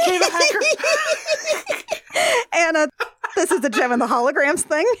and he became a hacker. Anna, this is the Gem and the Holograms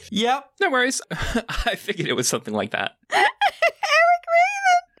thing? Yep. No worries. I figured it was something like that. Eric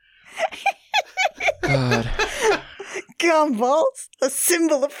Raymond. God. Gumballs, a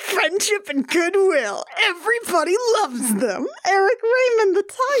symbol of friendship and goodwill. Everybody loves them. Eric Raymond, the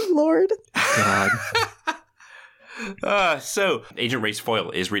Time Lord. God. So Agent Ray's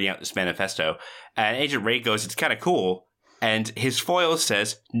foil is reading out this manifesto, and Agent Ray goes, it's kind of cool. And his foil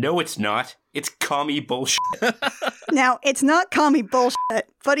says, no, it's not. It's commie bullshit. Now, it's not commie bullshit,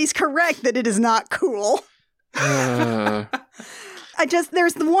 but he's correct that it is not cool.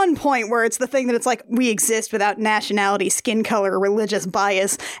 There's the one point where it's the thing that it's like, we exist without nationality, skin color, or religious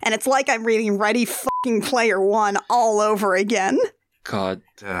bias, and it's like I'm reading Ready fucking Player One all over again. God.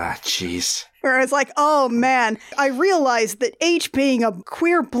 Jeez. Where it's like, oh man, I realized that H being a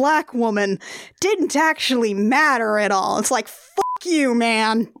queer black woman didn't actually matter at all. It's like, fuck you,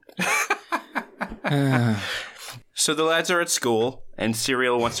 man. So the lads are at school, and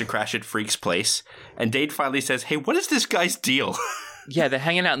Serial wants to crash at Freak's place, and Dade finally says, hey, what is this guy's deal? Yeah, they're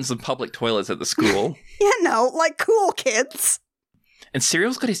hanging out in some public toilets at the school. Like cool kids. And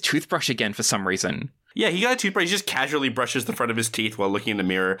Serial's got his toothbrush again for some reason. Yeah, he got a toothbrush. He just casually brushes the front of his teeth while looking in the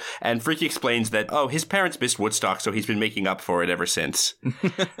mirror. And Freaky explains that, his parents missed Woodstock, so he's been making up for it ever since.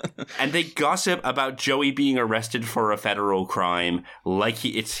 And they gossip about Joey being arrested for a federal crime, like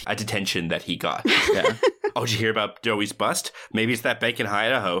it's a detention that he got. Yeah. Oh, did you hear about Joey's bust? Maybe it's that bank in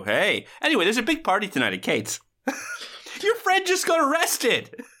Idaho. Hey. Anyway, there's a big party tonight at Kate's. Your friend just got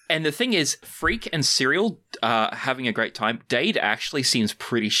arrested. And the thing is, Freak and Serial having a great time. Dade actually seems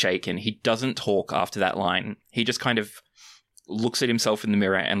pretty shaken. He doesn't talk after that line. He just kind of looks at himself in the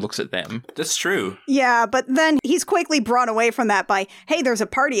mirror and looks at them. That's true. Yeah, but then he's quickly brought away from that by, hey, there's a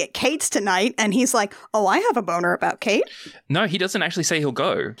party at Kate's tonight. And he's like, oh, I have a boner about Kate. No, he doesn't actually say he'll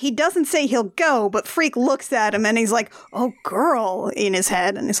go. He doesn't say he'll go, but Freak looks at him and he's like, oh, girl, in his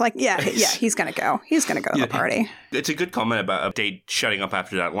head. And it's like, yeah, he's going to go. He's going to go to the party. It's a good comment about Dade shutting up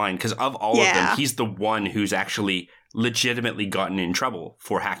after that line, because of all of them, he's the one who's actually legitimately gotten in trouble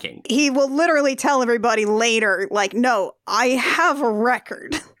for hacking. He will literally tell everybody later, like, no, I have a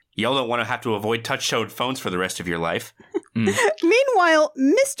record. Y'all don't want to have to avoid touch-tone phones for the rest of your life. Meanwhile,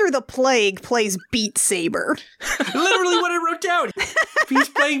 Mr. the Plague plays Beat Saber. Literally what I wrote down. He's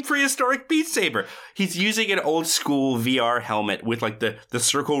playing prehistoric Beat Saber. He's using an old school VR helmet with like the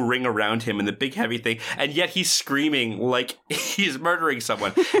circle ring around him and the big heavy thing, and yet he's screaming like he's murdering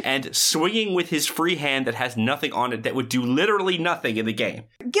someone and swinging with his free hand that has nothing on it that would do literally nothing in the game.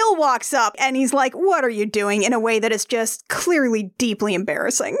 Gil walks up and he's like, what are you doing? In a way that is just clearly deeply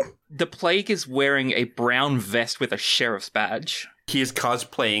embarrassing. The Plague is wearing a brown vest with a sheriff's badge. He is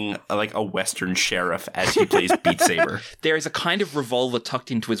cosplaying like a Western sheriff as he plays Beat Saber. There is a kind of revolver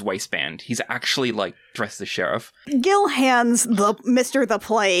tucked into his waistband. He's actually like dressed as sheriff. Gil hands Mr. the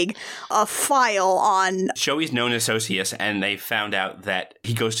Plague a file on Joey's known associates, and they found out that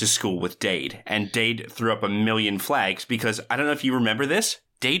he goes to school with Dade. And Dade threw up a million flags because, I don't know if you remember this,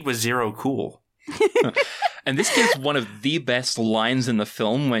 Dade was zero cool. And this gives one of the best lines in the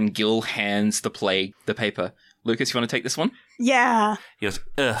film when Gil hands the Plague the paper. Lucas, you want to take this one? Yeah. He goes,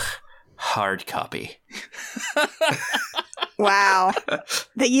 ugh, hard copy. Wow.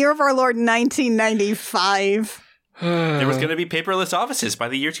 The year of our Lord, 1995. There was going to be paperless offices by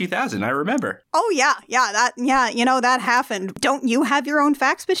the year 2000, I remember. Oh, yeah, that happened. Don't you have your own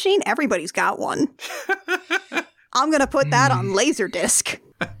fax machine? Everybody's got one. I'm going to put that on Laserdisc.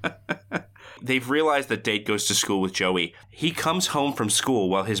 They've realized that Dade goes to school with Joey. He comes home from school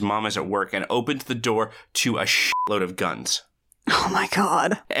while his mom is at work and opens the door to a shitload of guns. Oh my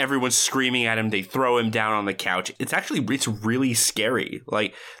god. Everyone's screaming at him. They throw him down on the couch. It's really scary.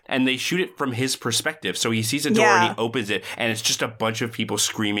 And they shoot it from his perspective. So he sees a door and he opens it, and it's just a bunch of people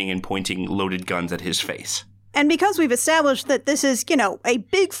screaming and pointing loaded guns at his face. And because we've established that this is, a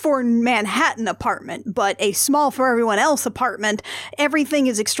big for Manhattan apartment, but a small for everyone else apartment, everything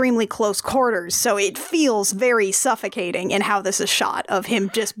is extremely close quarters, so it feels very suffocating in how this is shot, of him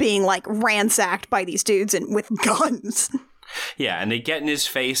just being, ransacked by these dudes and with guns. Yeah, and they get in his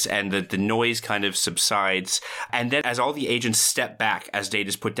face, and the noise kind of subsides, and then as all the agents step back as Dade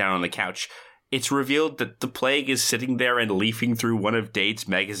is put down on the couch, it's revealed that the Plague is sitting there and leafing through one of Dade's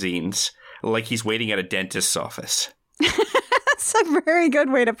magazines. Like he's waiting at a dentist's office. That's a very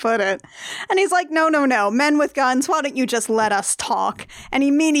good way to put it. And he's like, no, men with guns, why don't you just let us talk? And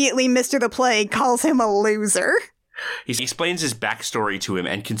immediately Mr. the Plague calls him a loser. He explains his backstory to him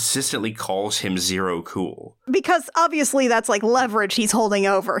and consistently calls him zero cool. Because obviously that's leverage he's holding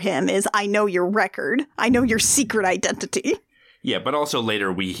over him is, I know your record. I know your secret identity. Yeah, but also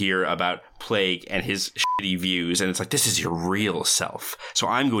later we hear about Plague and his shitty views, and it's like, this is your real self, so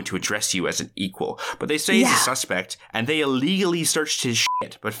I'm going to address you as an equal. But they say he's a suspect, and they illegally searched his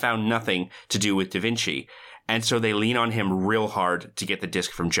shit, but found nothing to do with Da Vinci. And so they lean on him real hard to get the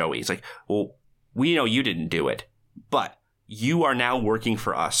disc from Joey. It's like, well, we know you didn't do it, but you are now working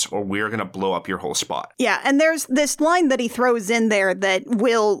for us, or we're going to blow up your whole spot. Yeah, and there's this line that he throws in there that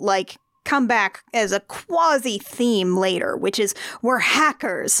will, come back as a quasi-theme later, which is, we're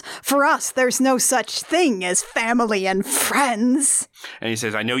hackers. For us, there's no such thing as family and friends. And he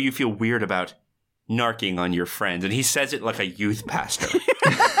says, I know you feel weird about narking on your friends. And he says it like a youth pastor.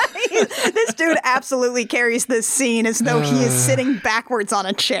 This dude absolutely carries this scene as though he is sitting backwards on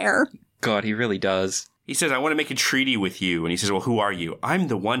a chair. God, he really does. He says, I want to make a treaty with you. And he says, well, who are you? I'm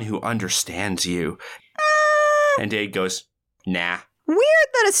the one who understands you. And Dade goes, nah. Weird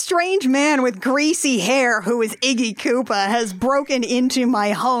that a strange man with greasy hair who is Iggy Koopa has broken into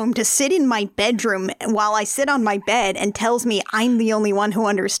my home to sit in my bedroom while I sit on my bed and tells me I'm the only one who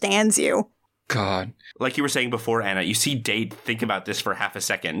understands you. God. Like you were saying before, Anna, you see Dade think about this for half a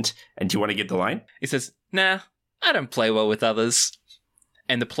second. And do you want to get the line? He says, nah, I don't play well with others.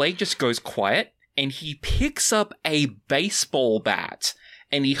 And the plague just goes quiet, and he picks up a baseball bat,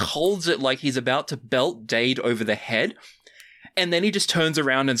 and he holds it like he's about to belt Dade over the head, and then he just turns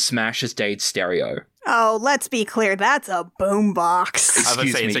around and smashes Dade's stereo. Oh, let's be clear, that's a boombox. I was going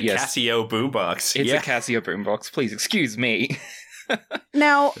to say, it's a yes. Casio boombox. It's a Casio boombox. Please excuse me.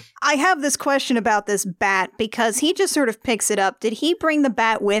 Now, I have this question about this bat because he just sort of picks it up. Did he bring the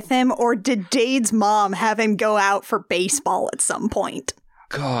bat with him, or did Dade's mom have him go out for baseball at some point?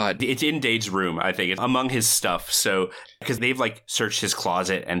 God. It's in Dade's room, I think. It's among his stuff. So, because they've like searched his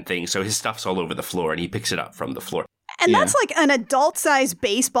closet and things. So his stuff's all over the floor and he picks it up from the floor. And that's like an adult-sized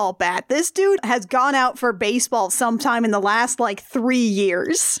baseball bat. This dude has gone out for baseball sometime in the last like 3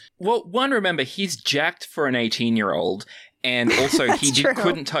 years. Well, one, remember, he's jacked for an 18-year-old. And also, he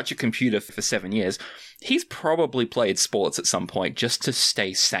couldn't touch a computer for 7 years. He's probably played sports at some point just to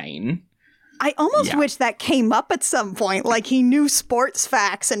stay sane. I almost wish that came up at some point. Like he knew sports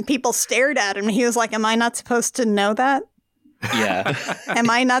facts and people stared at him. And he was like, am I not supposed to know that? Yeah.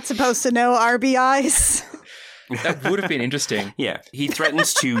 Am I not supposed to know RBIs? That would have been interesting. Yeah. He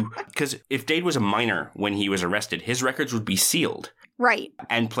threatens to, because if Dade was a minor when he was arrested, his records would be sealed. Right.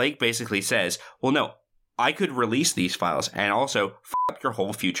 And Plague basically says, well, no, I could release these files and also f up your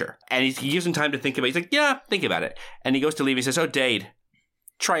whole future. And he gives him time to think about it. He's like, yeah, think about it. And he goes to leave. He says, oh, Dade,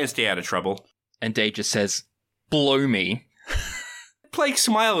 try and stay out of trouble. And Dade just says, blow me. Plague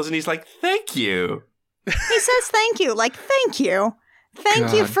smiles and he's like, thank you. He says thank you, like thank you.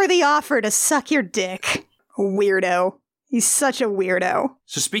 Thank you for the offer to suck your dick. Weirdo. He's such a weirdo.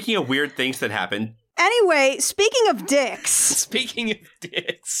 So speaking of weird things that happen. Anyway, speaking of dicks. Speaking of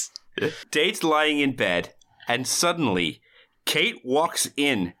dicks. Dade's lying in bed and suddenly Kate walks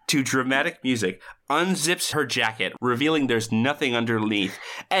in to dramatic music, unzips her jacket, revealing there's nothing underneath,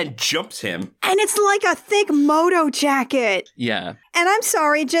 and jumps him. And it's like a thick moto jacket. Yeah. And I'm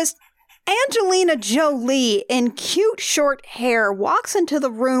sorry, just Angelina Jolie in cute short hair walks into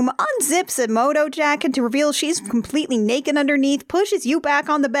the room, unzips a moto jacket to reveal she's completely naked underneath, pushes you back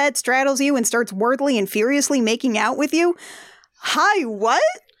on the bed, straddles you, and starts wordly and furiously making out with you. Hi, what?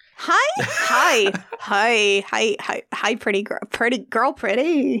 Hi, pretty girl,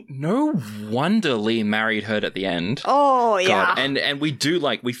 pretty. No wonder Lee married her at the end. Oh, yeah. God. And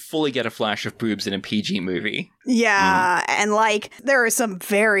we fully get a flash of boobs in a PG movie. Yeah, and like, there is some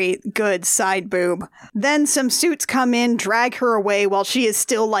very good side boob. Then some suits come in, drag her away while she is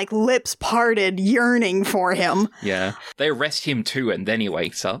still like lips parted, yearning for him. Yeah. They arrest him too, and then he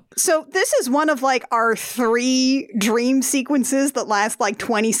wakes up. So this is one of like our 3 dream sequences that last like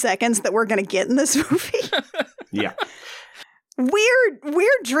 20 seconds that we're going to get in this movie. Yeah. Weird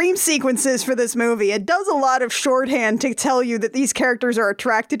dream sequences for this movie. It does a lot of shorthand to tell you that these characters are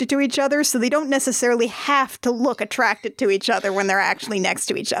attracted to each other, so they don't necessarily have to look attracted to each other when they're actually next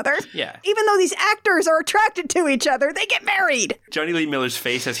to each other. Yeah. Even though these actors are attracted to each other, they get married. Johnny Lee Miller's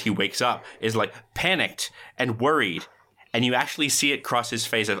face as he wakes up is like panicked and worried. And you actually see it cross his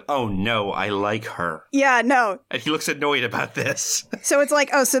face of, oh no, I like her. Yeah, no. And he looks annoyed about this. So it's like,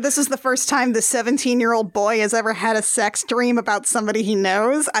 oh, so this is the first time the 17-year-old boy has ever had a sex dream about somebody he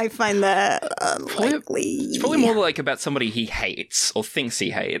knows? I find that unlikely. It's probably more like about somebody he hates or thinks he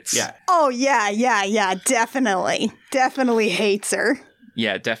hates. Yeah. Oh, yeah, definitely. Definitely hates her.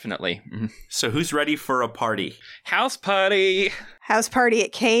 Yeah, definitely. Mm-hmm. So who's ready for a party? House party! House party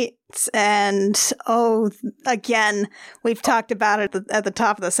at Kate's, and again, we've talked about it at the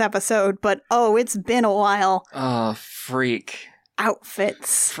top of this episode, but it's been a while. Oh, Freak.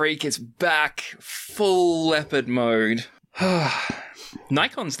 Outfits. Freak is back. Full leopard mode.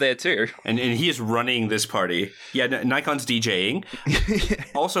 Nikon's there too. And he is running this party. Yeah, Nikon's DJing.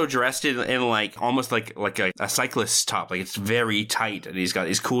 Also dressed in like almost like a cyclist top. Like it's very tight. And he's got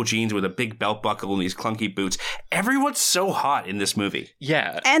these cool jeans with a big belt buckle and these clunky boots. Everyone's so hot in this movie.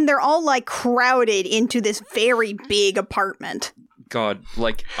 Yeah. And they're all like crowded into this very big apartment. God,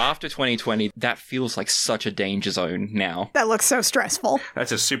 like after 2020, that feels like such a danger zone now. That looks so stressful.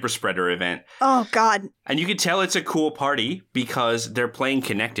 That's a super spreader event. Oh, God. And you can tell it's a cool party because they're playing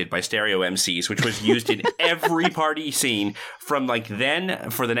Connected by Stereo MCs, which was used in every party scene from like then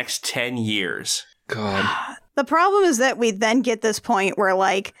for the next 10 years. God. The problem is that we then get this point where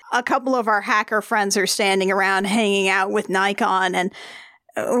like a couple of our hacker friends are standing around hanging out with Nikon, and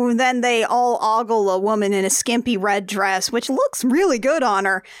then they all ogle a woman in a skimpy red dress, which looks really good on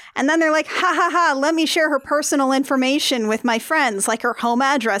her. And then they're like, ha ha ha, let me share her personal information with my friends, like her home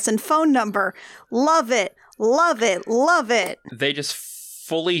address and phone number. Love it, love it, love it. They just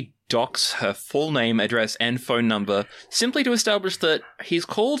fully docks her full name, address, and phone number simply to establish that he's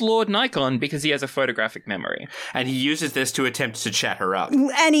called Lord Nikon because he has a photographic memory. And he uses this to attempt to chat her up.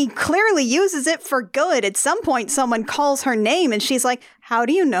 And he clearly uses it for good. At some point, someone calls her name and she's like, how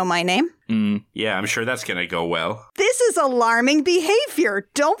do you know my name? Yeah, I'm sure that's gonna go well. This is alarming behavior.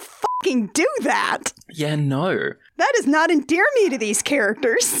 Don't fucking do that. Yeah, no. That does not endear me to these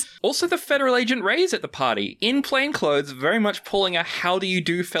characters. Also, the federal agent Ray's at the party, in plain clothes, very much pulling a how do you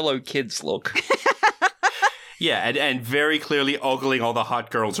do fellow kids look. Yeah, and very clearly ogling all the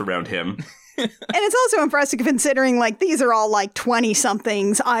hot girls around him. And it's also impressive considering, like, these are all, like,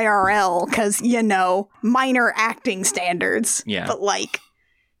 20-somethings IRL, because, you know, minor acting standards. Yeah. But, like,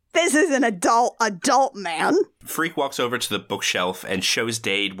 this is an adult man. Freak walks over to the bookshelf and shows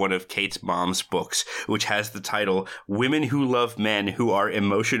Dade one of Kate's mom's books, which has the title, Women Who Love Men Who Are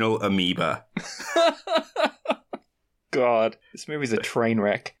Emotional Amoeba. God, this movie's a train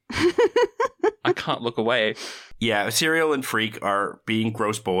wreck. I can't look away. Yeah, Serial and Freak are being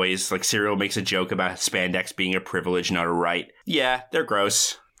gross boys. Like, Serial makes a joke about spandex being a privilege, not a right. Yeah, they're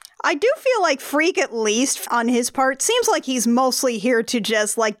gross. I do feel like Freak, at least on his part, seems like he's mostly here to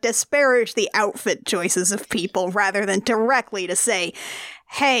just, like, disparage the outfit choices of people rather than directly to say,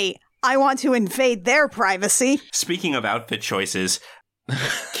 hey, I want to invade their privacy. Speaking of outfit choices,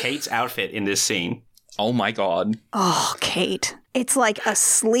 Kate's outfit in this scene. Oh my god. Oh, Kate. It's like a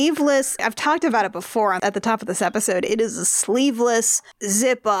sleeveless, I've talked about it before at the top of this episode, it is a sleeveless,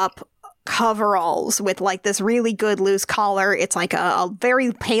 zip-up coveralls with like this really good loose collar. It's like a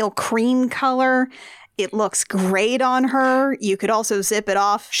very pale cream color. It looks great on her. You could also zip it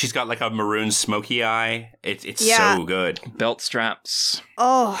off. She's got like a maroon smoky eye. It's Yeah. so good. Belt straps.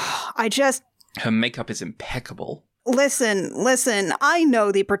 Oh, Her makeup is impeccable. Listen, I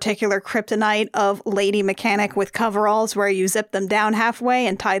know the particular kryptonite of lady mechanic with coveralls where you zip them down halfway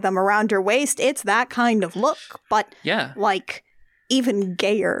and tie them around your waist. It's that kind of look, but Yeah. like even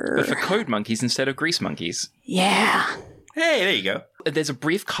gayer. But for code monkeys instead of grease monkeys. Yeah. Hey, there you go. There's a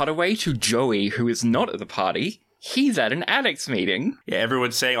brief cutaway to Joey, who is not at the party. He's at an addicts meeting. Yeah,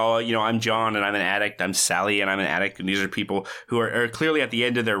 everyone's saying, oh, you know, I'm John and I'm an addict. I'm Sally and I'm an addict. And these are people who are clearly at the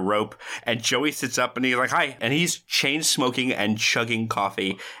end of their rope. And Joey sits up and he's like, hi. And he's chain smoking and chugging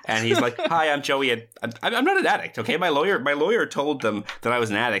coffee. And he's like, hi, I'm Joey. And I'm not an addict, okay? My lawyer told them that I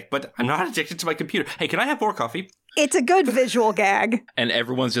was an addict, but I'm not addicted to my computer. Hey, can I have more coffee? It's a good visual gag. And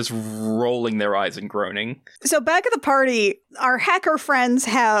everyone's just rolling their eyes and groaning. So back at the party, our hacker friends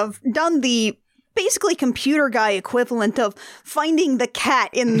have done the basically computer guy equivalent of finding the cat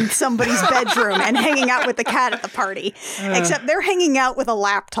in somebody's bedroom and hanging out with the cat at the party. Except they're hanging out with a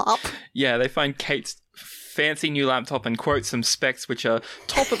laptop. Yeah, they find Kate's fancy new laptop and quote some specs which are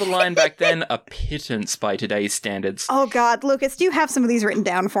top of the line back then, a pittance by today's standards. Oh God, Lucas, do you have some of these written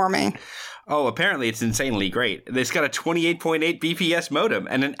down for me? Oh, apparently it's insanely great. It's got a 28.8 BPS modem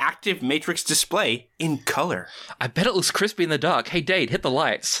and an active matrix display in color. I bet it looks crispy in the dark. Hey, Dade, hit the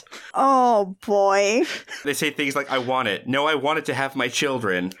lights. Oh, boy. They say things like, I want it. No, I want it to have my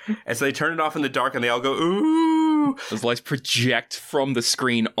children. And so they turn it off in the dark and they all go, ooh. Those lights project from the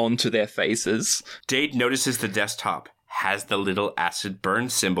screen onto their faces. Dade notices the desktop has the little acid burn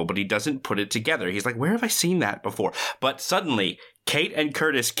symbol, but he doesn't put it together. He's like, where have I seen that before? But suddenly, Kate and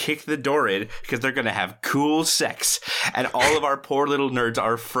Curtis kick the door in because they're going to have cool sex. And all of our poor little nerds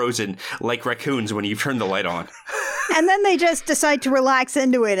are frozen like raccoons when you turn the light on. And then they just decide to relax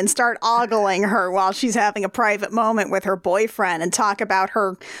into it and start ogling her while she's having a private moment with her boyfriend and talk about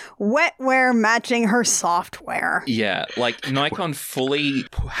her wetware matching her software. Yeah, like Nikon fully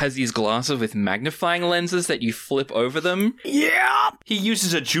has these glasses with magnifying lenses that you flip over them. Yeah! He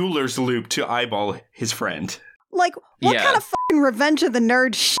uses a jeweler's loop to eyeball his friend. Like, what Yeah. kind of fucking Revenge of the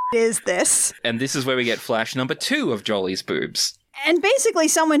Nerd shit is this? And this is where we get flash number 2 of Jolie's boobs. And basically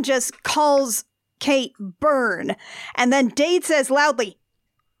someone just calls Kate Burn, and then Dade says loudly,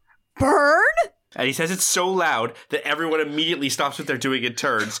 Burn? And he says it so loud that everyone immediately stops what they're doing and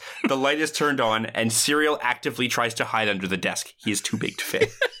turns. The light is turned on, and Serial actively tries to hide under the desk. He is too big to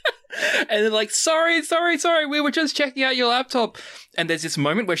fit. And they're like, sorry, we were just checking out your laptop. And there's this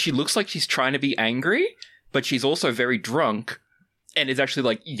moment where she looks like she's trying to be angry, but she's also very drunk. And is actually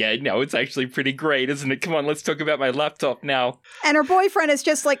like, yeah, no, it's actually pretty great, isn't it? Come on, let's talk about my laptop now. And her boyfriend is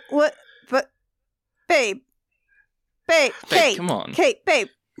just like, what? But, babe, Kate, come on. Kate, babe,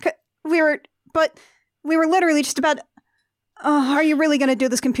 we were literally just about, are you really going to do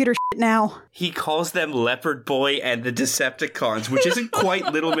this computer shit now? He calls them Leopard Boy and the Decepticons, which isn't quite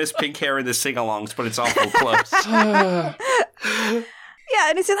Little Miss Pink Hair and the Sing-Alongs, but it's awful close. Yeah,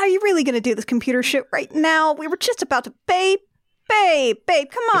 and he said, are you really going to do this computer shit right now? We were just about to, babe, babe,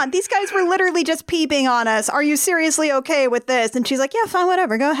 come on. These guys were literally just peeping on us. Are you seriously okay with this? And she's like, yeah, fine,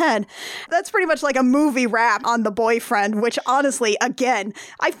 whatever, go ahead. That's pretty much like a movie wrap on the boyfriend, which honestly, again,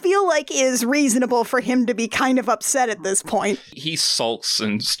 I feel like is reasonable for him to be kind of upset at this point. He sulks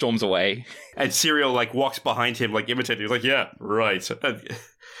and storms away. And Serial, like, walks behind him, like, imitating. He's like, yeah, right.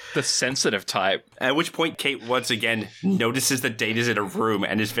 The sensitive type. At which point, Kate once again notices that Dade is in a room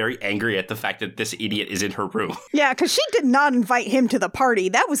and is very angry at the fact that this idiot is in her room. Yeah, because she did not invite him to the party.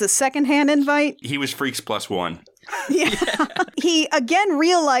 That was a secondhand invite. He was Freaks plus one. Yeah. He again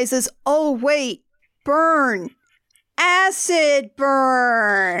realizes, oh, wait, burn. Acid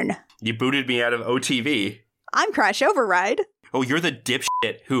burn. You booted me out of OTV. I'm Crash Override. Oh, you're the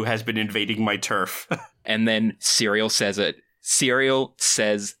dipshit who has been invading my turf. And then Serial says it. Serial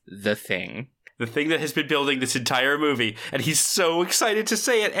says the thing. The thing that has been building this entire movie, and he's so excited to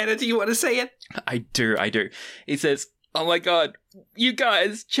say it. Anna, do you want to say it? I do. He says, oh my god, you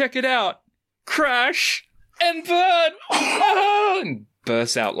guys, check it out. Crash and burn! And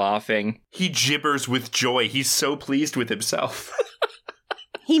bursts out laughing. He gibbers with joy. He's so pleased with himself.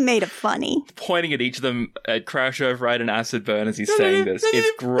 He made it funny. Pointing at each of them at Crash Override and Acid Burn as he's saying this.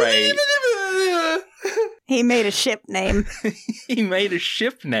 It's great. He made a ship name. He made a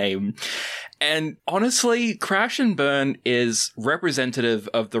ship name. And honestly, Crash and Burn is representative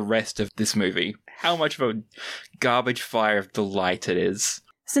of the rest of this movie. How much of a garbage fire of delight it is.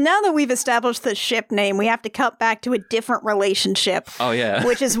 So now that we've established the ship name, we have to cut back to a different relationship. Oh, yeah.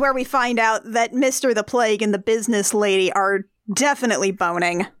 Which is where we find out that Mr. the Plague and the business lady are definitely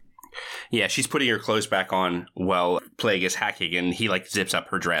boning. Yeah, she's putting her clothes back on while Plague is hacking, and he, like, zips up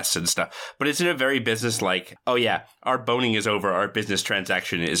her dress and stuff. But it's in a very business-like, oh yeah, our boning is over, our business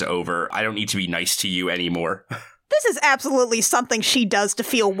transaction is over, I don't need to be nice to you anymore. This is absolutely something she does to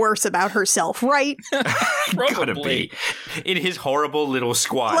feel worse about herself, right? Gotta be. In his horrible little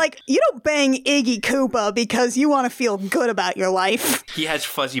squad. Like, you don't bang Iggy Koopa because you want to feel good about your life. He has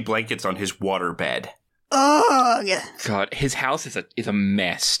fuzzy blankets on his water bed. Ugh. God, his house is a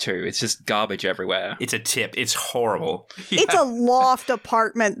mess too. It's just garbage everywhere. It's a tip. It's horrible. Yeah. It's a loft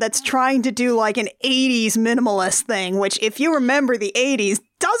apartment that's trying to do like an 80s minimalist thing, which if you remember the 80s,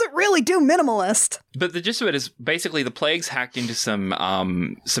 doesn't really do minimalist. But the gist of it is basically the Plague's hacked into some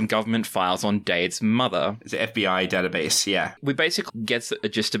government files on Dade's mother. It's an FBI database, yeah. We basically get a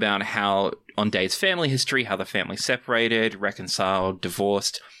gist about how on Dade's family history, how the family separated, reconciled,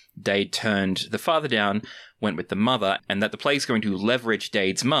 divorced. Dade turned the father down, went with the mother, and that the Plague's going to leverage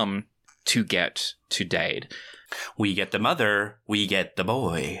Dade's mum to get to Dade. We get the mother, we get the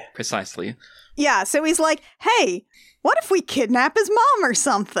boy. Precisely. Yeah, so he's like, hey, what if we kidnap his mom or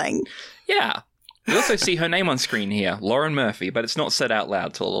something? Yeah. We also see her name on screen here, Lauren Murphy, but it's not said out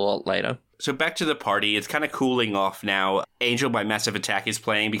loud till a lot later. So back to the party. It's kind of cooling off now. Angel by Massive Attack is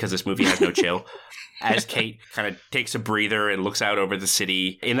playing because this movie has no chill. As Kate kind of takes a breather and looks out over the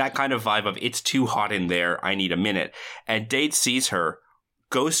city in that kind of vibe of, it's too hot in there, I need a minute. And Dade sees her,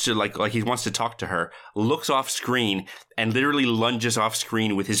 goes to like he wants to talk to her, looks off screen, and literally lunges off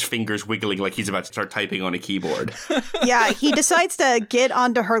screen with his fingers wiggling like he's about to start typing on a keyboard. Yeah, he decides to get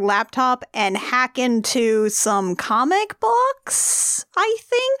onto her laptop and hack into some comic books, I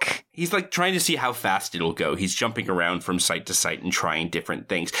think. He's like trying to see how fast it'll go. He's jumping around from site to site and trying different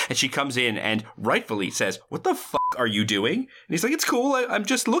things. And she comes in and rightfully says, what the fuck are you doing? And he's like, it's cool, I'm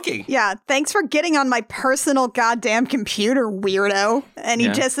just looking. Yeah, thanks for getting on my personal goddamn computer, weirdo. And he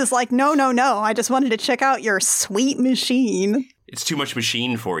just is like, no, I just wanted to check out your sweet machine. It's too much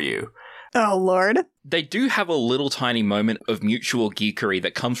machine for you. Oh, Lord. They do have a little tiny moment of mutual geekery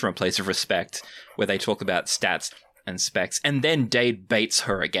that comes from a place of respect, where they talk about stats and specs, and then Dade baits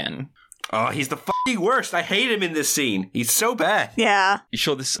her again. Oh, he's the fucking worst. I hate him in this scene. He's so bad. Yeah. You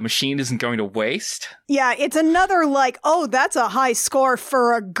sure this machine isn't going to waste? Yeah, it's another like, oh, that's a high score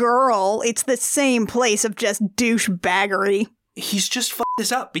for a girl. It's the same place of just douchebaggery. He's just fucked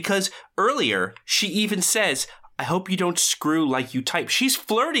this up because earlier she even says, I hope you don't screw like you type. She's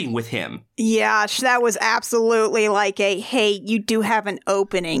flirting with him. Yeah, that was absolutely like a, hey, you do have an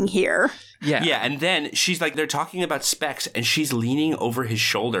opening here. Yeah. Yeah, and then she's like, they're talking about specs, and she's leaning over his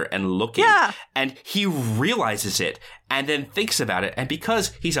shoulder and looking. Yeah. And he realizes it, and then thinks about it, and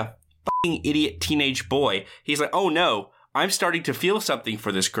because he's a fucking idiot teenage boy, he's like, oh no, I'm starting to feel something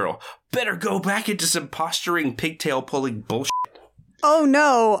for this girl. Better go back into some posturing, pigtail-pulling bullshit. Oh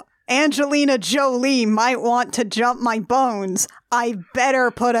no, Angelina Jolie might want to jump my bones. I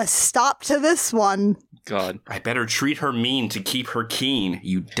better put a stop to this one. God. I better treat her mean to keep her keen,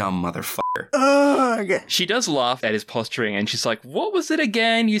 you dumb motherfucker. Ugh. She does laugh at his posturing, and she's like, what was it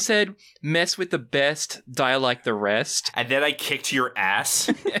again? You said, mess with the best, die like the rest. And then I kicked your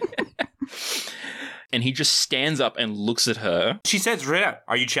ass. And he just stands up and looks at her. She says, Rhea,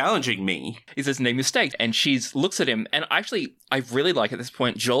 are you challenging me? He says, no mistake. And she looks at him. And actually, I really like at this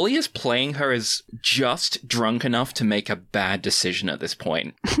point, Jolie is playing her as just drunk enough to make a bad decision at this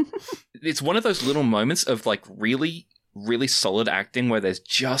point. It's one of those little moments of like really solid acting where there's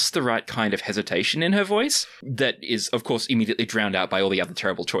just the right kind of hesitation in her voice that is, of course, immediately drowned out by all the other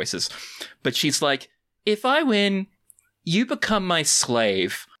terrible choices. But she's like, if I win, you become my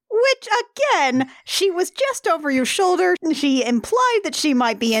slave. Which, again, she was just over your shoulder. She implied that she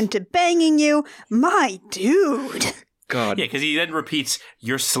might be into banging you. My dude. God. Yeah, because he then repeats,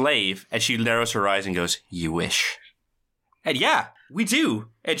 your slave, and she narrows her eyes and goes, you wish. And yeah, we do,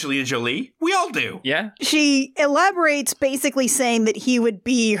 Angelina Jolie. We all do. Yeah. She elaborates basically saying that he would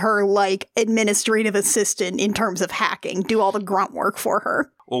be her, like, administrative assistant in terms of hacking, do all the grunt work for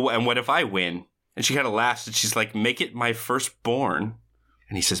her. Well, and what if I win? And she kind of laughs, and she's like, make it my firstborn.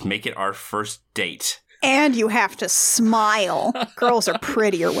 And he says, make it our first date. And you have to smile. Girls are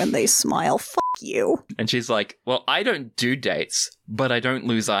prettier when they smile. Fuck you. And she's like, well, I don't do dates, but I don't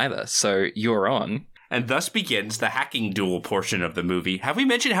lose either, so you're on. And thus begins the hacking duel portion of the movie. Have we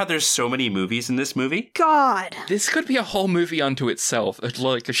mentioned how there's so many movies in this movie? God. This could be a whole movie unto itself. It's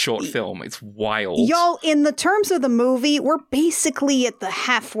like a short film. It's wild. Y'all, in the terms of the movie, we're basically at the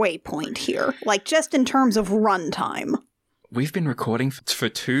halfway point here. Like, just in terms of runtime. We've been recording for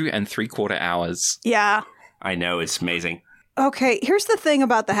 2 3/4 hours. Yeah. I know, it's amazing. Okay, here's the thing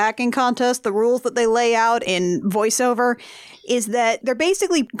about the hacking contest, the rules that they lay out in voiceover, is that they're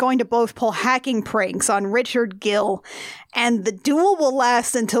basically going to both pull hacking pranks on Richard Gill, and the duel will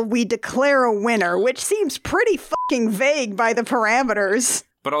last until we declare a winner, which seems pretty fucking vague by the parameters.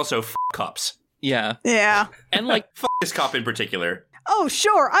 But also, cops. Yeah. Yeah. And like, this cop in particular. Oh,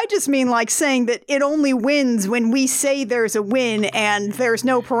 sure. I just mean like saying that it only wins when we say there's a win and there's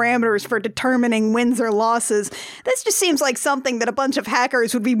no parameters for determining wins or losses. This just seems like something that a bunch of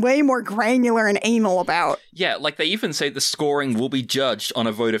hackers would be way more granular and anal about. Yeah, like they even say the scoring will be judged on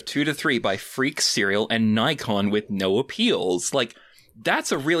a vote of 2 to 3 by Freak, Serial, and Nikon with no appeals. Like,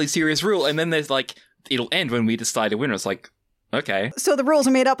 that's a really serious rule. And then there's like, it'll end when we decide a winner. It's like, okay. So the rules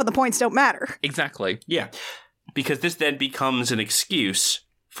are made up and the points don't matter. Exactly. Yeah. Because this then becomes an excuse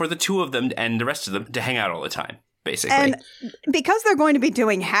for the two of them and the rest of them to hang out all the time, basically. And because they're going to be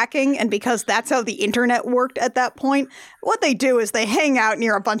doing hacking, and because that's how the internet worked at that point, what they do is they hang out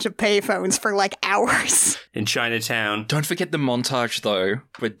near a bunch of payphones for like hours. In Chinatown. Don't forget the montage, though,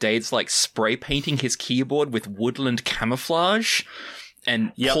 where Dade's like spray painting his keyboard with woodland camouflage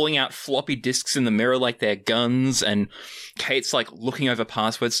and pulling out floppy disks in the mirror like they're guns, and Kate's like looking over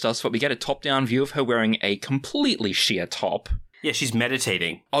password stuff, but we get a top-down view of her wearing a completely sheer top. Yeah, she's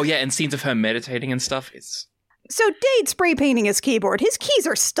meditating. Oh yeah, and scenes of her meditating and stuff. So Dade spray painting his keyboard. His keys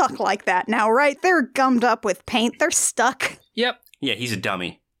are stuck like that now, right? They're gummed up with paint. They're stuck. Yep. Yeah, he's a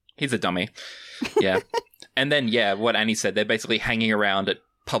dummy. He's a dummy. Yeah. And then, yeah, what Annie said, they're basically hanging around at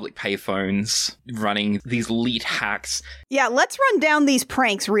public payphones, running these elite hacks. Yeah, let's run down these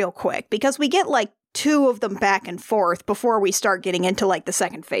pranks real quick, because we get like 2 of them back and forth before we start getting into like the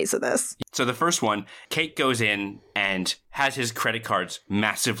second phase of this. So the first one, Kate goes in and has his credit cards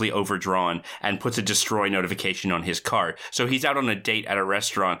massively overdrawn and puts a destroy notification on his card. So he's out on a date at a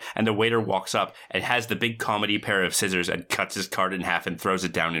restaurant and the waiter walks up and has the big comedy pair of scissors and cuts his card in half and throws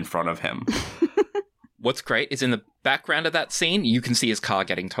it down in front of him. What's great is in the background of that scene, you can see his car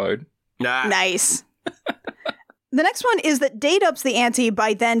getting towed. Nice. The next one is that Dade ups the ante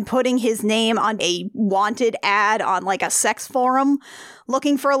by then putting his name on a wanted ad on like a sex forum,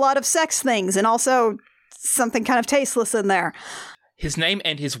 looking for a lot of sex things, and also something kind of tasteless in there. His name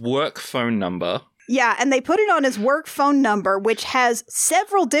and his work phone number. Yeah, and they put it on his work phone number, which has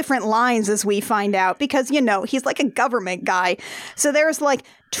several different lines, as we find out, because, you know, he's like a government guy. So there's like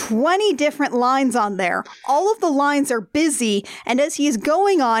 20 different lines on there. All of the lines are busy, and as he's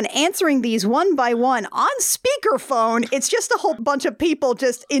going on, answering these one by one on speakerphone, it's just a whole bunch of people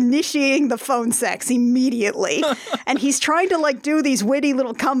just initiating the phone sex immediately. And he's trying to like do these witty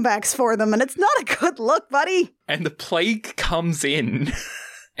little comebacks for them, and it's not a good look, buddy. And the plague comes in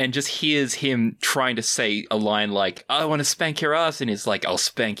and just hears him trying to say a line like, I want to spank your ass. And he's like, I'll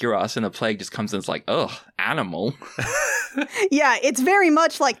spank your ass. And the plague just comes in and it's like, ugh, animal. Yeah, it's very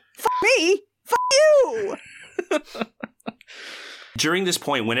much like, fuck me, fuck you. During this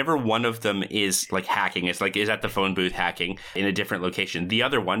point, whenever one of them is like hacking, is at the phone booth hacking in a different location, the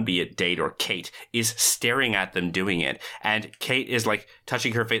other one, be it Dade or Kate, is staring at them doing it. And Kate is like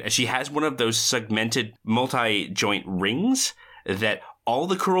touching her face, and she has one of those segmented multi-joint rings that all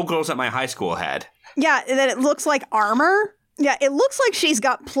the cool girls at my high school had. Yeah, that it looks like armor. Yeah, it looks like she's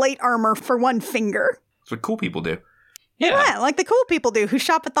got plate armor for one finger. That's what cool people do. Yeah, like the cool people do who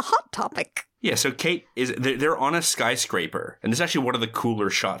shop at the Hot Topic. Yeah, so Kate they're on a skyscraper, and this is actually one of the cooler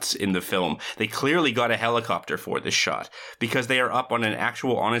shots in the film. They clearly got a helicopter for this shot because they are up on an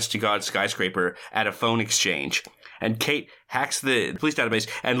actual honest-to-God skyscraper at a phone exchange. And Kate hacks the police database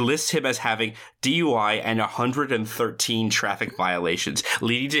and lists him as having DUI and 113 traffic violations,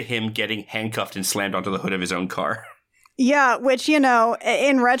 leading to him getting handcuffed and slammed onto the hood of his own car. Yeah, which, you know,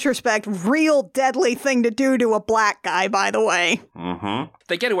 in retrospect, real deadly thing to do to a black guy, by the way. Mm-hmm.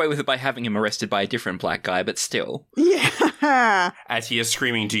 They get away with it by having him arrested by a different black guy, but still. Yeah. As he is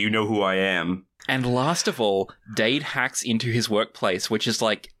screaming, "Do you know who I am?" And last of all, Dade hacks into his workplace, which is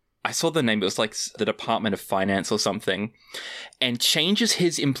like, I saw the name, it was like the Department of Finance or something, and changes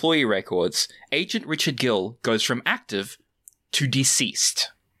his employee records. Agent Richard Gill goes from active to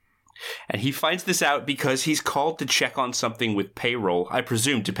deceased. And he finds this out because he's called to check on something with payroll, I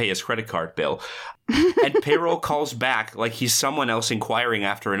presume to pay his credit card bill. And payroll calls back like he's someone else inquiring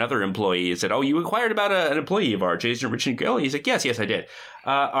after another employee. He said, "Oh, you inquired about an employee of ours, Agent Richard Gill?" He's like, yes, I did.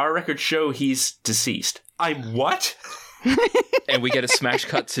 Our records show he's deceased." I'm what? And we get a smash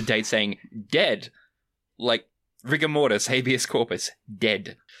cut to Dade saying, "Dead." Like, rigor mortis, habeas corpus,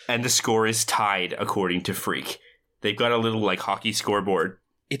 dead. And the score is tied, according to Freak. They've got a little, like, hockey scoreboard.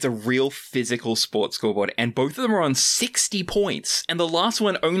 It's a real physical sports scoreboard, and both of them are on 60 points, and the last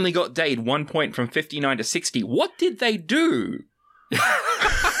one only got Dade 1 point from 59 to 60. What did they do?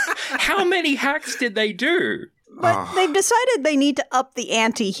 How many hacks did they do? But they've decided they need to up the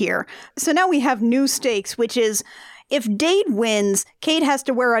ante here. So now we have new stakes, which is, if Dade wins, Kate has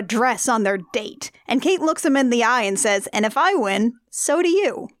to wear a dress on their date. And Kate looks him in the eye and says, "And if I win, so do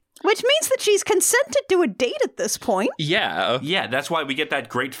you." Which means that she's consented to a date at this point. Yeah. Yeah, that's why we get that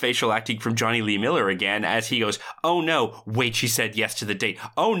great facial acting from Johnny Lee Miller again as he goes, "Oh no, wait, she said yes to the date.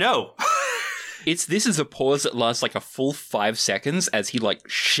 Oh no." This is a pause that lasts like a full 5 seconds as he like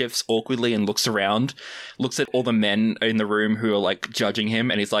shifts awkwardly and looks around, looks at all the men in the room who are like judging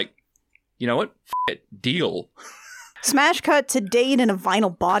him, and he's like, "You know what? F it, deal." Smash cut to Dade in a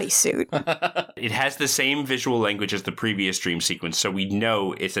vinyl bodysuit. It has the same visual language as the previous dream sequence, so we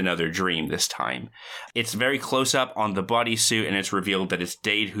know it's another dream this time. It's very close up on the bodysuit, and it's revealed that it's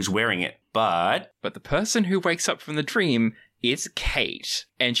Dade who's wearing it. But the person who wakes up from the dream is Kate.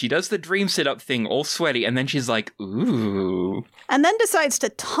 And she does the dream sit-up thing all sweaty, and then she's like, "Ooh." And then decides to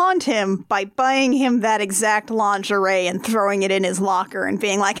taunt him by buying him that exact lingerie and throwing it in his locker and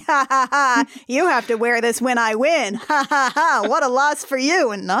being like, "Ha ha ha, you have to wear this when I win. Ha ha ha, what a loss for you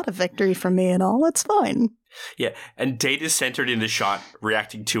and not a victory for me at all. It's fine." yeah, and Dade is centered in the shot,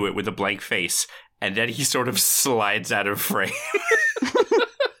 reacting to it with a blank face, and then he sort of slides out of frame.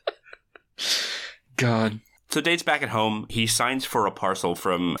 God. So Dade's back at home. He signs for a parcel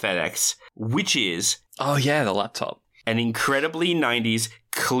from FedEx, which is... Oh yeah, the laptop. An incredibly 90s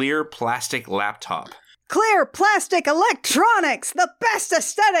clear plastic laptop. Clear plastic electronics, the best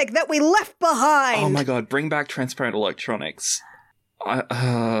aesthetic that we left behind. Oh my god, bring back transparent electronics. I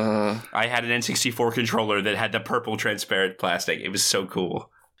had an N64 controller that had the purple transparent plastic. It was so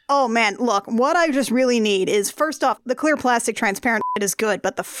cool. Oh man, look, what I just really need is, first off, the clear plastic transparent shit is good,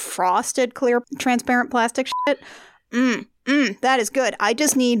 but the frosted clear transparent plastic shit, that is good. I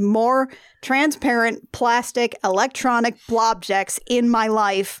just need more transparent plastic electronic blobjects in my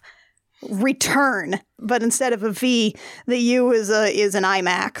life. Return. But instead of a V, the U is an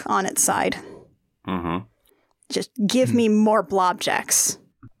iMac on its side. Mm-hmm. Just give me more blobjects.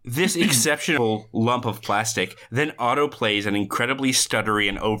 This exceptional lump of plastic then autoplays an incredibly stuttery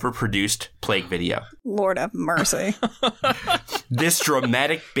and overproduced Plague video. Lord have mercy. This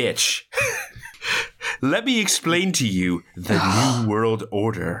dramatic bitch. Let me explain to you the New World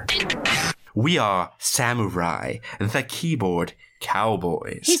Order. We are samurai, the keyboard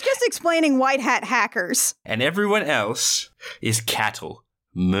cowboys. He's just explaining white hat hackers. And everyone else is cattle.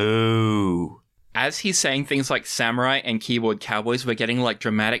 Moo. As he's saying things like samurai and keyboard cowboys, we're getting like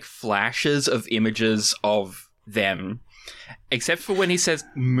dramatic flashes of images of them. Except for when he says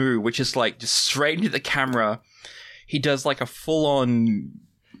moo, which is like just straight into the camera. He does like a full-on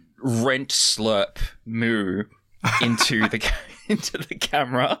rent slurp moo into the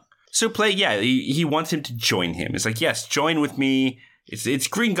camera. So Plague, yeah, he wants him to join him. It's like, yes, join with me. It's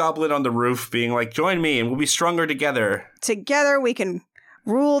Green Goblin on the roof being like, join me and we'll be stronger together. Together we can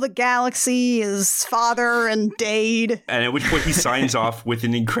rule the galaxy as father and Dade. And at which point he signs off with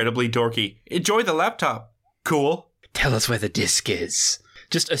an incredibly dorky, enjoy the laptop. Cool. Tell us where the disc is.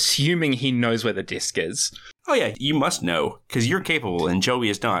 Just assuming he knows where the disc is. Oh yeah, you must know, because you're capable and Joey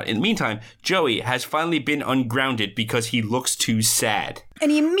is not. In the meantime, Joey has finally been ungrounded because he looks too sad.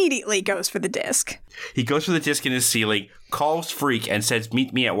 And he immediately goes for the disc. He goes for the disc in his ceiling, calls Freak and says,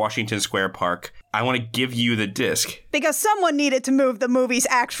 meet me at Washington Square Park. I want to give you the disc. Because someone needed to move the movie's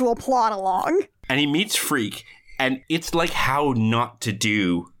actual plot along. And he meets Freak, and it's like how not to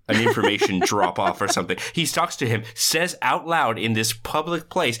do an information drop off or something. He talks to him, says out loud in this public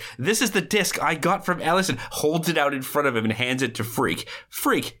place, this is the disc I got from Ellison, holds it out in front of him and hands it to Freak.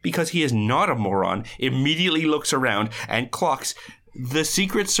 Freak, because he is not a moron, immediately looks around and clocks the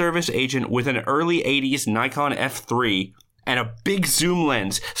Secret Service agent with an early 80s Nikon F3 and a big zoom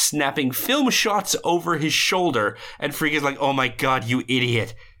lens snapping film shots over his shoulder. And Freak is like, oh my god, you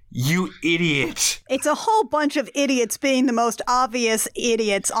idiot. You idiot. It's a whole bunch of idiots being the most obvious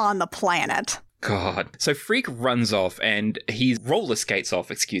idiots on the planet. God. So Freak runs off and he roller skates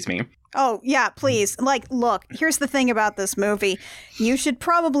off, Oh, yeah, please. Like, look, here's the thing about this movie. You should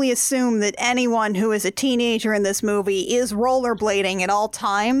probably assume that anyone who is a teenager in this movie is rollerblading at all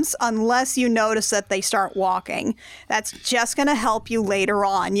times, unless you notice that they start walking. That's just going to help you later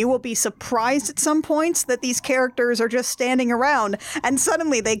on. You will be surprised at some points that these characters are just standing around, and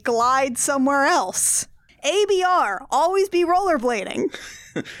suddenly they glide somewhere else. ABR, always be rollerblading.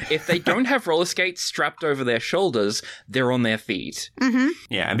 If they don't have roller skates strapped over their shoulders, they're on their feet. Mm-hmm.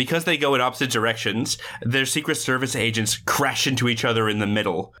 Yeah, and because they go in opposite directions, their Secret Service agents crash into each other in the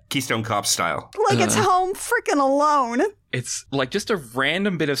middle, Keystone Cops style. Like it's home frickin' alone. It's like just a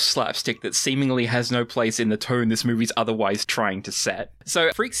random bit of slapstick that seemingly has no place in the tone this movie's otherwise trying to set.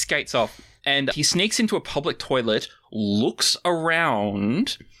 So Freak skates off, and he sneaks into a public toilet, looks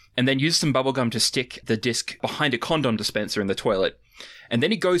around, and then uses some bubblegum to stick the disc behind a condom dispenser in the toilet. And then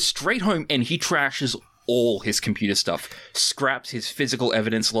he goes straight home and he trashes all his computer stuff, scraps his physical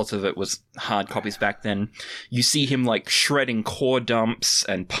evidence. Lots of it was hard copies back then. You see him like shredding core dumps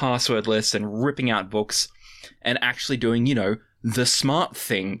and password lists and ripping out books and actually doing, you know, the smart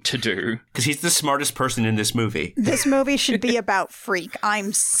thing to do. Because he's the smartest person in this movie. This movie should be about Freak.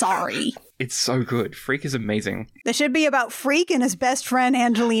 I'm sorry. It's so good. Freak is amazing. This should be about Freak and his best friend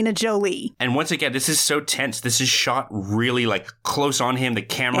Angelina Jolie. And once again, this is so tense. This is shot really like close on him. The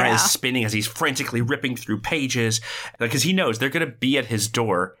camera is spinning as he's frantically ripping through pages. Because he knows they're going to be at his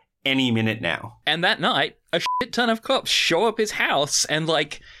door any minute now. And that night, a shit ton of cops show up his house and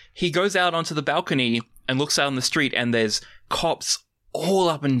like he goes out onto the balcony and looks out on the street and there's cops all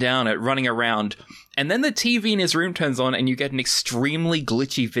up and down it running around. And then the TV in his room turns on and you get an extremely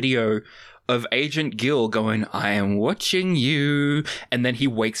glitchy video of Agent Gill going, I am watching you. And then he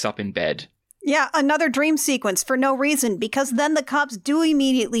wakes up in bed. Yeah, another dream sequence for no reason, because then the cops do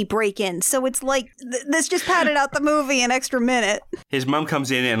immediately break in. So it's like, this just padded out the movie an extra minute. His mom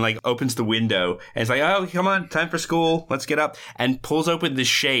comes in and like opens the window and is like, oh, come on, time for school. Let's get up. And pulls open the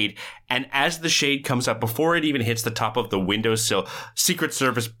shade. And as the shade comes up, before it even hits the top of the windowsill, Secret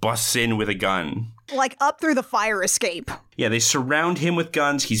Service busts in with a gun. Like up through the fire escape. Yeah, they surround him with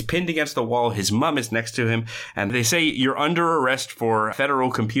guns. He's pinned against the wall. His mom is next to him. And they say, you're under arrest for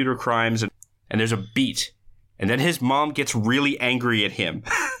federal computer crimes. And there's a beat. And then his mom gets really angry at him.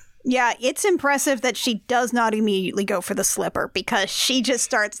 Yeah, it's impressive that she does not immediately go for the slipper, because she just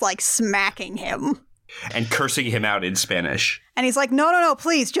starts, like, smacking him. And cursing him out in Spanish. And he's like, no,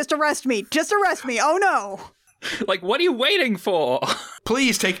 please, just arrest me. Just arrest me. Oh, no. Like, what are you waiting for?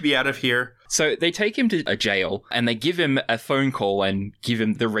 Please take me out of here. So they take him to a jail and they give him a phone call and give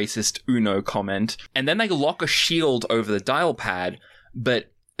him the racist Uno comment. And then they lock a shield over the dial pad,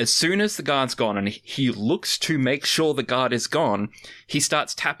 but as soon as the guard's gone and he looks to make sure the guard is gone, he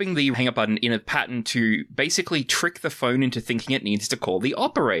starts tapping the hang up button in a pattern to basically trick the phone into thinking it needs to call the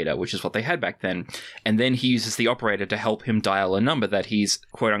operator, which is what they had back then. And then he uses the operator to help him dial a number that he's,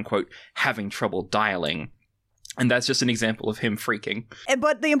 quote unquote, having trouble dialing. And that's just an example of him freaking.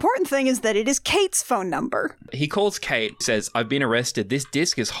 But the important thing is that it is Kate's phone number. He calls Kate, says, I've been arrested. This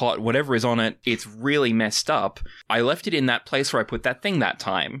disc is hot. Whatever is on it, it's really messed up. I left it in that place where I put that thing that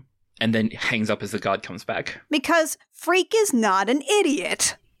time. And then hangs up as the guard comes back. Because Freak is not an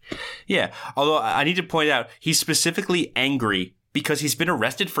idiot. Yeah, although I need to point out, he's specifically angry because he's been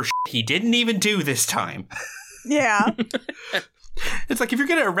arrested for shit he didn't even do this time. Yeah. It's like, if you're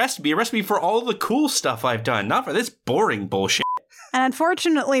going to arrest me for all the cool stuff I've done, not for this boring bullshit. And And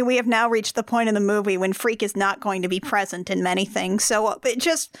unfortunately, we have now reached the point in the movie when Freak is not going to be present in many things. So it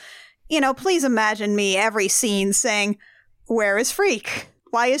just, please imagine me every scene saying, where is Freak?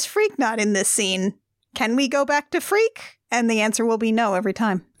 Why is Freak not in this scene? Can we go back to Freak? And the answer will be no every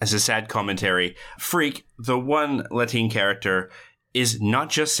time. As a sad commentary, Freak, the one Latin character, is not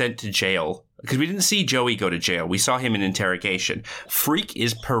just sent to jail, because we didn't see Joey go to jail. We saw him in interrogation. Freak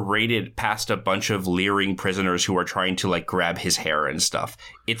is paraded past a bunch of leering prisoners who are trying to, grab his hair and stuff.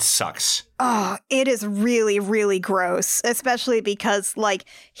 It sucks. Oh, it is really, really gross, especially because,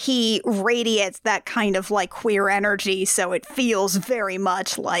 he radiates that kind of, queer energy, so it feels very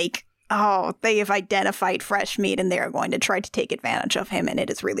much like, oh, they have identified fresh meat and they're going to try to take advantage of him, and it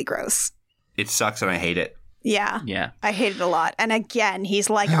is really gross. It sucks and I hate it. Yeah. I hate it a lot. And again, he's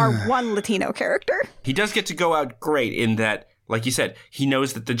our one Latino character. He does get to go out great in that, like you said, he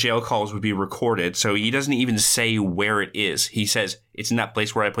knows that the jail calls would be recorded, so he doesn't even say where it is. He says, it's in that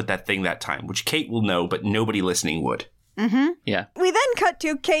place where I put that thing that time, which Kate will know, but nobody listening would. Mm-hmm. Yeah. We then cut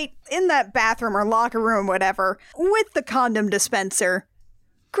to Kate in that bathroom or locker room, whatever, with the condom dispenser,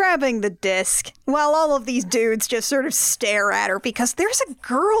 grabbing the disc, while all of these dudes just sort of stare at her because there's a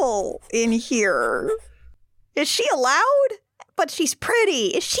girl in here. Is she allowed? But she's pretty.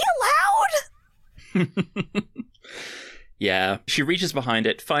 Is she allowed? Yeah. She reaches behind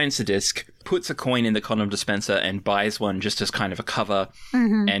it, finds the disc, puts a coin in the condom dispenser, and buys one just as kind of a cover,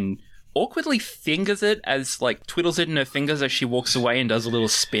 and awkwardly fingers it as, twiddles it in her fingers as she walks away and does a little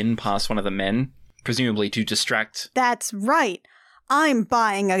spin past one of the men, presumably to distract. That's right. I'm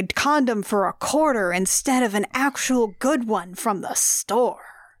buying a condom for $0.25 instead of an actual good one from the store.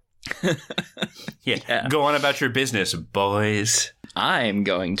 Yeah, go on about your business, boys. I'm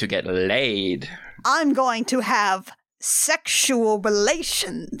going to get laid. I'm going to have sexual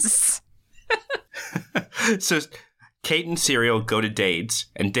relations. So Kate and Serial go to Dade's,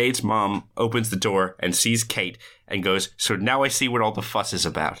 and Dade's mom opens the door and sees Kate and goes, so now I see what all the fuss is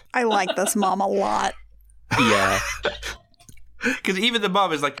about. I like this mom a lot. Yeah. Because even the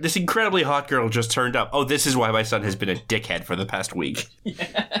mom is like, this incredibly hot girl just turned up. Oh, this is why my son has been a dickhead for the past week.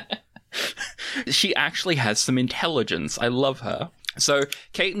 Yeah. She actually has some intelligence. I love her. So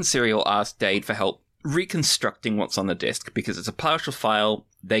Kate and Serial ask Dade for help reconstructing what's on the disc because it's a partial file.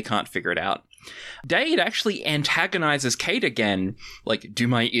 They can't figure it out. Dade actually antagonizes Kate again. Do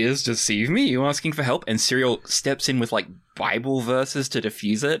my ears deceive me? You asking for help? And Serial steps in with Bible verses to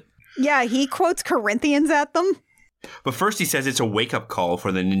defuse it. Yeah, he quotes Corinthians at them. But first he says it's a wake-up call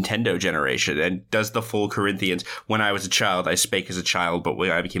for the Nintendo generation and does the full Corinthians. When I was a child, I spake as a child, but when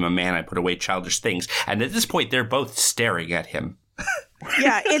I became a man, I put away childish things. And at this point, they're both staring at him.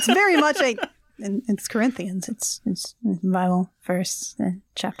 Yeah, it's very much it's Corinthians. It's Bible verse,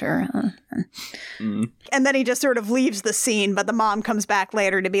 chapter. And then he just sort of leaves the scene, but the mom comes back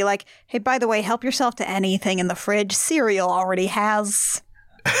later to be like, hey, by the way, help yourself to anything in the fridge. Cereal already has.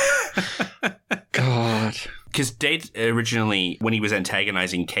 God. Because Dade originally, when he was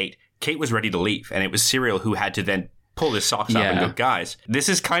antagonizing Kate was ready to leave, and it was Serial who had to then pull his socks up and go, guys, this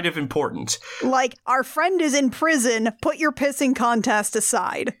is kind of important. Our friend is in prison, put your pissing contest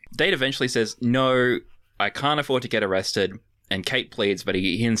aside. Dade eventually says, no, I can't afford to get arrested, and Kate pleads, but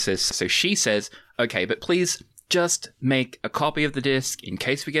he insists, so she says, okay, but please just make a copy of the disc in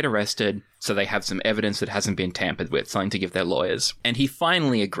case we get arrested, so they have some evidence that hasn't been tampered with, something to give their lawyers. And he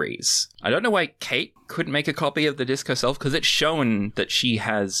finally agrees. I don't know why Kate couldn't make a copy of the disc herself, because it's shown that she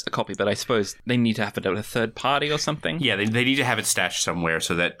has a copy, but I suppose they need to have it at a third party or something. Yeah, they need to have it stashed somewhere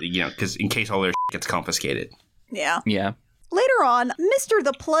so that, because in case all their gets confiscated. Yeah. Yeah. Later on, Mr.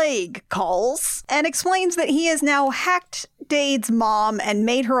 the Plague calls and explains that he has now hacked Dade's mom and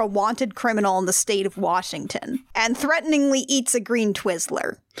made her a wanted criminal in the state of Washington, and threateningly eats a green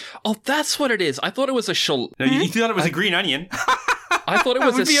Twizzler. Oh, that's what it is. I thought it was a No, you thought it was a green onion. I thought it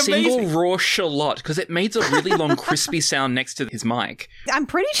was a single amazing. raw shallot, because it made a really long crispy sound next to his mic. I'm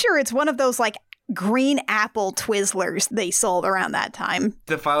pretty sure it's one of those, green apple Twizzlers they sold around that time.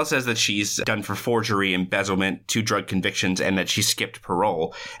 The file says that she's done for forgery, embezzlement, 2 drug convictions, and that she skipped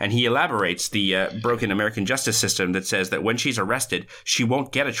parole. And he elaborates the broken American justice system that says that when she's arrested, she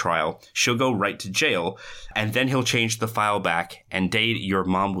won't get a trial. She'll go right to jail. And then he'll change the file back, and Dade, your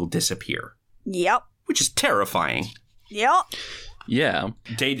mom will disappear. Yep. Which is terrifying. Yep. Yeah.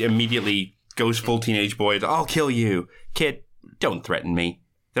 Dade immediately goes full teenage boy. I'll kill you. Kid, don't threaten me.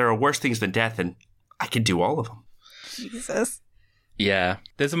 There are worse things than death, and I can do all of them. Jesus. Yeah.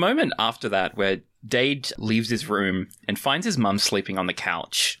 There's a moment after that where Dade leaves his room and finds his mum sleeping on the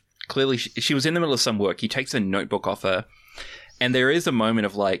couch. Clearly, she was in the middle of some work. He takes a notebook off her, And there is a moment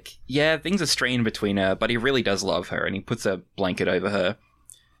of like, yeah, things are strained between her, but he really does love her, and he puts a blanket over her.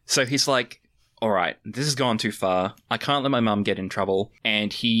 So he's like, all right, this has gone too far. I can't let my mum get in trouble.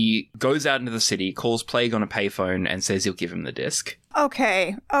 And he goes out into the city, calls Plague on a payphone, and says he'll give him the disc.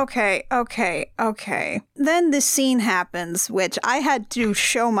 Okay. Then this scene happens, which I had to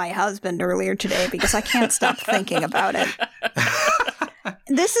show my husband earlier today because I can't stop thinking about it.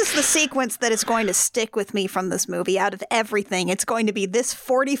 This is the sequence that is going to stick with me from this movie. Out of everything, it's going to be this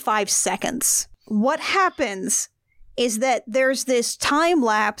 45 seconds. What happens is that there's this time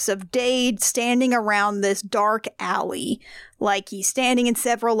lapse of Dade standing around this dark alley. Like, he's standing in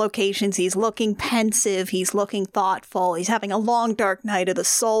several locations, he's looking pensive, he's looking thoughtful, he's having a long dark night of the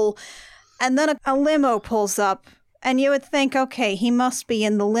soul. And then a limo pulls up, and you would think, okay, he must be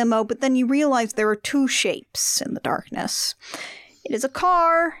in the limo, but then you realize there are two shapes in the darkness. It is a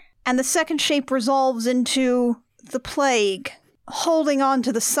car, and the second shape resolves into the Plague, holding on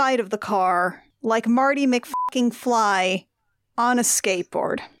to the side of the car, like Marty McFly on a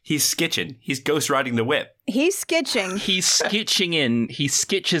skateboard. He's skitching. He's ghost riding the whip. He's skitching. He's skitching in. He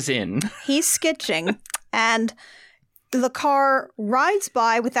skitches in. He's skitching, and the car rides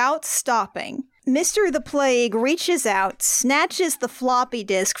by without stopping. Mr. the Plague reaches out, snatches the floppy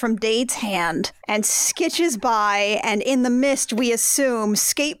disk from Dade's hand, and skitches by, and in the mist, we assume,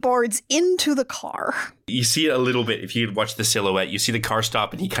 skateboards into the car. You see it a little bit if you watch the silhouette. You see the car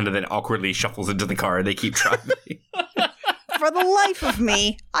stop, and he kind of then awkwardly shuffles into the car, and they keep driving. For the life of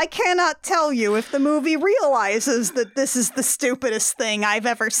me, I cannot tell you if the movie realizes that this is the stupidest thing I've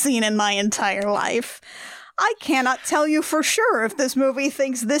ever seen in my entire life. I cannot tell you for sure if this movie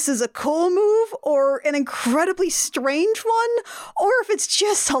thinks this is a cool move or an incredibly strange one, or if it's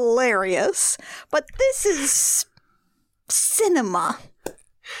just hilarious. But this is cinema.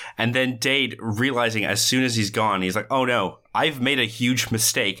 And then Dade, realizing as soon as he's gone, he's like, oh no, I've made a huge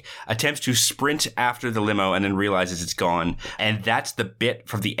mistake, attempts to sprint after the limo and then realizes it's gone. And that's the bit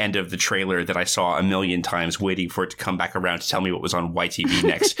from the end of the trailer that I saw a million times, waiting for it to come back around to tell me what was on YTV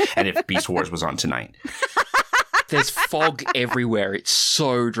next and if Beast Wars was on tonight. There's fog everywhere. It's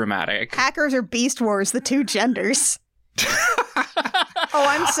so dramatic. Hackers or Beast Wars, the two genders. Oh,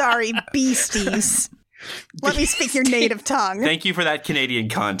 I'm sorry, beasties. Let me speak your native tongue. Thank you for that Canadian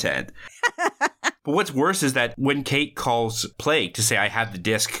content. But what's worse is that when Kate calls Plague to say, I have the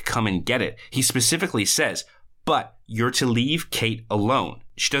disc, come and get it, he specifically says, but you're to leave Kate alone.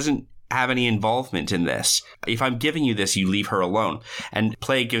 She doesn't have any involvement in this. If I'm giving you this, you leave her alone. And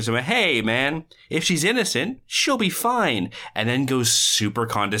Plague gives him a, hey, man, if she's innocent, she'll be fine. And then goes super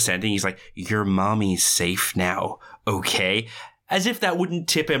condescending. He's like, your mommy's safe now, okay? As if that wouldn't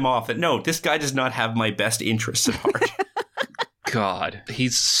tip him off that, no, this guy does not have my best interests at heart. God,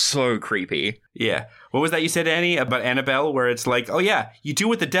 he's so creepy. Yeah. What was that you said, Annie, about Annabelle, where it's like, oh yeah, you do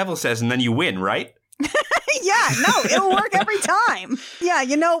what the devil says and then you win, right? Yeah, no, it'll work every time. Yeah,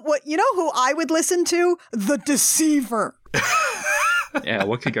 you know what? You know who I would listen to? The Deceiver. Yeah,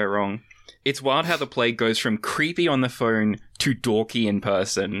 what could go wrong? It's wild how the Plague goes from creepy on the phone to dorky in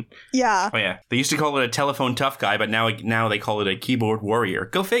person. Yeah. Oh yeah. They used to call it a telephone tough guy, but now they call it a keyboard warrior.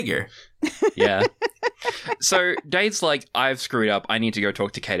 Go figure. Yeah. So Dade's like, I've screwed up. I need to go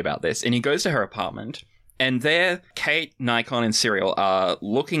talk to Kate about this. And he goes to her apartment. And there, Kate, Nikon, and Serial are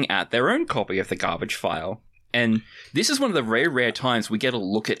looking at their own copy of the garbage file. And this is one of the very rare times we get a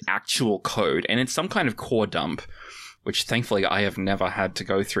look at actual code. And it's some kind of core dump, which thankfully I have never had to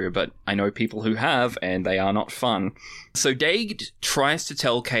go through, but I know people who have, and they are not fun. So Dade tries to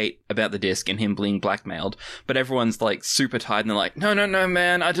tell Kate about the disc and him being blackmailed, but everyone's like super tight and they're like, no,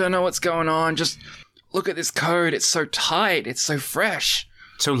 man, I don't know what's going on. Just look at this code. It's so tight. It's so fresh.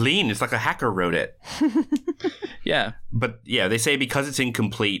 So lean. It's like a hacker wrote it. Yeah. But yeah, they say because it's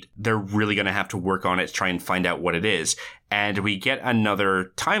incomplete, they're really going to have to work on it to try and find out what it is. And we get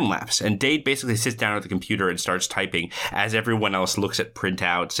another time lapse. And Dade basically sits down at the computer and starts typing as everyone else looks at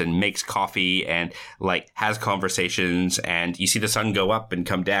printouts and makes coffee and like has conversations. And you see the sun go up and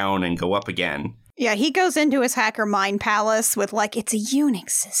come down and go up again. Yeah, he goes into his hacker mind palace with like, it's a Unix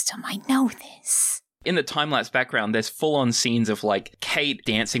system. I know this. In the time-lapse background, there's full-on scenes of, like, Kate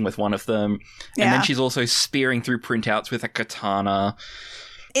dancing with one of them. And then she's also spearing through printouts with a katana.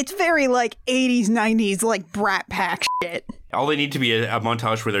 It's very, like, 80s, 90s, like, Brat Pack shit. All they need to be a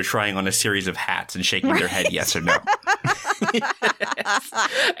montage where they're trying on a series of hats and shaking their head yes or no. Yes.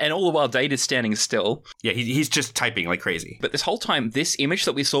 And all the while, Dade is standing still. Yeah, he's just typing like crazy. But this whole time, this image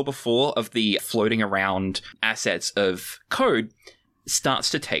that we saw before of the floating around assets of code starts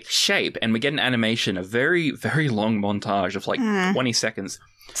to take shape, and we get an animation, a very, very long montage of like 20 seconds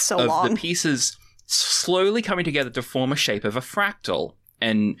so of long. the pieces slowly coming together to form a shape of a fractal.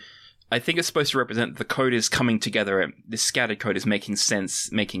 And I think it's supposed to represent the code is coming together. This scattered code is making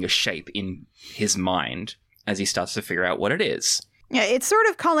sense, making a shape in his mind as he starts to figure out what it is. Yeah, it's sort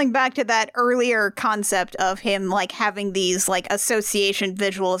of calling back to that earlier concept of him, like, having these, like, association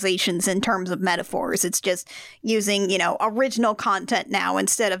visualizations in terms of metaphors. It's just using, you know, original content now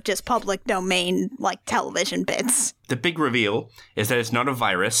instead of just public domain, like, television bits. The big reveal is that it's not a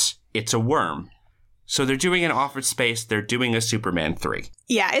virus, it's a worm. So they're doing an Office Space, they're doing a Superman 3.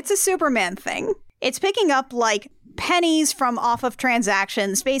 Yeah, it's a Superman thing. It's picking up, like, pennies from off of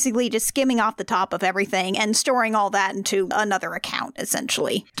transactions, basically just skimming off the top of everything and storing all that into another account,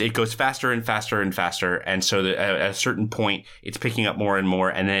 essentially. It goes faster and faster and faster, and so at a certain point, it's picking up more and more,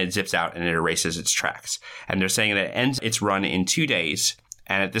 and then it zips out and it erases its tracks. And they're saying that it ends its run in 2 days,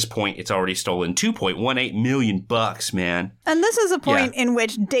 and at this point, it's already stolen $2.18 million, man. And this is a point in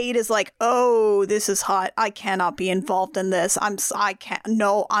which Dade is like, oh, this is hot. I cannot be involved in this. I'm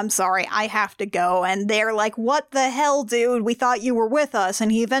sorry. I have to go. And they're like, what the hell, dude? We thought you were with us.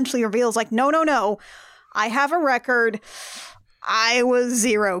 And he eventually reveals, like, no. I have a record. I was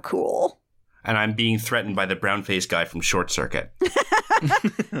zero cool. And I'm being threatened by the brown-faced guy from Short Circuit.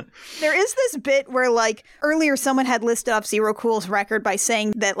 There is this bit where, like, earlier someone had listed off Zero Cool's record by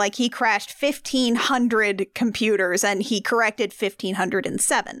saying that, like, he crashed 1,500 computers and he corrected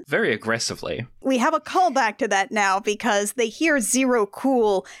 1,507. Very aggressively. We have a callback to that now because they hear Zero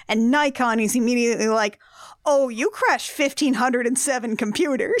Cool and Nikon is immediately like, oh, you crashed 1,507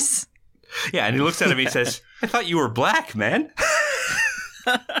 computers. Yeah, and he looks at him and he says, I thought you were black, man.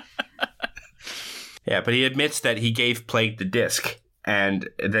 Yeah, but he admits that he gave Plague the disc and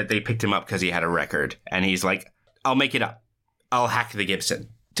that they picked him up because he had a record. And he's like, I'll make it up. I'll hack the Gibson.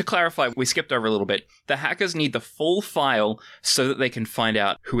 To clarify, we skipped over a little bit. The hackers need the full file so that they can find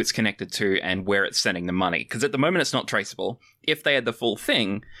out who it's connected to and where it's sending the money. Because at the moment, it's not traceable. If they had the full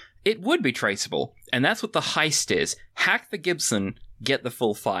thing, it would be traceable. And that's what the heist is. Hack the Gibson, get the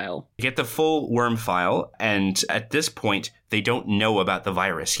full file. Get the full worm file, and at this point, they don't know about the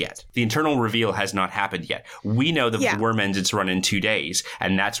virus yet. The internal reveal has not happened yet. We know that the worm ends its run in 2 days,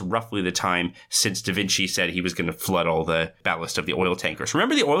 and that's roughly the time since Da Vinci said he was going to flood all the ballast of the oil tankers.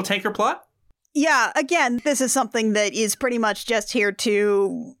 Remember the oil tanker plot? Yeah, again, this is something that is pretty much just here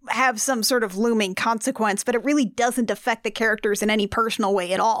to have some sort of looming consequence, but it really doesn't affect the characters in any personal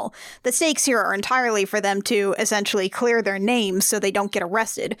way at all. The stakes here are entirely for them to essentially clear their names so they don't get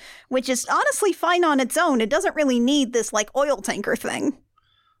arrested, which is honestly fine on its own. It doesn't really need this, like, oil tanker thing.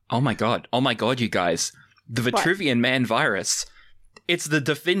 Oh my god, you guys. The Vitruvian Man virus. It's the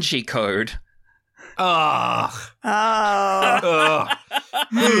Da Vinci Code. Ugh. Oh.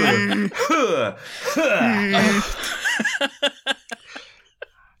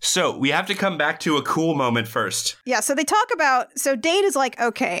 So we have to come back to a cool moment first. Yeah, so they talk about, so Dade is like,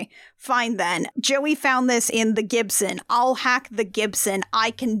 okay, fine then. Joey found this in the Gibson. I'll hack the Gibson.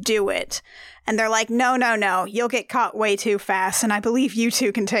 I can do it. And they're like, no. You'll get caught way too fast. And I believe you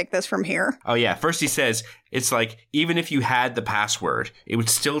two can take this from here. Oh, yeah. First he says, it's like, even if you had the password, it would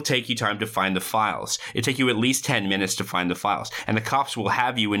still take you time to find the files. It'd take you at least 10 minutes to find the files. And the cops will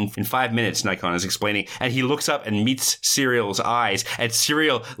have you in 5 minutes, Nikon is explaining. And he looks up and meets Serial's eyes. And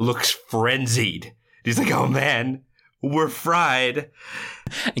Serial looks frenzied. He's like, oh, man, we're fried.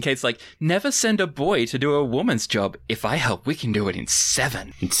 And Kate's like, never send a boy to do a woman's job. If I help, we can do it in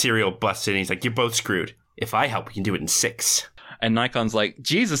 7. And Serial busts in and he's like, you're both screwed. If I help, we can do it in 6. And Nikon's like,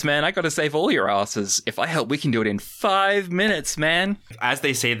 Jesus, man, I gotta save all your asses. If I help, we can do it in 5 minutes, man. As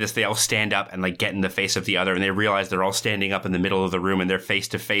they say this, they all stand up and, like, get in the face of the other, and they realize they're all standing up in the middle of the room and they're face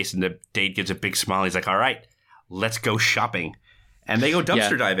to face, and the Dade gives a big smile. He's like, all right, let's go shopping. And they go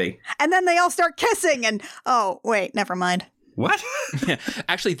dumpster diving. And then they all start kissing and, oh, wait, never mind. What?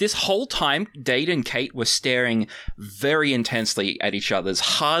 Actually, this whole time, Dade and Kate were staring very intensely at each other's,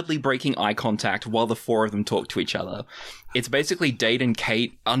 hardly breaking eye contact while the four of them talk to each other. It's basically Dade and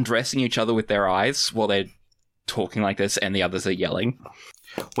Kate undressing each other with their eyes while they're talking like this and the others are yelling.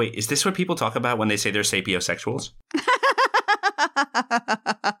 Wait, is this what people talk about when they say they're sapiosexuals?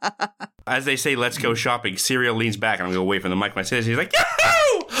 As they say, let's go shopping, Serial leans back, and I'm going to go away from the mic when I say this. He's like,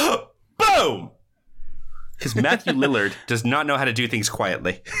 yahoo! Boom! Because Matthew Lillard does not know how to do things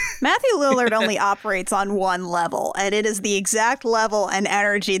quietly. Matthew Lillard only operates on one level, and it is the exact level and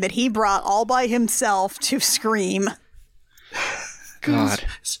energy that he brought all by himself to Scream. God.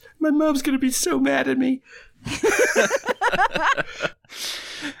 My mom's going to be so mad at me.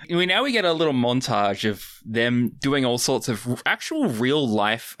 Now we get a little montage of them doing all sorts of actual real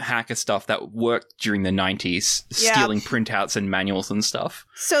life hacker stuff that worked during the 90s, stealing printouts and manuals and stuff.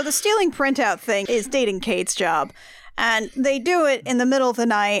 So the stealing printout thing is dating Kate's job. And they do it in the middle of the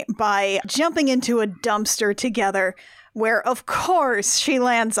night by jumping into a dumpster together, where, of course, she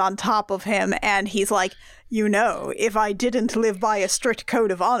lands on top of him, and he's like, you know, if I didn't live by a strict code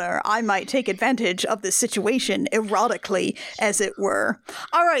of honor, I might take advantage of the situation erotically, as it were.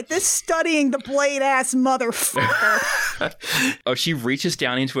 All right, this studying the blade-ass motherfucker. Oh, she reaches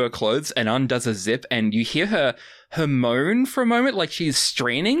down into her clothes and undoes a zip, and you hear her moan for a moment, like she's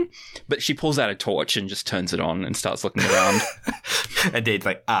straining, but she pulls out a torch and just turns it on and starts looking around. And Dave's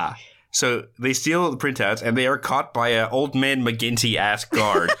like, So they steal the printouts, and they are caught by an old man McGinty-ass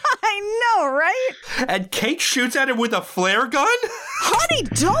guard. I know, right? And Kate shoots at him with a flare gun? Honey,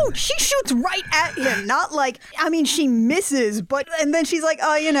 don't! She shoots right at him, not like, I mean, she misses, but, and then she's like,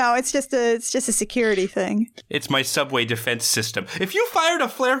 oh, you know, it's just a security thing. It's my subway defense system. If you fired a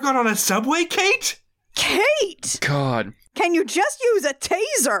flare gun on a subway, Kate? Kate! God. Can you just use a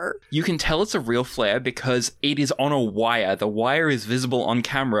taser? You can tell it's a real flare because it is on a wire. The wire is visible on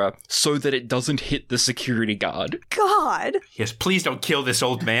camera so that it doesn't hit the security guard. God. Yes, please don't kill this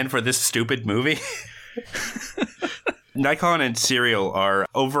old man for this stupid movie. Nikon and Serial are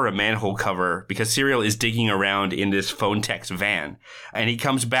over a manhole cover because Serial is digging around in this phone tech's van. And he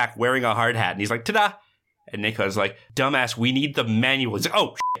comes back wearing a hard hat and he's like, ta-da! And Nikon's like, dumbass, we need the manual. He's like,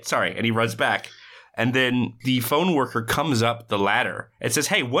 oh, shit, sorry. And he runs back. And then the phone worker comes up the ladder and says,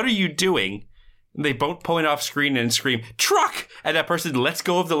 hey, what are you doing? And they both point off screen and scream, truck! And that person lets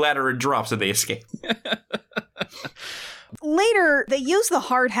go of the ladder and drops and they escape. Later, they use the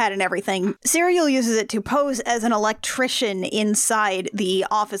hard hat and everything. Serial uses it to pose as an electrician inside the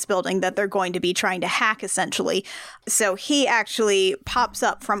office building that they're going to be trying to hack, essentially. So he actually pops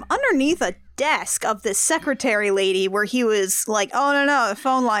up from underneath a desk of this secretary lady where he was like, oh, no, the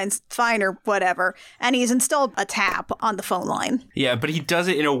phone line's fine or whatever. And he's installed a tap on the phone line. Yeah, but he does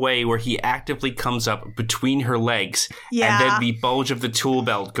it in a way where he actively comes up between her legs. Yeah. And then the bulge of the tool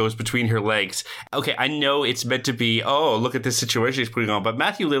belt goes between her legs. Okay, I know it's meant to be, oh, look at this situation he's putting on. But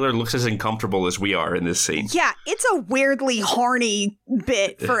Matthew Lillard looks as uncomfortable as we are in this scene. Yeah, it's a weirdly horny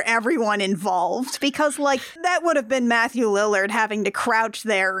bit for everyone involved. Because, like, that would have been Matthew Lillard having to crouch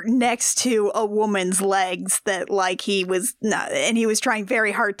there next to a woman's legs that, like, he was not, and he was trying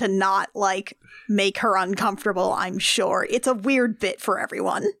very hard to not, like, make her uncomfortable, I'm sure. It's a weird bit for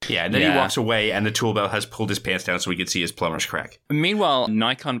everyone. Yeah, and then he walks away and the tool belt has pulled his pants down so we can see his plumber's crack. Meanwhile,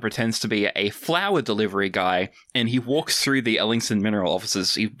 Nikon pretends to be a flower delivery guy and he walks through the Ellingson Mineral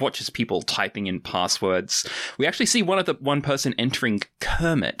offices. He watches people typing in passwords. We actually see one person entering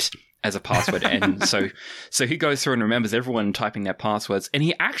Kermit as a password. And so he goes through and remembers everyone typing their passwords. And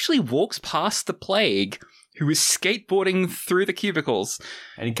he actually walks past the Plague, who is skateboarding through the cubicles.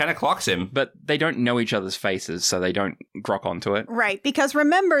 And he kind of clocks him. But they don't know each other's faces, so they don't grok onto it. Right, because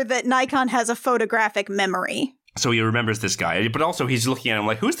remember that Nikon has a photographic memory. So he remembers this guy, but also he's looking at him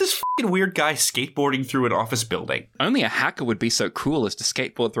like, who's this fucking weird guy skateboarding through an office building? Only a hacker would be so cool as to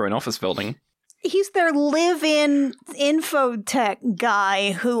skateboard through an office building. He's their live-in infotech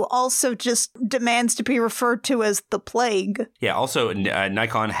guy who also just demands to be referred to as the Plague. Yeah, also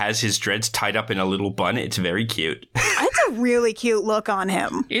Nikon has his dreads tied up in a little bun. It's very cute. It's a really cute look on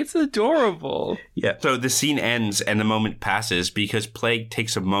him. It's adorable. Yeah. So the scene ends and the moment passes because Plague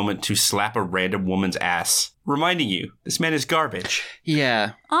takes a moment to slap a random woman's ass, reminding you, this man is garbage.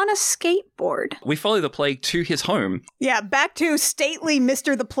 Yeah. On a skateboard. We follow the Plague to his home. Yeah, back to stately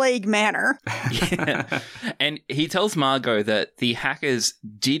Mr. the Plague Manor. Yeah. And he tells Margot that the hackers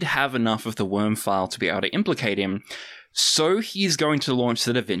did have enough of the worm file to be able to implicate him, so he's going to launch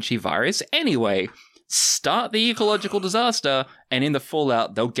the Da Vinci virus anyway. Start the ecological disaster, and in the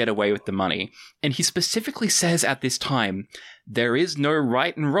fallout, they'll get away with the money. And he specifically says at this time, there is no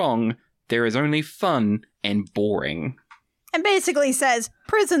right and wrong, there is only fun and boring. And basically says,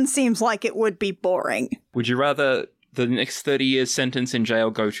 prison seems like it would be boring. Would you rather the next 30 years sentence in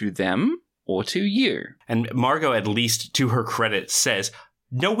jail go to them or to you? And Margot, at least to her credit, says,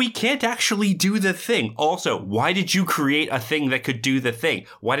 no, we can't actually do the thing. Also, why did you create a thing that could do the thing?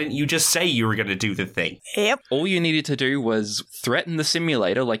 Why didn't you just say you were going to do the thing? Yep. All you needed to do was threaten the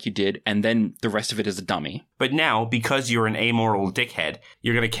simulator like you did, and then the rest of it is a dummy. But now, because you're an amoral dickhead,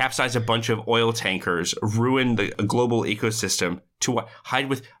 you're going to capsize a bunch of oil tankers, ruin the global ecosystem to hide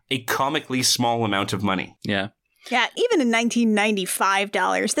with a comically small amount of money. Yeah. Yeah, even in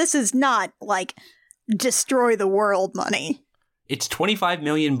 $1995, this is not, like, destroy the world money. It's $25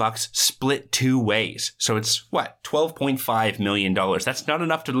 million split two ways. So it's, what, $12.5 million. That's not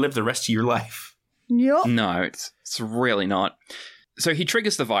enough to live the rest of your life. Yup. No, it's really not. So he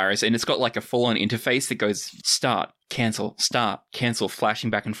triggers the virus, and it's got like a full-on interface that goes start, cancel, flashing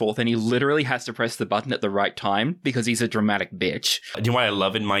back and forth, and he literally has to press the button at the right time because he's a dramatic bitch. You know what I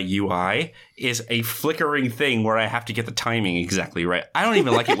love in my UI is a flickering thing where I have to get the timing exactly right. I don't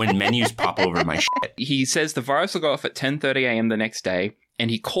even like it when menus pop over my shit. He says the virus will go off at 10:30 a.m. the next day, and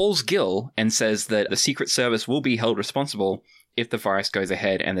he calls Gil and says that the Secret Service will be held responsible if the virus goes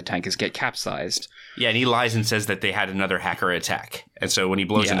ahead and the tankers get capsized. Yeah, and he lies and says that they had another hacker attack. And so when he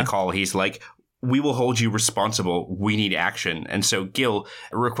blows in the call, he's like, we will hold you responsible. We need action. And so Gil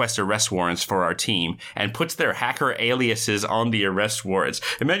requests arrest warrants for our team and puts their hacker aliases on the arrest warrants.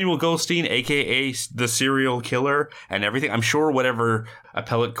 Emmanuel Goldstein, a.k.a. the serial killer, and everything. I'm sure whatever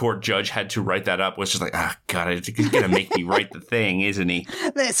appellate court judge had to write that up was just like, God, he's going to make me write the thing, isn't he?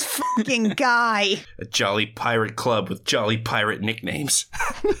 This fucking guy. A jolly pirate club with jolly pirate nicknames.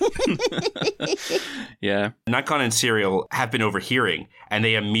 Yeah. Nikon and Serial have been overhearing, and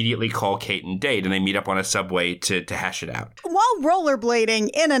they immediately call Kate and Dade, and they meet up on a subway to hash it out. While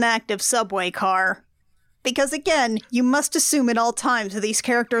rollerblading in an active subway car. Because again, you must assume at all times that these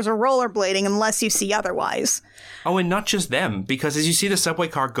characters are rollerblading unless you see otherwise. Oh, and not just them, because as you see the subway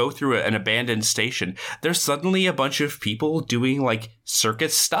car go through an abandoned station, there's suddenly a bunch of people doing, like,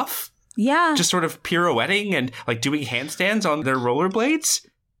 circus stuff. Yeah. Just sort of pirouetting and, like, doing handstands on their rollerblades.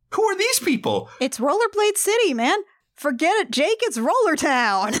 Who are these people? It's Rollerblade City, man. Forget it, Jake, it's Roller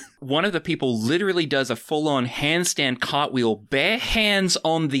Town. One of the people literally does a full-on handstand cartwheel, bare hands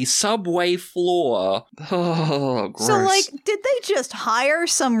on the subway floor. Oh, gross. So, like, did they just hire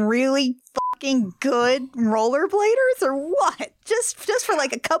some really fucking good rollerbladers or what? Just for,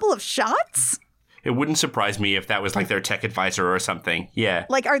 like, a couple of shots? It wouldn't surprise me if that was, like, their tech advisor or something. Yeah.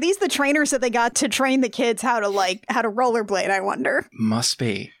 Like, are these the trainers that they got to train the kids how to rollerblade, I wonder? Must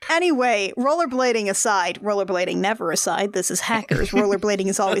be. Anyway, rollerblading aside, rollerblading never aside, this is hackers. Rollerblading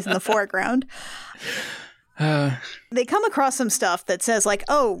is always in the foreground. They come across some stuff that says, like,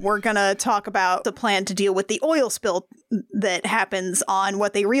 oh, we're going to talk about the plan to deal with the oil spill that happens on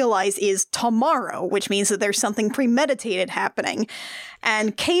what they realize is tomorrow, which means that there's something premeditated happening.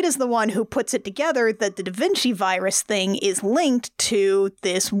 And Kate is the one who puts it together that the Da Vinci virus thing is linked to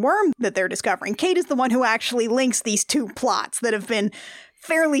this worm that they're discovering. Kate is the one who actually links these two plots that have been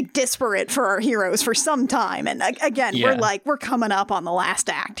fairly disparate for our heroes for some time. And again, we're coming up on the last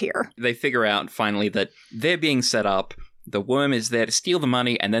act here. They figure out finally that they're being set up. The worm is there to steal the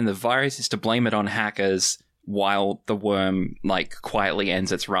money, and then the virus is to blame it on hackers while the worm, like, quietly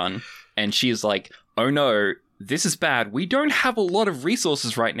ends its run. And she's like, oh no, this is bad. We don't have a lot of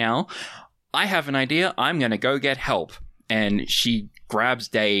resources right now. I have an idea. I'm going to go get help. And she grabs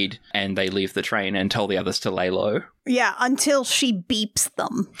Dade, and they leave the train and tell the others to lay low. Yeah, until she beeps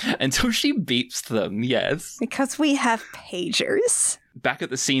them. Until she beeps them, yes. Because we have pagers. Back at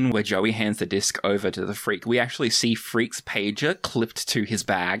the scene where Joey hands the disc over to the Freak, we actually see Freak's pager clipped to his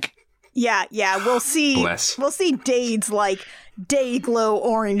bag. Yeah, we'll see. Bless. We'll see Dade's, like, day glow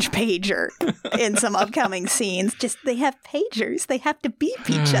orange pager in some upcoming scenes. Just, they have pagers. They have to beep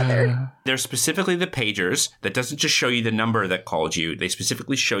each other. They're specifically the pagers that doesn't just show you the number that called you. They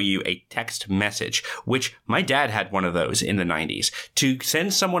specifically show you a text message, which my dad had one of those in the 90s. To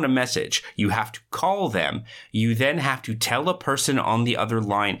send someone a message, you have to call them. You then have to tell a person on the other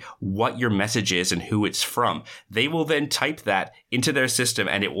line what your message is and who it's from. They will then type that into their system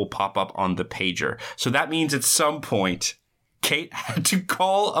and it will pop up on the pager. So that means at some point, Kate had to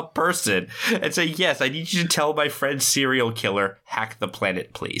call a person and say, yes, I need you to tell my friend serial killer, hack the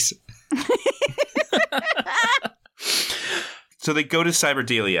planet, please. So they go to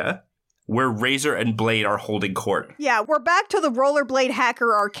Cyberdelia, where Razor and Blade are holding court. Yeah, we're back to the Rollerblade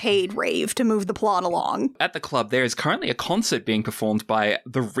Hacker Arcade rave to move the plot along. At the club, there is currently a concert being performed by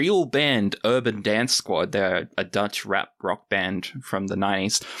the real band Urban Dance Squad. They're a Dutch rap rock band from the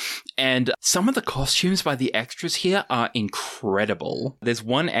 90s. And some of the costumes by the extras here are incredible. There's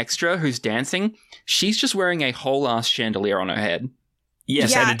one extra who's dancing. She's just wearing a whole-ass chandelier on her head.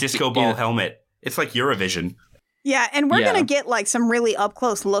 Yes, and a disco ball helmet. It's like Eurovision. Yeah, and we're going to get, like, some really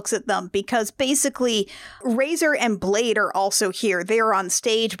up-close looks at them because basically Razor and Blade are also here. They are on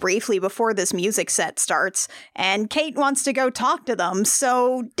stage briefly before this music set starts, and Kate wants to go talk to them,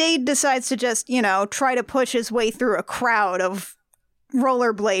 so Dade decides to just, try to push his way through a crowd of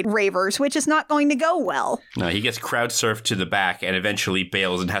rollerblade ravers, which is not going to go well. No, he gets crowd surfed to the back and eventually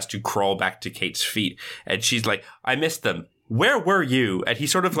bails and has to crawl back to Kate's feet. And she's like, I missed them. Where were you? And he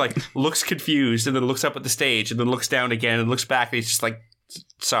sort of like looks confused and then looks up at the stage and then looks down again and looks back and he's just like,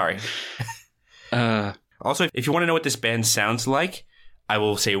 sorry. Also, if you want to know what this band sounds like, I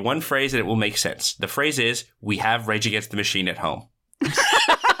will say one phrase and it will make sense. The phrase is, we have Rage Against the Machine at home.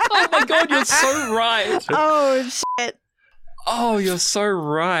 Oh my god, you're so right. Oh, shit. Oh, you're so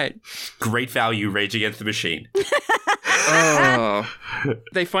right. Great value, Rage Against the Machine. Oh.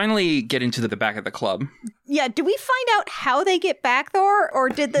 They finally get into the back of the club. Yeah, do we find out how they get back, though? Or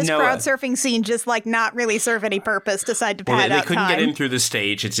did this crowd surfing scene just, like, not really serve any purpose, decide to pad they out couldn't time? get in through the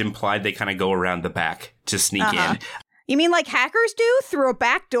stage. It's implied they kind of go around the back to sneak in. You mean like hackers do? Through a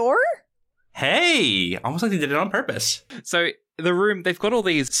back door? Hey! Almost like they did it on purpose. So the room, they've got all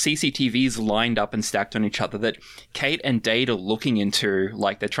these CCTVs lined up and stacked on each other that Kate and Dade are looking into,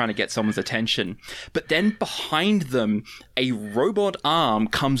 like they're trying to get someone's attention. But then behind them, a robot arm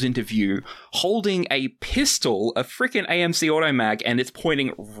comes into view, holding a pistol, a freaking AMC Automag, and it's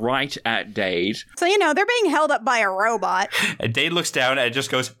pointing right at Dade. So, you know, they're being held up by a robot. And Dade looks down and just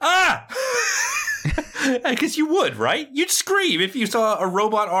goes, ah! Because you would, right? You'd scream if you saw a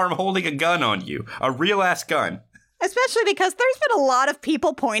robot arm holding a gun on you. A real-ass gun. Especially because there's been a lot of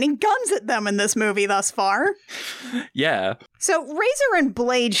people pointing guns at them in this movie thus far. Yeah. So Razor and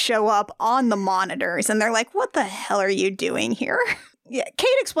Blade show up on the monitors, and they're like, what the hell are you doing here? Yeah, Kate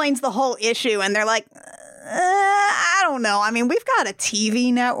explains the whole issue, and they're like, I don't know. I mean, we've got a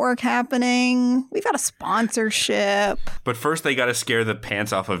TV network happening. We've got a sponsorship. But first they gotta scare the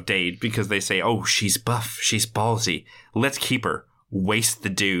pants off of Dade because they say, oh, she's buff, she's ballsy. Let's keep her. Waste the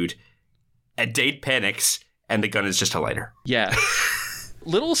dude. And Dade panics, and the gun is just a lighter. Yeah.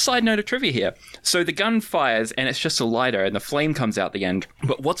 Little side note of trivia here. So the gun fires and it's just a lighter and the flame comes out the end.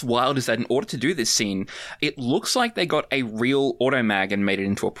 But what's wild is that in order to do this scene, it looks like they got a real Automag and made it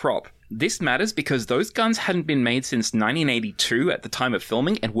into a prop. This matters because those guns hadn't been made since 1982 at the time of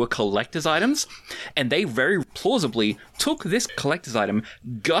filming and were collector's items. And they very plausibly took this collector's item,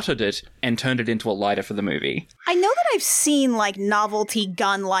 gutted it, and turned it into a lighter for the movie. I know that I've seen, like, novelty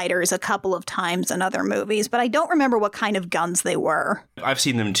gun lighters a couple of times in other movies, but I don't remember what kind of guns they were. I've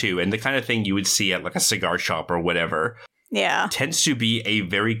seen them too, and the kind of thing you would see at like a cigar shop or whatever. Yeah. Tends to be a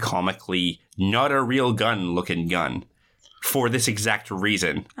very comically not a real gun looking gun. For this exact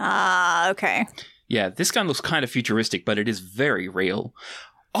reason. Okay. Yeah, this gun looks kind of futuristic, but it is very real.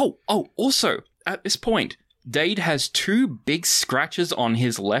 Oh, also, at this point, Dade has 2 big scratches on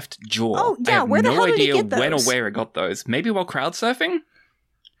his left jaw. Oh, yeah, where the hell did he get those? I have no idea when or where he got those. Maybe while crowd surfing?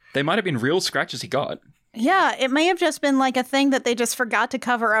 They might have been real scratches he got. Yeah, it may have just been like a thing that they just forgot to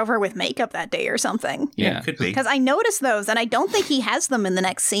cover over with makeup that day or something. Yeah, could be. Because I noticed those, and I don't think he has them in the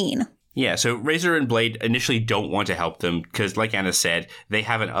next scene. Yeah, so Razor and Blade initially don't want to help them because, like Anna said, they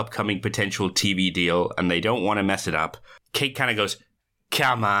have an upcoming potential TV deal and they don't want to mess it up. Kate kind of goes,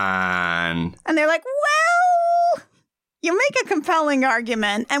 come on. And they're like, well, you make a compelling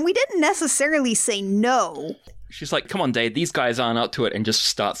argument, and we didn't necessarily say no. She's like, come on, Dade, these guys aren't up to it, and just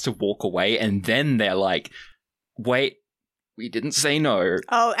starts to walk away, and then they're like, wait, we didn't say no.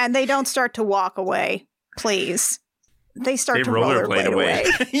 Oh, and they don't start to walk away, please. They start to rollerblade away.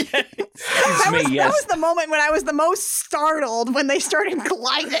 That was the moment when I was the most startled when they started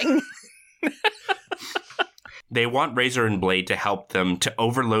gliding. They want Razor and Blade to help them to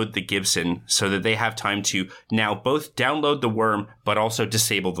overload the Gibson so that they have time to now both download the worm but also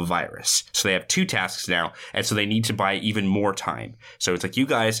disable the virus. So they have 2 tasks now, and so they need to buy even more time. So it's like, you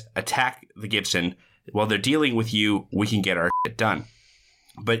guys attack the Gibson. While they're dealing with you, we can get our shit done.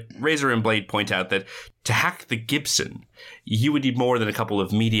 But Razor and Blade point out that to hack the Gibson, you would need more than a couple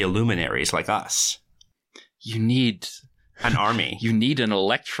of media luminaries like us. You need an army. You need an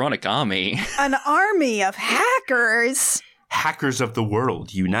electronic army. An army of hackers. Hackers of the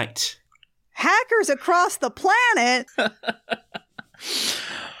world, unite. Hackers across the planet.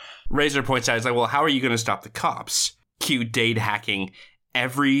 Razor points out, he's like, well, how are you going to stop the cops? Cue Dade hacking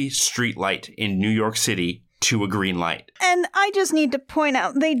every streetlight in New York City to a green light. And I just need to point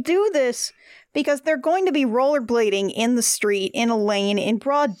out, they do this because they're going to be rollerblading in the street, in a lane, in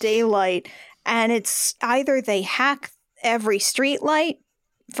broad daylight, and it's either they hack every street light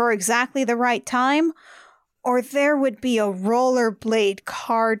for exactly the right time, or there would be a rollerblade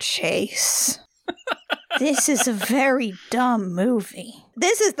car chase. This is a very dumb movie.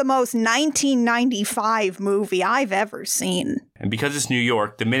 This is the most 1995 movie I've ever seen. And because it's New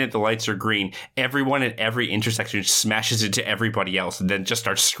York, the minute the lights are green, everyone at every intersection smashes into everybody else and then just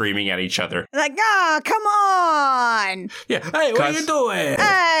starts screaming at each other. Like, come on! Yeah, hey, what are you doing?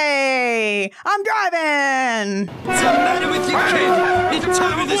 Hey, I'm driving! What's the matter with you, kid? It's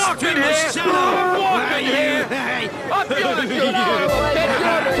time to spin the shadow! I'm walking here! Hey, I'm gonna get out of here! Get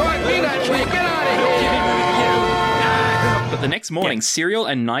out of here! Get out of here! But the next morning, Serial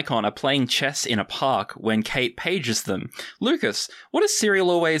and Nikon are playing chess in a park when Kate pages them. Lucas, what does Serial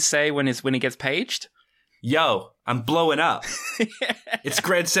always say when he gets paged? Yo, I'm blowing up. It's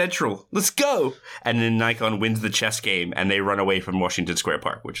Grand Central. Let's go. And then Nikon wins the chess game and they run away from Washington Square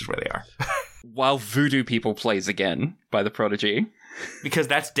Park, which is where they are. While Voodoo People plays again by The Prodigy. Because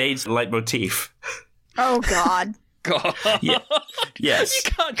that's Dade's leitmotif. Oh, God. God. Yeah. Yes.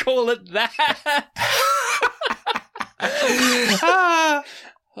 You can't call it that.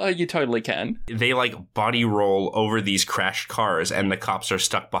 Oh, you totally can. They body roll over these crashed cars and the cops are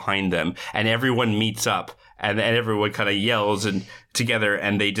stuck behind them and everyone meets up and everyone kind of yells and together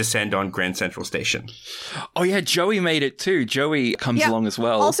and they descend on Grand Central Station. Oh yeah, Joey made it too. Joey comes along as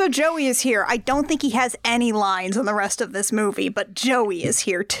well. Also, Joey is here. I don't think he has any lines in the rest of this movie, but Joey is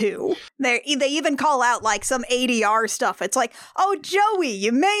here too. They even call out some ADR stuff. It's like, oh, Joey,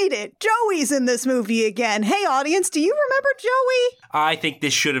 you made it. Joey's in this movie again. Hey, audience, do you remember Joey? I think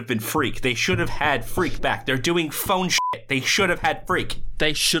this should have been Freak. They should have had Freak back. They're doing phone shit. They should have had Freak.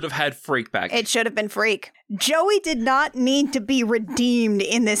 They should have had Freak back. It should have been Freak. Joey did not need to be redeemed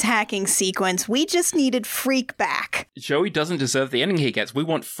in this hacking sequence. We just needed Freak back. Joey doesn't deserve the ending he gets. We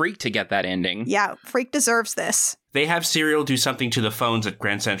want Freak to get that ending. Yeah, Freak deserves this. They have Serial do something to the phones at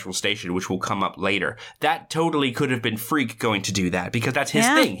Grand Central Station, which will come up later. That totally could have been Freak going to do that, because that's his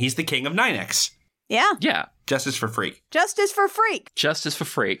thing. He's the king of 9X. Yeah. Yeah. Justice for Freak. Justice for Freak. Justice for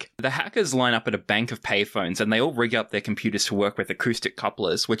Freak. The hackers line up at a bank of payphones and they all rig up their computers to work with acoustic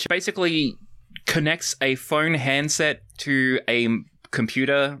couplers, which basically connects a phone handset to a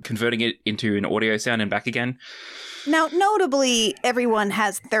computer, converting it into an audio sound and back again. Now, notably, everyone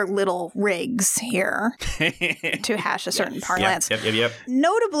has their little rigs here to hash a certain parlance. Yep.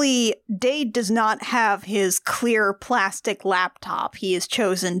 Notably, Dade does not have his clear plastic laptop. He has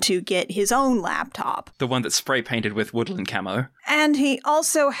chosen to get his own laptop. The one that's spray painted with woodland camo. And he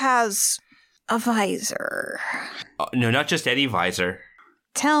also has a visor. No, not just any visor.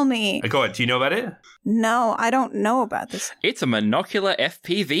 Tell me. Go on, do you know about it? No, I don't know about this. It's a monocular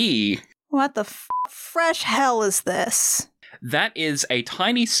FPV. What the fresh hell is this? That is a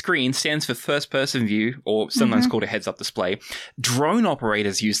tiny screen, stands for first-person view, or sometimes called a heads-up display. Drone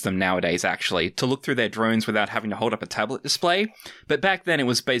operators use them nowadays, actually, to look through their drones without having to hold up a tablet display. But back then, it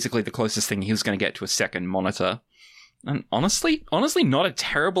was basically the closest thing he was going to get to a second monitor. And honestly, not a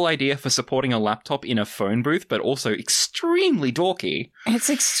terrible idea for supporting a laptop in a phone booth, but also extremely dorky.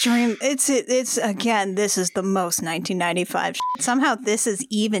 It's extreme. It's again, this is the most 1995 shit. Somehow this is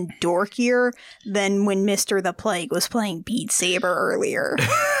even dorkier than when Mr. the Plague was playing Beat Saber earlier.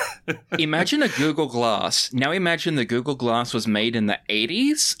 Imagine a Google Glass. Now imagine the Google Glass was made in the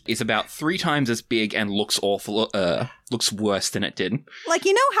 80s, is about 3 times as big and looks awful, looks worse than it did.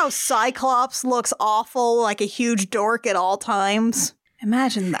 You know how Cyclops looks awful, like a huge dork at all times?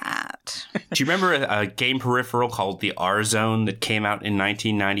 Imagine that. Do you remember a game peripheral called the R-Zone that came out in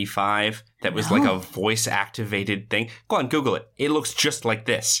 1995? That was like a voice-activated thing? Go on, Google it. It looks just like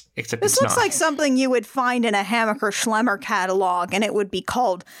this, except this it's not. This looks like something you would find in a Hammacher Schlemmer catalog, and it would be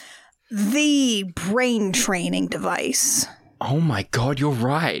called the brain training device. Oh my god, you're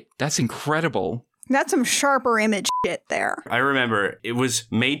right. That's incredible. That's some sharper image shit there. I remember it was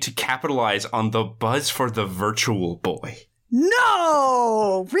made to capitalize on the buzz for the Virtual Boy.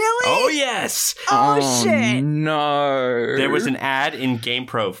 No! Really? Oh, yes! Oh, shit! No. There was an ad in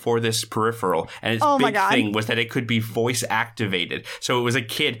GamePro for this peripheral, and its big thing was that it could be voice activated. So it was a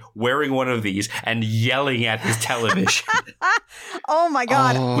kid wearing one of these and yelling at his television. Oh my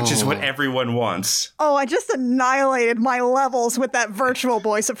god. Which is what everyone wants. Oh, I just annihilated my levels with that Virtual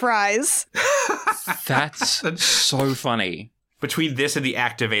Boy surprise. That's so funny. Between this and the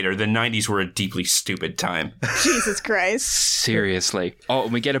Activator, the 90s were a deeply stupid time. Jesus Christ. Seriously. Oh,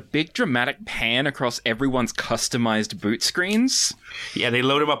 and we get a big dramatic pan across everyone's customized boot screens. Yeah, they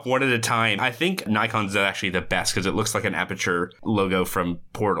load them up one at a time. I think Nikon's actually the best because it looks like an Aperture logo from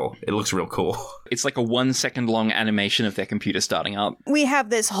Portal. It looks real cool. It's like a 1 second long animation of their computer starting up. We have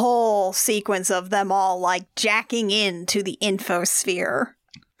this whole sequence of them all jacking into the infosphere.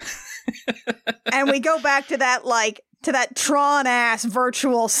 And we go back to that to that Tron-ass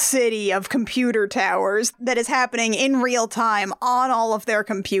virtual city of computer towers that is happening in real time on all of their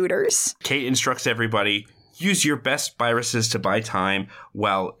computers. Kate instructs everybody, use your best viruses to buy time,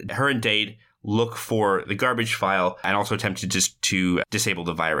 while her and Dade look for the garbage file and also attempt to disable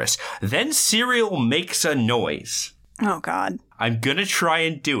the virus. Then Serial makes a noise. Oh, God. I'm gonna try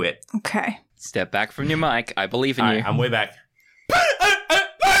and do it. Okay. Step back from your mic. I believe in you. I'm way back.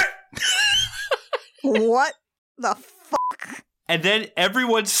 What the fuck? And then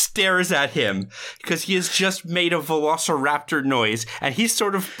everyone stares at him because he has just made a velociraptor noise and he's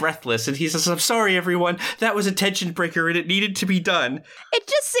sort of breathless and he says, I'm sorry, everyone. That was a tension breaker and it needed to be done. It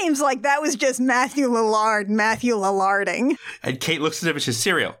just seems like that was just Matthew Lillarding. And Kate looks at him and says,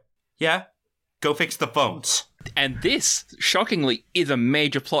 Serial, yeah? Go fix the phones. And this, shockingly, is a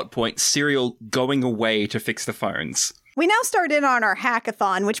major plot point, Serial going away to fix the phones. We now start in on our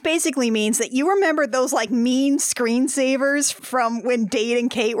hackathon, which basically means that you remember those like mean screensavers from when Dade and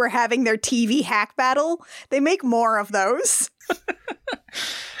Kate were having their TV hack battle? They make more of those.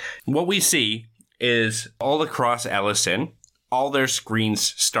 What we see is all across Ellison, all their screens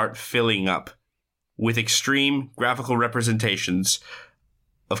start filling up with extreme graphical representations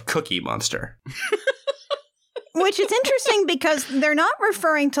of Cookie Monster. Which is interesting because they're not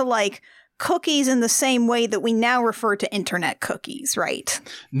referring to like cookies in the same way that we now refer to internet cookies, right?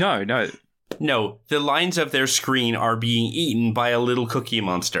 No. No, the lines of their screen are being eaten by a little Cookie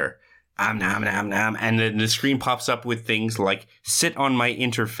Monster. Nom, nom, nom. And then the screen pops up with things like, sit on my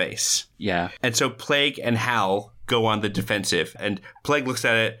interface. Yeah. And so Plague and Hal go on the defensive. And Plague looks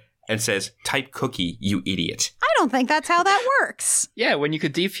at it and says, type cookie, you idiot. I don't think that's how that works. Yeah, when you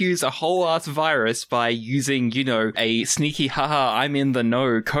could defuse a whole ass virus by using, a sneaky haha, I'm in the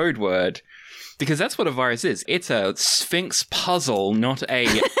know code word. Because that's what a virus is. It's a Sphinx puzzle, not a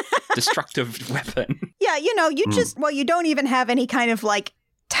destructive weapon. Yeah, you don't even have any kind of like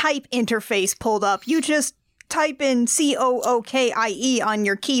type interface pulled up. You just type in COOKIE on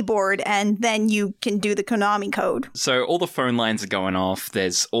your keyboard and then you can do the Konami code. So all the phone lines are going off.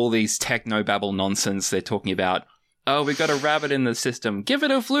 There's all these techno-babble nonsense they're talking about. Oh, we got a rabbit in the system. Give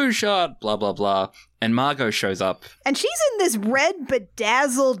it a flu shot. Blah, blah, blah. And Margot shows up. And she's in this red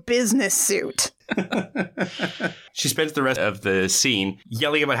bedazzled business suit. She spends the rest of the scene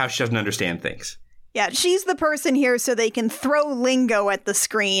yelling about how she doesn't understand things. Yeah, she's the person here so they can throw lingo at the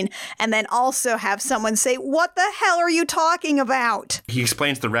screen and then also have someone say, what the hell are you talking about? He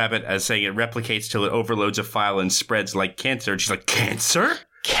explains the rabbit as saying it replicates till it overloads a file and spreads like cancer. And she's like, cancer?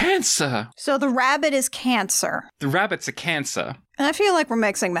 Cancer! So the rabbit is cancer. The rabbit's a cancer. And I feel like we're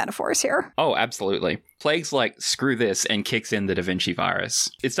mixing metaphors here. Oh, absolutely. Plague's like, screw this, and kicks in the Da Vinci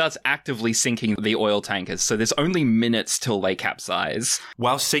virus. It starts actively sinking the oil tankers, so there's only minutes till they capsize.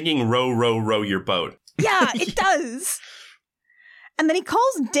 While singing Row, Row, Row Your Boat. Yeah, it does. And then he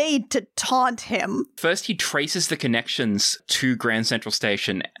calls Dade to taunt him. First, he traces the connections to Grand Central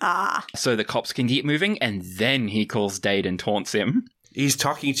Station so the cops can get moving, and then he calls Dade and taunts him. He's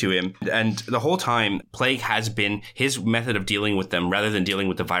talking to him, and the whole time, Plague has been his method of dealing with them, rather than dealing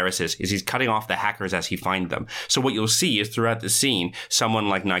with the viruses, is he's cutting off the hackers as he finds them. So what you'll see is throughout the scene, someone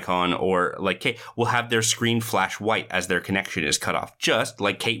like Nikon or like Kate will have their screen flash white as their connection is cut off, just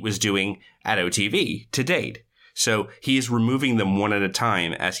like Kate was doing at OTV to Dade. So he is removing them one at a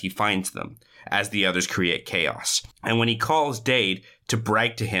time as he finds them, as the others create chaos. And when he calls Dade to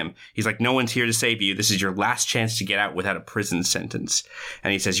brag to him, he's like, no one's here to save you. This is your last chance to get out without a prison sentence.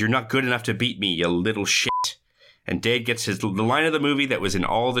 And he says, you're not good enough to beat me, you little shit. And Dade gets the line of the movie that was in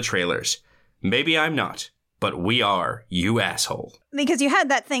all the trailers. Maybe I'm not, but we are, you asshole. Because you had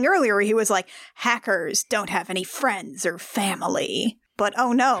that thing earlier where he was like, hackers don't have any friends or family. But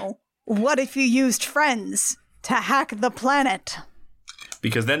oh no, what if you used friends to hack the planet?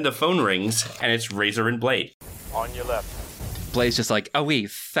 Because then the phone rings, and it's Razor and Blade. On your left. Blade's just like, are we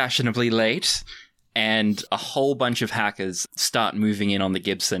fashionably late? And a whole bunch of hackers start moving in on the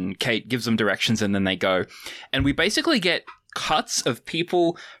Gibson. Kate gives them directions, and then they go. And we basically get cuts of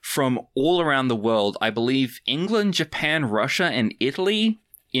people from all around the world. I believe England, Japan, Russia, and Italy.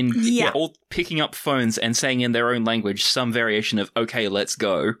 All picking up phones and saying in their own language some variation of, okay, let's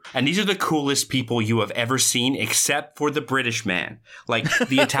go. And these are the coolest people you have ever seen, except for the British man. Like,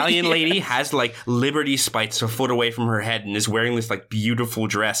 the Italian lady has, like, Liberty spikes a foot away from her head and is wearing this, like, beautiful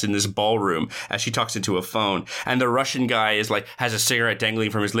dress in this ballroom as she talks into a phone. And the Russian guy is, like, has a cigarette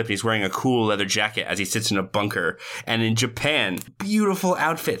dangling from his lip and he's wearing a cool leather jacket as he sits in a bunker. And in Japan, beautiful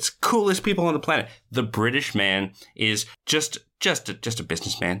outfits, coolest people on the planet. The British man is just a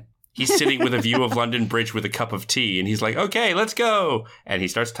businessman. He's sitting with a view of London Bridge with a cup of tea, and he's like, okay, let's go. And he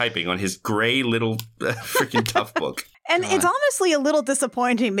starts typing on his gray little freaking tough book. And it's honestly a little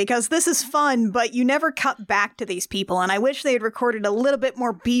disappointing because this is fun, but you never cut back to these people. And I wish they had recorded a little bit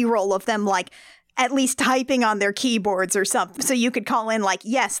more B-roll of them, like, at least typing on their keyboards or something. So you could call in, like,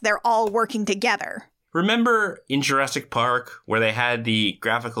 yes, they're all working together. Remember in Jurassic Park where they had the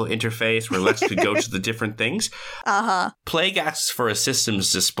graphical interface where Lex could go to the different things? Uh-huh. Plague asks for a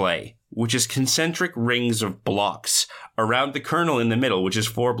systems display which is concentric rings of blocks around the kernel in the middle, which is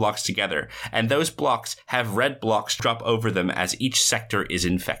 4 blocks together. And those blocks have red blocks drop over them as each sector is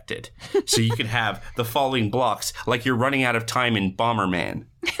infected. So you can have the falling blocks like you're running out of time in Bomberman.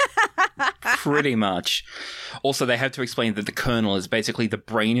 Pretty much. Also, they have to explain that the kernel is basically the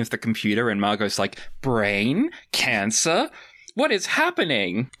brain of the computer, and Margot's like, brain? Cancer? What is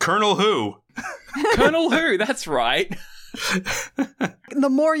happening? Colonel who? Colonel who? That's right. The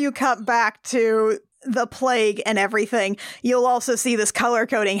more you cut back to the plague and everything, you'll also see this color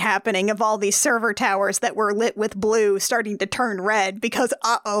coding happening of all these server towers that were lit with blue starting to turn red because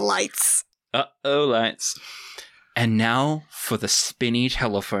lights. Lights. And now for the spinny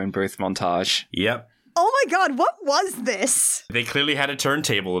telephone booth montage. Yep. Oh my god, what was this? They clearly had a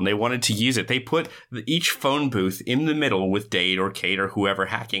turntable and they wanted to use it. They put each phone booth in the middle with Dade or Kate or whoever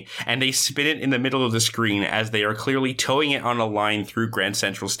hacking, and they spin it in the middle of the screen as they are clearly towing it on a line through Grand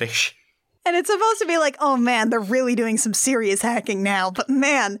Central Station. And it's supposed to be like, oh man, they're really doing some serious hacking now. But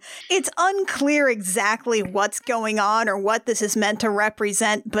man, it's unclear exactly what's going on or what this is meant to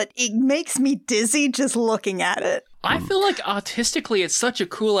represent, but it makes me dizzy just looking at it. I feel like artistically it's such a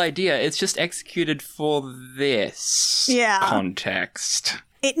cool idea. It's just executed for this context.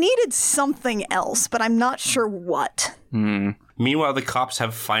 It needed something else, but I'm not sure what. Meanwhile, the cops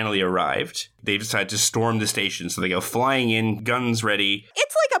have finally arrived. They decide to storm the station, so they go flying in, guns ready.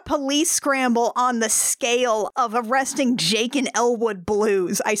 It's like a police scramble on the scale of arresting Jake and Elwood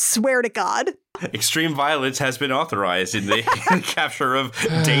Blues, I swear to God. Extreme violence has been authorized in the capture of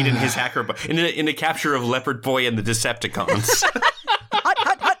Dade and his hacker, in the capture of Leopard Boy and the Decepticons.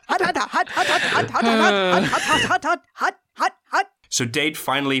 So Dade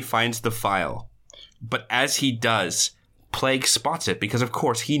finally finds the file. But as he does, Plague spots it because, of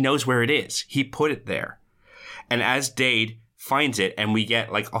course, he knows where it is. He put it there. And as Dade finds it, and we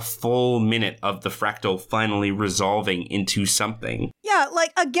get like a full minute of the fractal finally resolving into something. Yeah,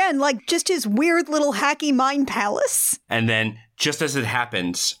 like, again, like just his weird little hacky mind palace. And then, just as it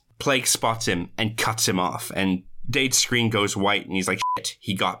happens, Plague spots him and cuts him off. And Dade's screen goes white, and he's like, shit,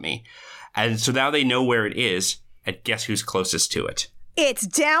 he got me. And so now they know where it is, and guess who's closest to it? It's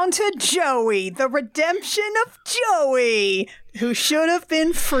down to Joey, the redemption of Joey, who should have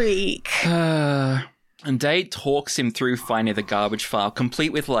been Freak. And Dade talks him through finding the garbage file,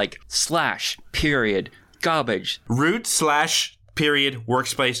 complete with like / period, garbage. Root / period,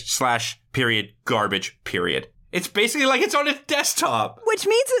 workspace / period, garbage, period. It's basically like it's on his desktop. Which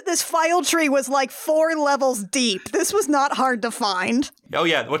means that this file tree was like 4 levels deep. This was not hard to find. Oh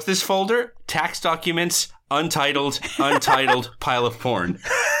yeah, what's this folder? Tax documents, untitled, pile of porn.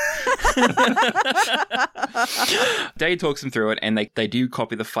 Dade talks him through it, and they do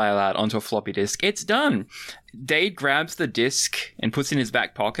copy the file out onto a floppy disk. It's done. Dade grabs the disk and puts it in his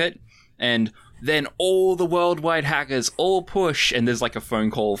back pocket, and then all the worldwide hackers all push, and there's like a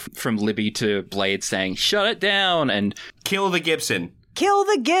phone call from Libby to Blade saying, shut it down, and kill the Gibson. Kill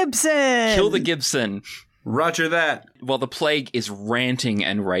the Gibson! Kill the Gibson. Roger that. While the Plague is ranting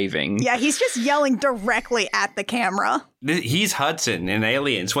and raving. Yeah, he's just yelling directly at the camera. He's Hudson in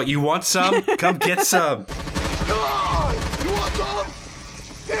Aliens. What, you want some? Come get some. You want some?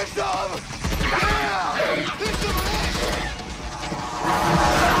 Get some!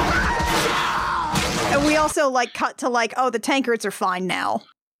 And we also, like, cut to, like, oh, the tankards are fine now.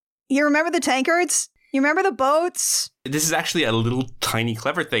 You remember the tankards? You remember the boats? This is actually a little tiny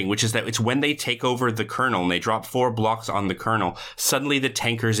clever thing, which is that it's when they take over the kernel and they drop 4 blocks on the kernel, suddenly the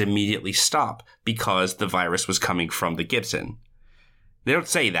tankers immediately stop because the virus was coming from the Gibson. They don't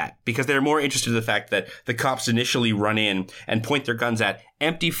say that because they're more interested in the fact that the cops initially run in and point their guns at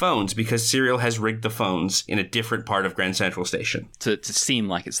empty phones because Serial has rigged the phones in a different part of Grand Central Station. To seem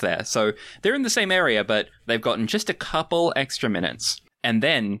like it's there. So they're in the same area, but they've gotten just a couple extra minutes. And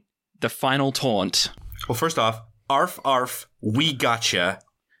then the final taunt. Well, first off, arf, arf, we gotcha.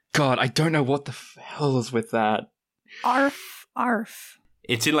 God, I don't know what the hell is with that. Arf, arf.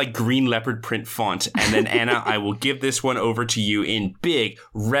 It's in like green leopard print font. And then Anna, I will give this one over to you in big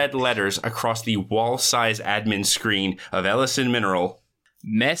red letters across the wall-size admin screen of Ellison Mineral.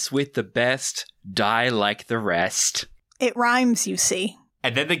 Mess with the best, die like the rest. It rhymes, you see.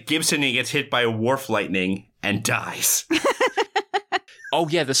 And then the Gibson gets hit by a wharf lightning and dies. Oh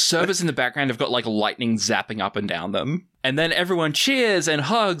yeah, the servers in the background have got like lightning zapping up and down them. And then everyone cheers and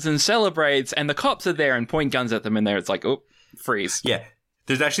hugs and celebrates, and the cops are there and point guns at them, and there it's like, oh, freeze. Yeah.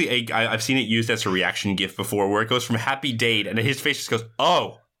 There's actually I've seen it used as a reaction GIF before where it goes from happy Dade and his face just goes,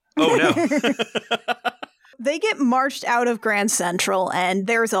 oh no. they get marched out of Grand Central, and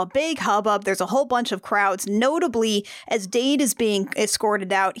there's a big hubbub. There's a whole bunch of crowds. Notably, as Dade is being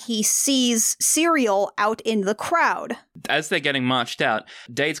escorted out, he sees Serial out in the crowd. As they're getting marched out,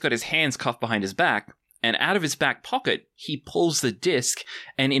 Dade's got his hands cuffed behind his back, and out of his back pocket, he pulls the disc,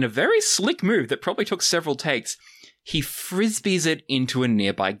 and in a very slick move that probably took several takes, he frisbees it into a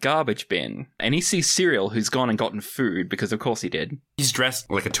nearby garbage bin. And he sees Serial, who's gone and gotten food, because of course he did. He's dressed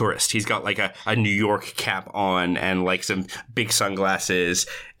like a tourist. He's got like a New York cap on and like some big sunglasses.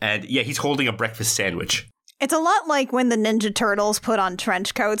 And yeah, he's holding a breakfast sandwich. It's a lot like when the Ninja Turtles put on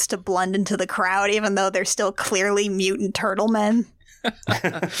trench coats to blend into the crowd, even though they're still clearly mutant turtle men.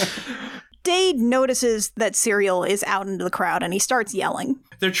 Dade notices that Serial is out into the crowd, and he starts yelling.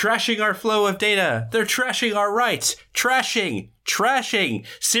 They're trashing our flow of data. They're trashing our rights. Trashing.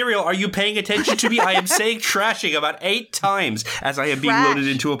 Serial, are you paying attention to me? I am saying trashing about 8 times as I am being loaded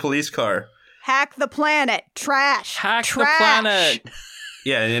into a police car. Hack the planet. Trash. Hack the planet.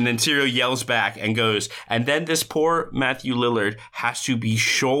 Yeah, and then Serial yells back and goes, and then this poor Matthew Lillard has to be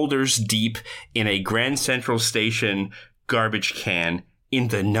shoulders deep in a Grand Central Station garbage can in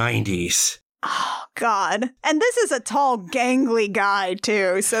the 90s. Oh, God. And this is a tall, gangly guy,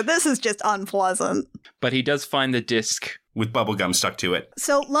 too, so this is just unpleasant. But he does find the disc. With bubblegum stuck to it.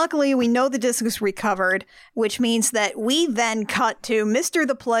 So luckily, we know the disc is recovered, which means that we then cut to Mr.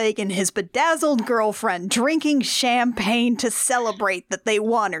 the Plague and his bedazzled girlfriend drinking champagne to celebrate that they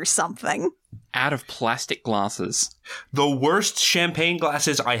won or something. Out of plastic glasses. The worst champagne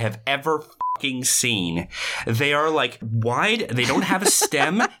glasses I have ever seen. They are like wide, they don't have a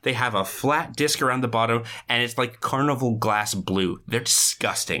stem, they have a flat disc around the bottom, and it's like carnival glass blue. They're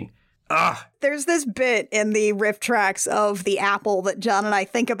disgusting. Ugh. There's this bit in the riff tracks of The Apple that John and I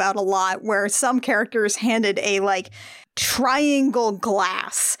think about a lot, where some characters handed a like triangle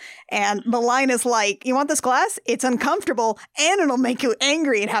glass, and the line is like, you want this glass? It's uncomfortable and it'll make you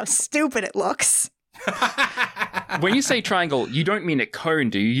angry at how stupid it looks. When you say triangle, you don't mean a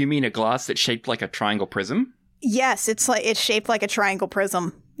cone, do you? You mean a glass that's shaped like a triangle prism? Yes, it's shaped like a triangle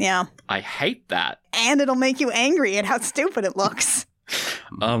prism. Yeah. I hate that. And it'll make you angry at how stupid it looks.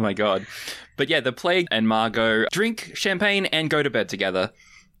 Oh my God. But yeah, the Plague and Margot drink champagne and go to bed together.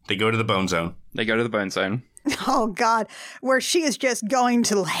 They go to the Bone Zone. Oh, God. Where she is just going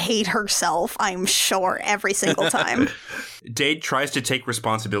to hate herself, I'm sure, every single time. Dade tries to take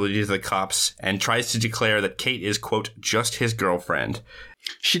responsibility to the cops and tries to declare that Kate is, quote, just his girlfriend.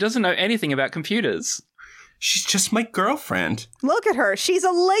 She doesn't know anything about computers. She's just my girlfriend. Look at her. She's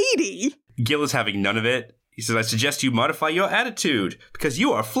a lady. Gil is having none of it. He says, I suggest you modify your attitude because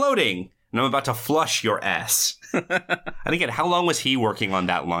you are floating and I'm about to flush your ass. And again, how long was he working on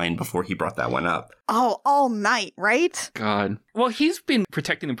that line before he brought that one up? Oh, all night, right? God. Well, he's been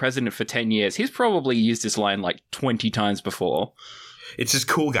protecting the president for 10 years. He's probably used this line like 20 times before. It's his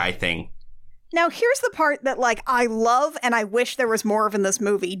cool guy thing. Now, here's the part that, like, I love and I wish there was more of in this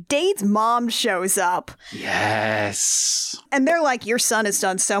movie. Dade's mom shows up. Yes. And they're like, your son has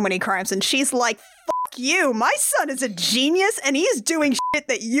done so many crimes. And she's like, fuck you. My son is a genius and he's doing shit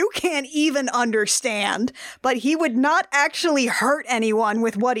that you can't even understand. But he would not actually hurt anyone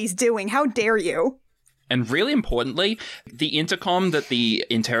with what he's doing. How dare you? And really importantly, the intercom that the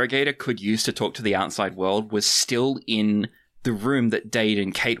interrogator could use to talk to the outside world was still in the room that Dade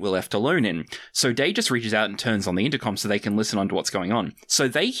and Kate were left alone in. So Dade just reaches out and turns on the intercom so they can listen on to what's going on. So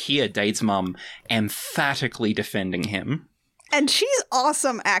they hear Dade's mum emphatically defending him. And she's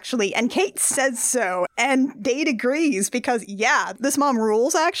awesome, actually. And Kate says so. And Dade agrees because, yeah, this mom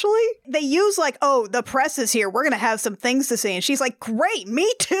rules, actually. They use like, oh, the press is here. We're going to have some things to say. And she's like, great,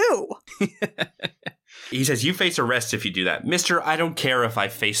 me too. He says, you face arrest if you do that. Mister, I don't care if I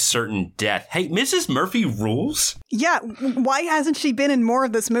face certain death. Hey, Mrs. Murphy rules? Yeah, why hasn't she been in more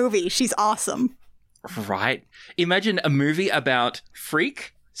of this movie? She's awesome. Right. Imagine a movie about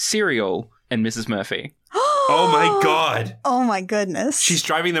Freak, Serial, and Mrs. Murphy. Oh my God. Oh my goodness. She's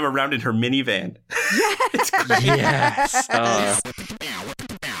driving them around in her minivan. Yes. Yes.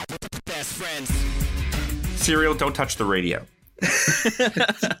 Serial, don't touch the radio.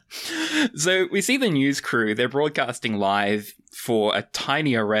 So we see the news crew. They're broadcasting live for a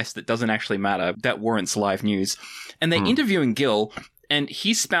tiny arrest that doesn't actually matter, that warrants live news. And they're interviewing Gil, and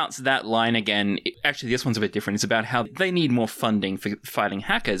he spouts that line again. Actually, this one's a bit different. It's about how they need more funding for fighting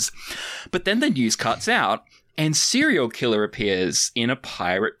hackers. But then the news cuts out, and Serial Killer appears in a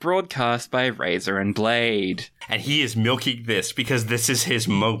pirate broadcast by Razor and Blade. And he is milking this because this is his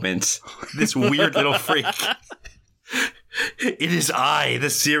moment. This weird little freak. It is I, the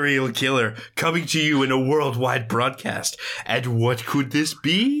serial killer, coming to you in a worldwide broadcast. And what could this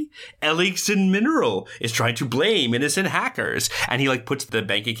be? Ellingson Mineral is trying to blame innocent hackers. And he puts the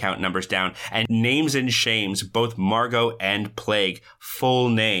bank account numbers down and names and shames both Margot and Plague, full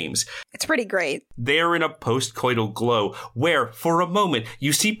names. It's pretty great. They're in a post-coital glow where, for a moment,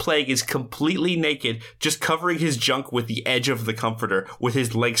 you see Plague is completely naked, just covering his junk with the edge of the comforter, with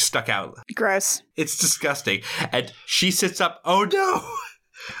his legs stuck out. Gross. It's disgusting. And she sits up. Oh no!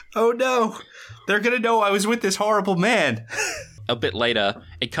 Oh no! They're gonna know I was with this horrible man. A bit later,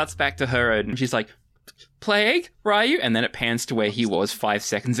 it cuts back to her and she's like, Plague, where are you? And then it pans to where he was 5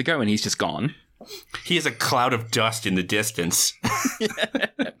 seconds ago and he's just gone. He is a cloud of dust in the distance.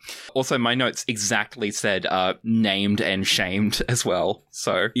 Also, my notes exactly said named and shamed as well.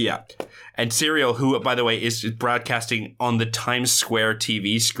 So yeah. And Serial, who, by the way, is broadcasting on the Times Square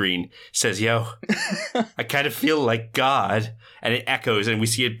TV screen, says, yo, I kind of feel like God. And it echoes and we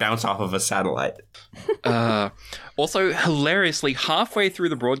see it bounce off of a satellite. Also, hilariously, halfway through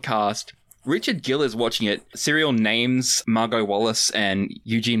the broadcast, Richard Gill is watching it. Serial names Margot Wallace and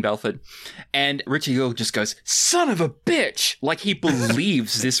Eugene Belford. And Richard Gill just goes, son of a bitch! Like he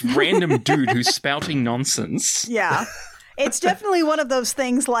believes this random dude who's spouting nonsense. Yeah. It's definitely one of those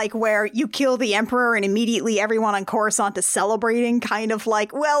things where you kill the Emperor and immediately everyone on Coruscant is celebrating, kind of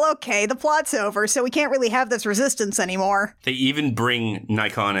well, okay, the plot's over, so we can't really have this resistance anymore. They even bring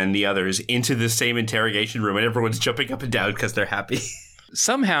Nikon and the others into the same interrogation room and everyone's jumping up and down because they're happy.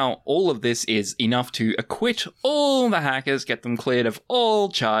 Somehow, all of this is enough to acquit all the hackers, get them cleared of all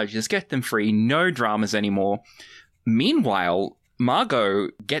charges, get them free, no dramas anymore. Meanwhile, Margot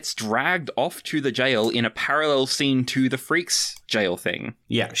gets dragged off to the jail in a parallel scene to the Freaks jail thing.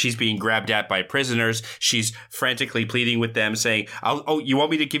 Yeah, she's being grabbed at by prisoners. She's frantically pleading with them, saying, you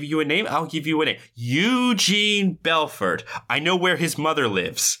want me to give you a name? I'll give you a name. Eugene Belford. I know where his mother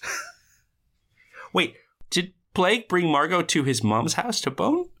lives. Wait, did Plague bring Margot to his mom's house to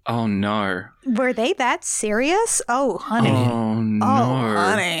bone? Oh, no. Were they that serious? Oh, honey. Oh, no. Oh,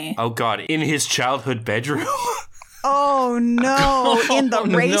 honey. Oh, God. In his childhood bedroom? Oh, no. In the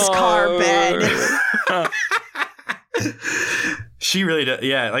race car bed. She really does.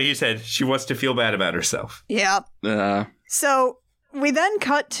 Yeah, like you said, she wants to feel bad about herself. Yeah. So we then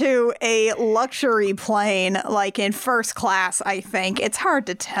cut to a luxury plane, in first class, I think. It's hard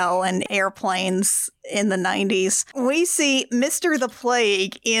to tell in airplanes in the 90s. We see Mr. the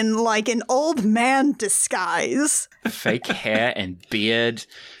Plague in, an old man disguise. Fake hair and beard,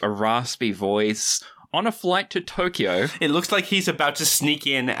 a raspy voice, on a flight to Tokyo. It looks like he's about to sneak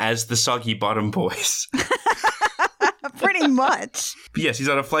in as the Soggy Bottom Boys. Pretty much. Yes, he's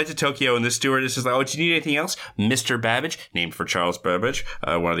on a flight to Tokyo, and the stewardess is like, oh, do you need anything else? Mr. Babbage, named for Charles Burbage,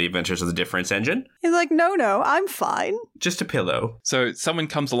 one of the inventors of the difference engine. He's like, no, I'm fine. Just a pillow. So someone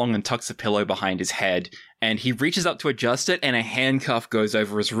comes along and tucks a pillow behind his head, and he reaches up to adjust it, and a handcuff goes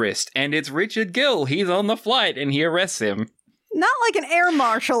over his wrist. And it's Richard Gill. He's on the flight, and he arrests him. Not like an air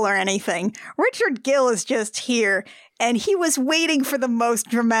marshal or anything. Richard Gill is just here, and he was waiting for the most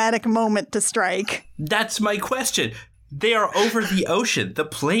dramatic moment to strike. That's my question. They are over the ocean. The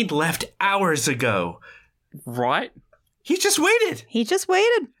plane left hours ago. Right? He just waited. He just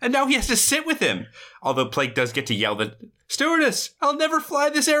waited. And now he has to sit with him. Although Plague does get to yell that, stewardess, I'll never fly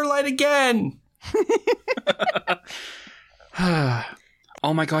this airline again.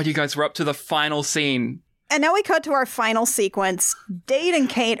 Oh my god, you guys, we're up to the final scene. And now we cut to our final sequence. Dade and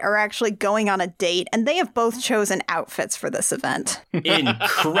Kate are actually going on a date, and they have both chosen outfits for this event.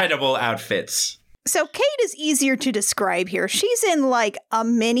 Incredible outfits. So Kate is easier to describe here. She's in a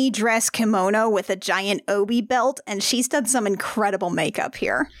mini dress kimono with a giant obi belt, and she's done some incredible makeup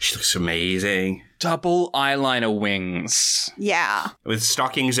here. She looks amazing. Double eyeliner wings. Yeah. With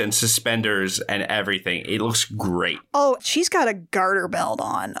stockings and suspenders and everything. It looks great. Oh, she's got a garter belt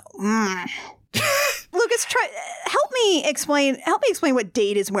on. Lucas, help me explain what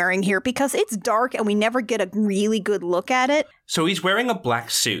Dade is wearing here, because it's dark and we never get a really good look at it. So he's wearing a black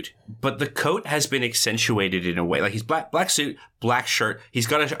suit, but the coat has been accentuated in a way. He's black suit, black shirt. He's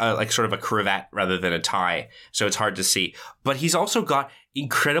got sort of a cravat rather than a tie, so it's hard to see. But he's also got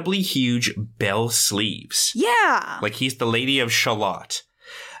incredibly huge bell sleeves. Yeah. He's the Lady of Shalott.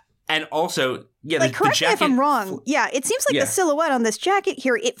 And also, yeah, correct the jacket, me if I'm wrong. Yeah, it seems like the silhouette on this jacket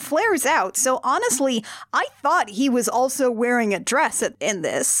here, it flares out. So honestly, I thought he was also wearing a dress in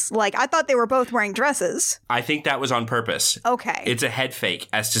this. I thought they were both wearing dresses. I think that was on purpose. Okay. It's a head fake,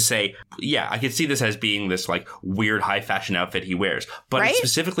 as to say, yeah, I could see this as being this weird high fashion outfit he wears. But It's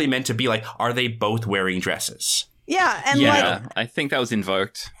specifically meant to be are they both wearing dresses? Yeah, and yeah, I think that was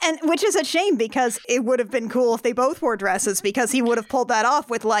invoked. And which is a shame because it would have been cool if they both wore dresses because he would have pulled that off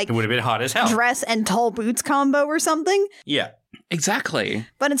with like it would have been hot as hell. Dress and tall boots combo or something. Yeah. Exactly.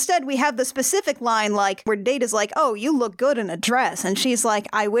 But instead we have the specific line like where Data's like, "Oh, you look good in a dress." And she's like,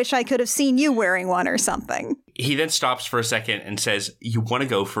 "I wish I could have seen you wearing one or something." He then stops for a second and says, "You want to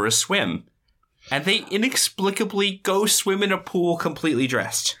go for a swim?" And they inexplicably go swim in a pool completely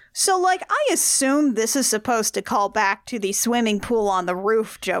dressed. So, like, I assume this is supposed to call back to the swimming pool on the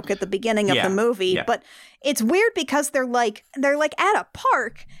roof joke at the beginning of the movie, but it's weird because they're like at a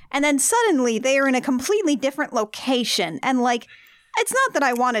park, and then suddenly they are in a completely different location, and like, it's not that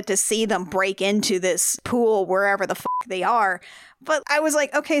I wanted to see them break into this pool wherever the fuck they are, but I was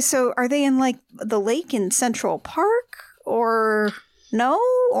like, okay, so are they in like the lake in Central Park, or... No?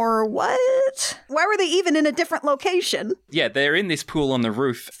 Or what? Why were they even in a different location? Yeah, they're in this pool on the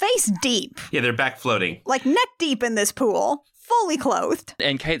roof. Face deep. Yeah, they're back floating. Like neck deep in this pool. Fully clothed.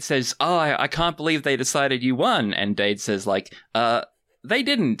 And Kate says, "Oh, I can't believe they decided you won." And Dade says, like, they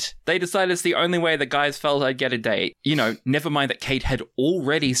didn't. They decided it's the only way the guys felt I'd get a date. You know, never mind that Kate had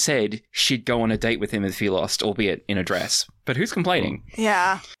already said she'd go on a date with him if he lost, albeit in a dress. But who's complaining?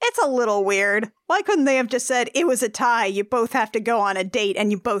 Yeah. It's a little weird. Why couldn't they have just said, it was a tie, you both have to go on a date, and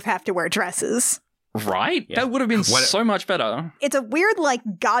you both have to wear dresses? Right? Yeah. That would have been so much better. It's a weird, like,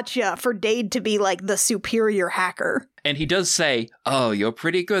 gotcha for Dade to be, like, the superior hacker. And he does say, "Oh, you're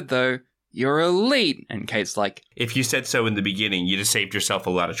pretty good, though. You're elite." And Kate's like, "If you said so in the beginning, you'd have saved yourself a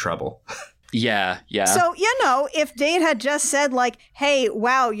lot of trouble." Yeah. So, you know, if Dade had just said, like, "Hey,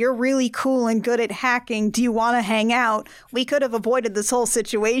 wow, you're really cool and good at hacking. Do you want to hang out?" we could have avoided this whole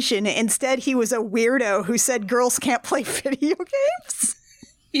situation. Instead, he was a weirdo who said girls can't play video games.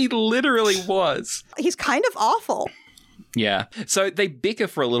 He literally was. He's kind of awful. Yeah. So they bicker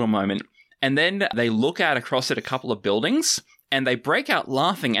for a little moment, and then they look out across at a couple of buildings, and they break out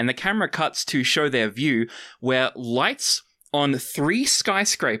laughing, and the camera cuts to show their view where lights on 3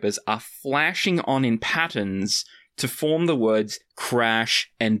 skyscrapers are flashing on in patterns to form the words "crash"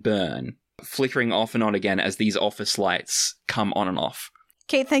 and "burn," flickering off and on again as these office lights come on and off.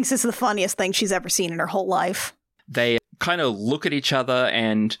 Kate thinks this is the funniest thing she's ever seen in her whole life. They kind of look at each other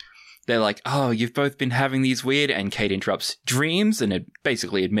and they're like, "Oh, you've both been having these weird," and Kate interrupts, "dreams," and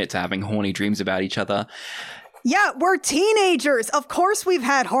basically admit to having horny dreams about each other. Yeah, we're teenagers. Of course we've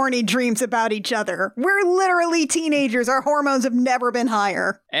had horny dreams about each other. We're literally teenagers. Our hormones have never been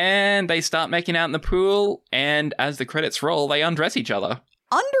higher. And they start making out in the pool, and as the credits roll, they undress each other.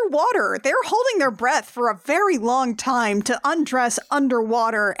 Underwater. They're holding their breath for a very long time to undress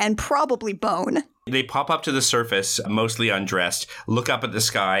underwater and probably bone. They pop up to the surface, mostly undressed, look up at the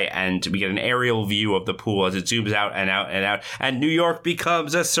sky, and we get an aerial view of the pool as it zooms out and out and out, and New York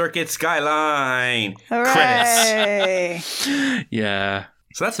becomes a circuit skyline. Hooray. Credits. Yeah.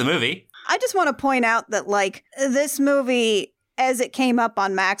 So that's the movie. I just want to point out that, like, this movie, as it came up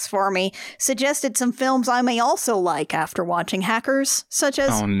on Max for me, suggested some films I may also like after watching Hackers, such as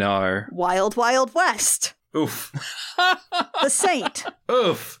Oh no. Wild Wild West. Oof. The Saint.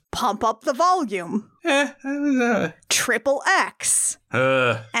 Oof. Pump Up the Volume. Triple X.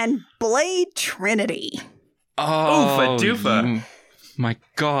 And Blade Trinity. Oh, Oofa doofa. My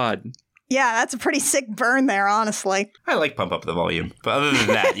God. Yeah, that's a pretty sick burn there, honestly. I like Pump Up the Volume. But other than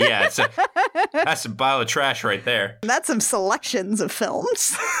that, yeah, that's a pile of trash right there. That's some selections of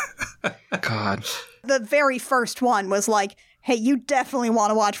films. God. The very first one was like, hey, you definitely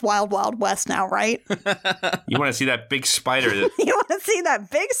want to watch Wild Wild West now, right? You want to see that big spider. You want to see that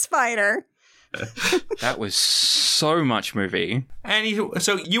big spider. That was so much movie. And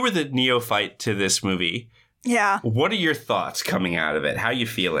so you were the neophyte to this movie. Yeah. What are your thoughts coming out of it? How you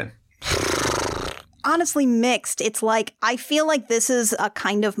feeling? Honestly, mixed. It's like, I feel like this is a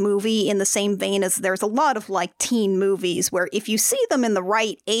kind of movie in the same vein as there's a lot of like teen movies where if you see them in the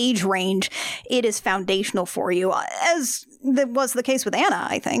right age range, it is foundational for you, as was the case with Anna,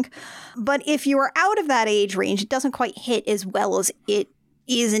 I think. But if you are out of that age range, it doesn't quite hit as well as it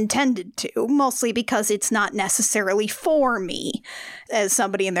is intended to, mostly because it's not necessarily for me as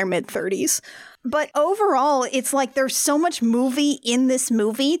somebody in their mid-30s. But overall, it's like there's so much movie in this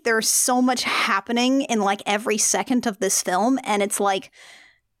movie. There's so much happening in like every second of this film. And it's like,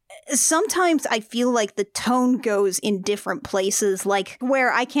 sometimes I feel like the tone goes in different places, like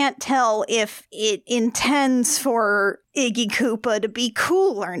where I can't tell if it intends for Iggy Koopa to be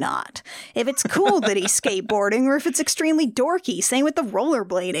cool or not. If it's cool that he's skateboarding or if it's extremely dorky. Same with the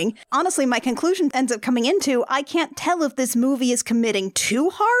rollerblading. Honestly, my conclusion ends up coming into, I can't tell if this movie is committing too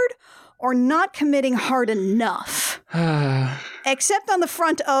hard or not committing hard enough. Except on the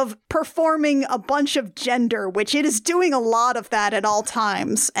front of performing a bunch of gender, which it is doing a lot of that at all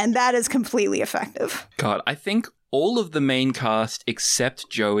times, and that is completely effective. God, I think all of the main cast except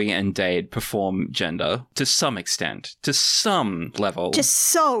Joey and Dade perform gender to some extent, to some level. Just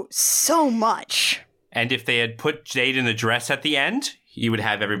so much. And if they had put Dade in the dress at the end, you would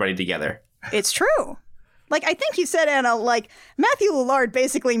have everybody together. It's true. Like, I think you said, Anna, like, Matthew Lillard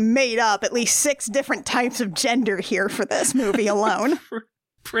basically made up at least 6 different types of gender here for this movie alone.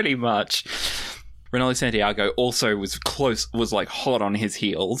 Pretty much. Ronaldo Santiago also was like hot on his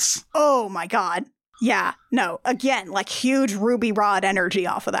heels. Oh my god. Yeah, no, again, like huge Ruby Rod energy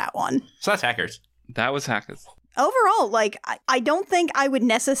off of that one. So that's Hackers. That was Hackers. Overall, like, I don't think I would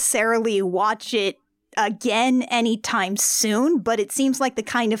necessarily watch it again anytime soon, but it seems like the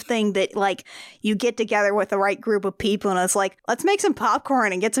kind of thing that, like, you get together with the right group of people and it's like, let's make some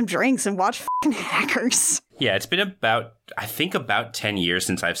popcorn and get some drinks and watch fucking Hackers. Yeah, it's been about 10 years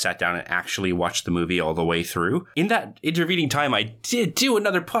since I've sat down and actually watched the movie all the way through. In that intervening time, I did do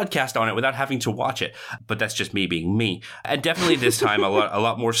another podcast on it without having to watch it, but that's just me being me. And definitely this time, a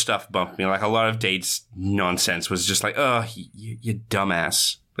lot more stuff bumped me. Like, a lot of Dade's nonsense was just like, oh, you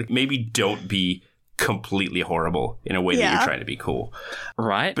dumbass. Like, maybe don't be completely horrible in a way that you're trying to be cool.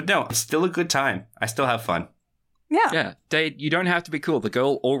 Right. But no, it's still a good time. I still have fun. Yeah. Dade, you don't have to be cool. The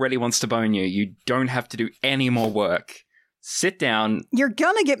girl already wants to bone you. You don't have to do any more work. Sit down. You're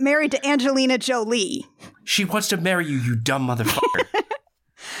gonna get married to Angelina Jolie. She wants to marry you, you dumb motherfucker.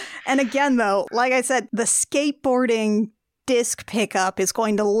 And again, though, like I said, the skateboarding disc pickup is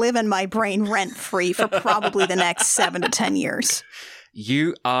going to live in my brain rent-free for probably the next 7 to 10 years.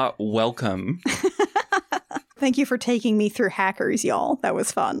 You are welcome. Thank you for taking me through Hackers, y'all. That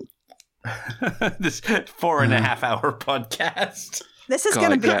was fun. This 4.5 hour podcast. This is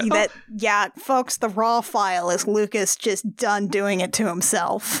going to be that, yeah, folks, the raw file is Lucas just done doing it to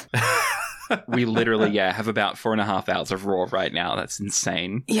himself. We literally, have about 4.5 hours of raw right now. That's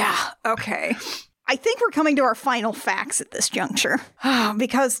insane. Yeah, okay. I think we're coming to our final facts at this juncture.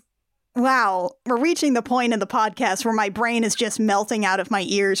 Because, wow, we're reaching the point in the podcast where my brain is just melting out of my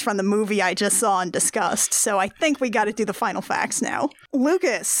ears from the movie I just saw and discussed. So I think we got to do the final facts now.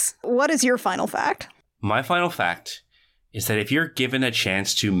 Lucas, what is your final fact? My final fact is that if you're given a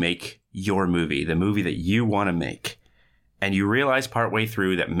chance to make your movie, the movie that you want to make, and you realize partway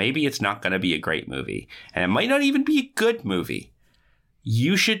through that maybe it's not going to be a great movie, and it might not even be a good movie,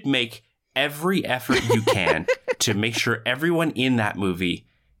 you should make every effort you can to make sure everyone in that movie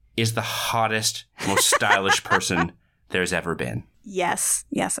is the hottest, most stylish person there's ever been. Yes,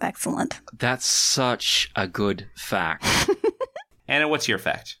 excellent. That's such a good fact. Anna, what's your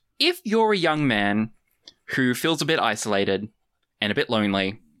fact? If you're a young man who feels a bit isolated and a bit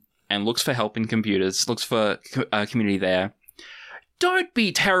lonely and looks for help in computers, looks for a community there, don't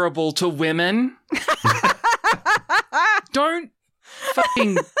be terrible to women. Don't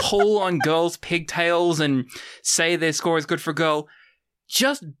fucking pull on girls' pigtails and say their score is good for a girl.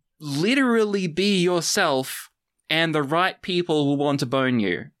 Just literally be yourself and the right people will want to bone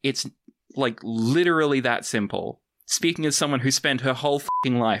you. It's like literally that simple. Speaking as someone who spent her whole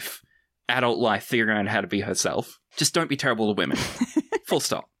fucking life, adult life, figuring out how to be herself. Just don't be terrible to women. Full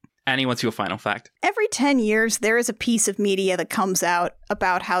stop. Annie, what's your final fact? Every 10 years, there is a piece of media that comes out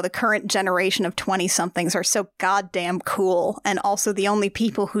about how the current generation of 20-somethings are so goddamn cool, and also the only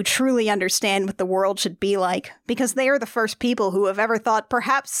people who truly understand what the world should be like, because they are the first people who have ever thought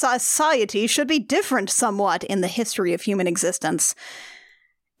perhaps society should be different somewhat in the history of human existence.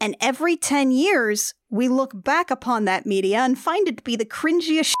 And every 10 years, we look back upon that media and find it to be the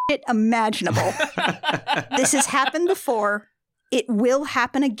cringiest shit imaginable. This has happened before. It will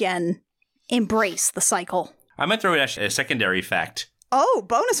happen again. Embrace the cycle. I might throw in a secondary fact. Oh,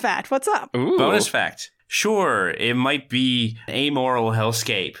 bonus fact. What's up? Ooh. Bonus fact. Sure, it might be an amoral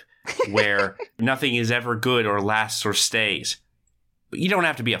hellscape where nothing is ever good or lasts or stays. But you don't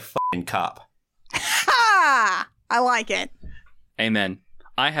have to be a fucking cop. Ha! I like it. Amen.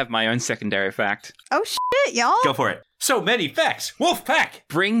 I have my own secondary fact. Oh, shit, y'all. Go for it. So many facts. Wolfpack.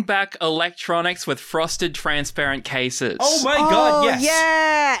 Bring back electronics with frosted transparent cases. Oh my god, yes.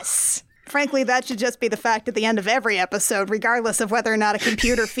 Yes. Frankly, that should just be the fact at the end of every episode, regardless of whether or not a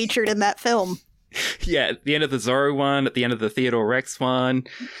computer featured in that film. Yeah, at the end of the Zorro one, at the end of the Theodore Rex one.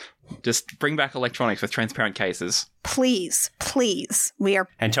 Just bring back electronics with transparent cases. Please. We are...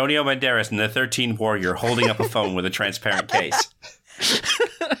 Antonio Banderas in the 13th Warrior holding up a phone with a transparent case.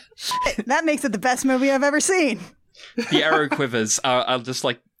 That makes it the best movie I've ever seen. The arrow quivers are just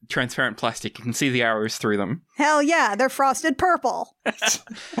like transparent plastic. You can see the arrows through them. Hell yeah, they're frosted purple.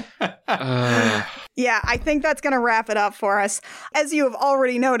 Yeah, I think that's going to wrap it up for us. As you have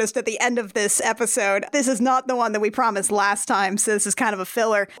already noticed at the end of this episode, this is not the one that we promised last time, so this is kind of a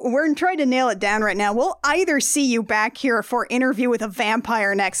filler. We're trying to nail it down right now. We'll either see you back here for Interview with a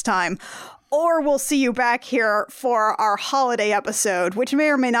Vampire next time, or we'll see you back here for our holiday episode, which may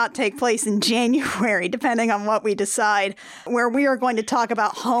or may not take place in January, depending on what we decide, where we are going to talk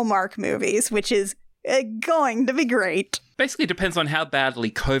about Hallmark movies, which is going to be great. Basically depends on how badly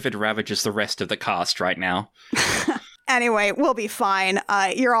COVID ravages the rest of the cast right now. Anyway, we'll be fine.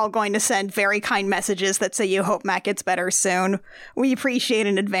 You're all going to send very kind messages that say you hope Matt gets better soon. We appreciate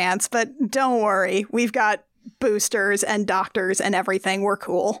in advance, but don't worry. We've got boosters and doctors and everything. We're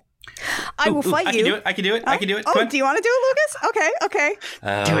cool. I will fight you. I can do it. Oh, do you want to do it, Lucas? Okay.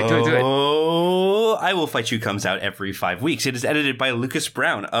 Do it. Oh, I Will Fight You comes out every 5 weeks. It is edited by Lucas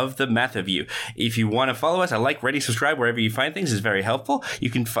Brown of The Math of You. If you want to follow us, like, ready, subscribe wherever you find things is very helpful. You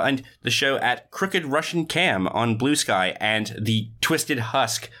can find the show at Crooked Russian Cam on Blue Sky and the Twisted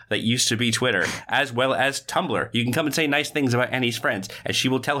Husk that used to be Twitter, as well as Tumblr. You can come and say nice things about Annie's friends, and she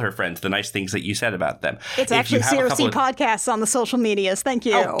will tell her friends the nice things that you said about them. It's actually CRC Podcasts on the social medias. Thank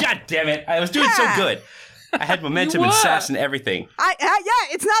you. Oh, God damn it. I was doing so good. I had momentum and sass and everything. Yeah,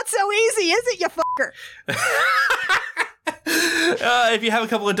 it's not so easy, is it, you fucker? If you have a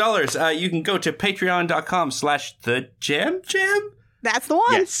couple of dollars, you can go to patreon.com/thejamjam. That's the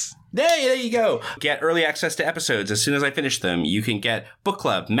one. Yes. There you go. Get early access to episodes as soon as I finish them. You can get book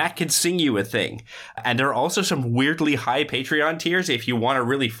club. Matt can sing you a thing. And there are also some weirdly high Patreon tiers. If you want to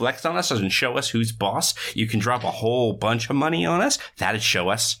really flex on us and show us who's boss, you can drop a whole bunch of money on us. That'd show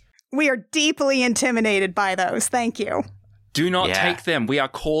us. We are deeply intimidated by those. Thank you. Do not take them. We are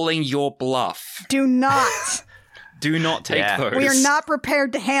calling your bluff. Do not. Do not take those. We are not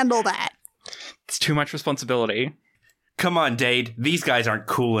prepared to handle that. It's too much responsibility. Come on, Dade. These guys aren't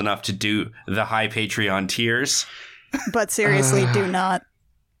cool enough to do the high Patreon tiers. But seriously, do not.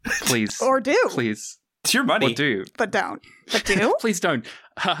 Please. Or do. Please. It's your money. Or do. But don't. But do? Please don't.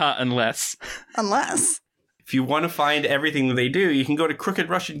 Haha, unless. If you want to find everything that they do, you can go to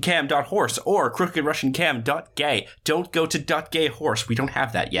crookedrussiancam.horse or crookedrussiancam.gay. Don't go to .gayhorse. We don't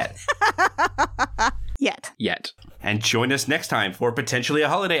have that yet. Yet. And join us next time for potentially a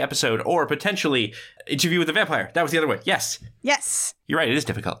holiday episode or potentially Interview with a Vampire. That was the other one. Yes. You're right. It is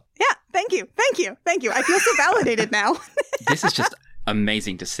difficult. Yeah. Thank you. I feel so validated now. This is just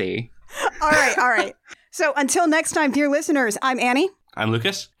amazing to see. All right. So until next time, dear listeners, I'm Annie. I'm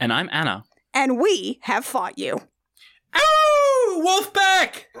Lucas. And I'm Anna. And we have fought you. Ow!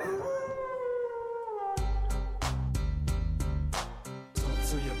 Wolfpack!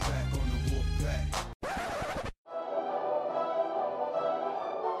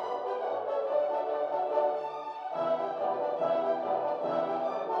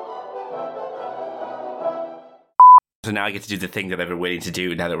 So now I get to do the thing that I've been waiting to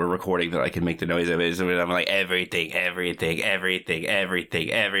do now that we're recording, that I can make the noise of it. So I'm like, everything.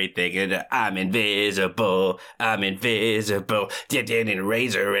 And I'm invisible. Dead in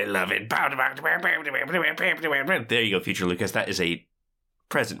razor and loving. There you go, future Lucas. That is a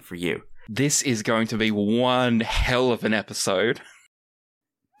present for you. This is going to be one hell of an episode.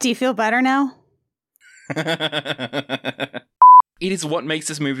 Do you feel better now? It is what makes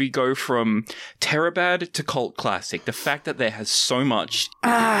this movie go from Terabad to cult classic. The fact that there has so much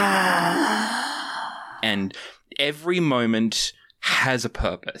and every moment has a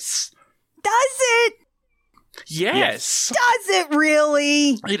purpose. Does it? Yes. Does it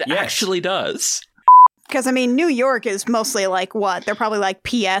really? It actually does. Because, I mean, New York is mostly like what? They're probably like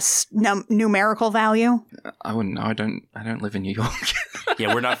PS numerical value. I wouldn't know. I don't live in New York.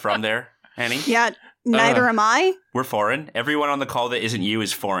 Yeah, we're not from there, Annie. Yeah. Neither am I. We're foreign. Everyone on the call that isn't you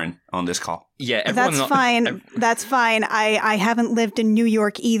is foreign on this call. Yeah, that's fine. That's fine. I haven't lived in New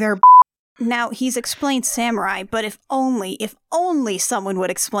York either. Now, he's explained samurai, but if only someone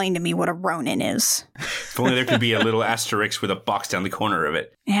would explain to me what a Ronin is. If only there could be a little asterisk with a box down the corner of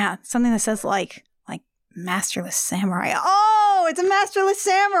it. Yeah, something that says like Masterless Samurai. Oh, it's a Masterless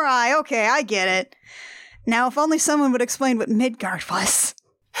Samurai. Okay, I get it. Now, if only someone would explain what Midgard was.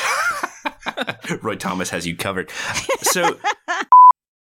 Roy Thomas has you covered. So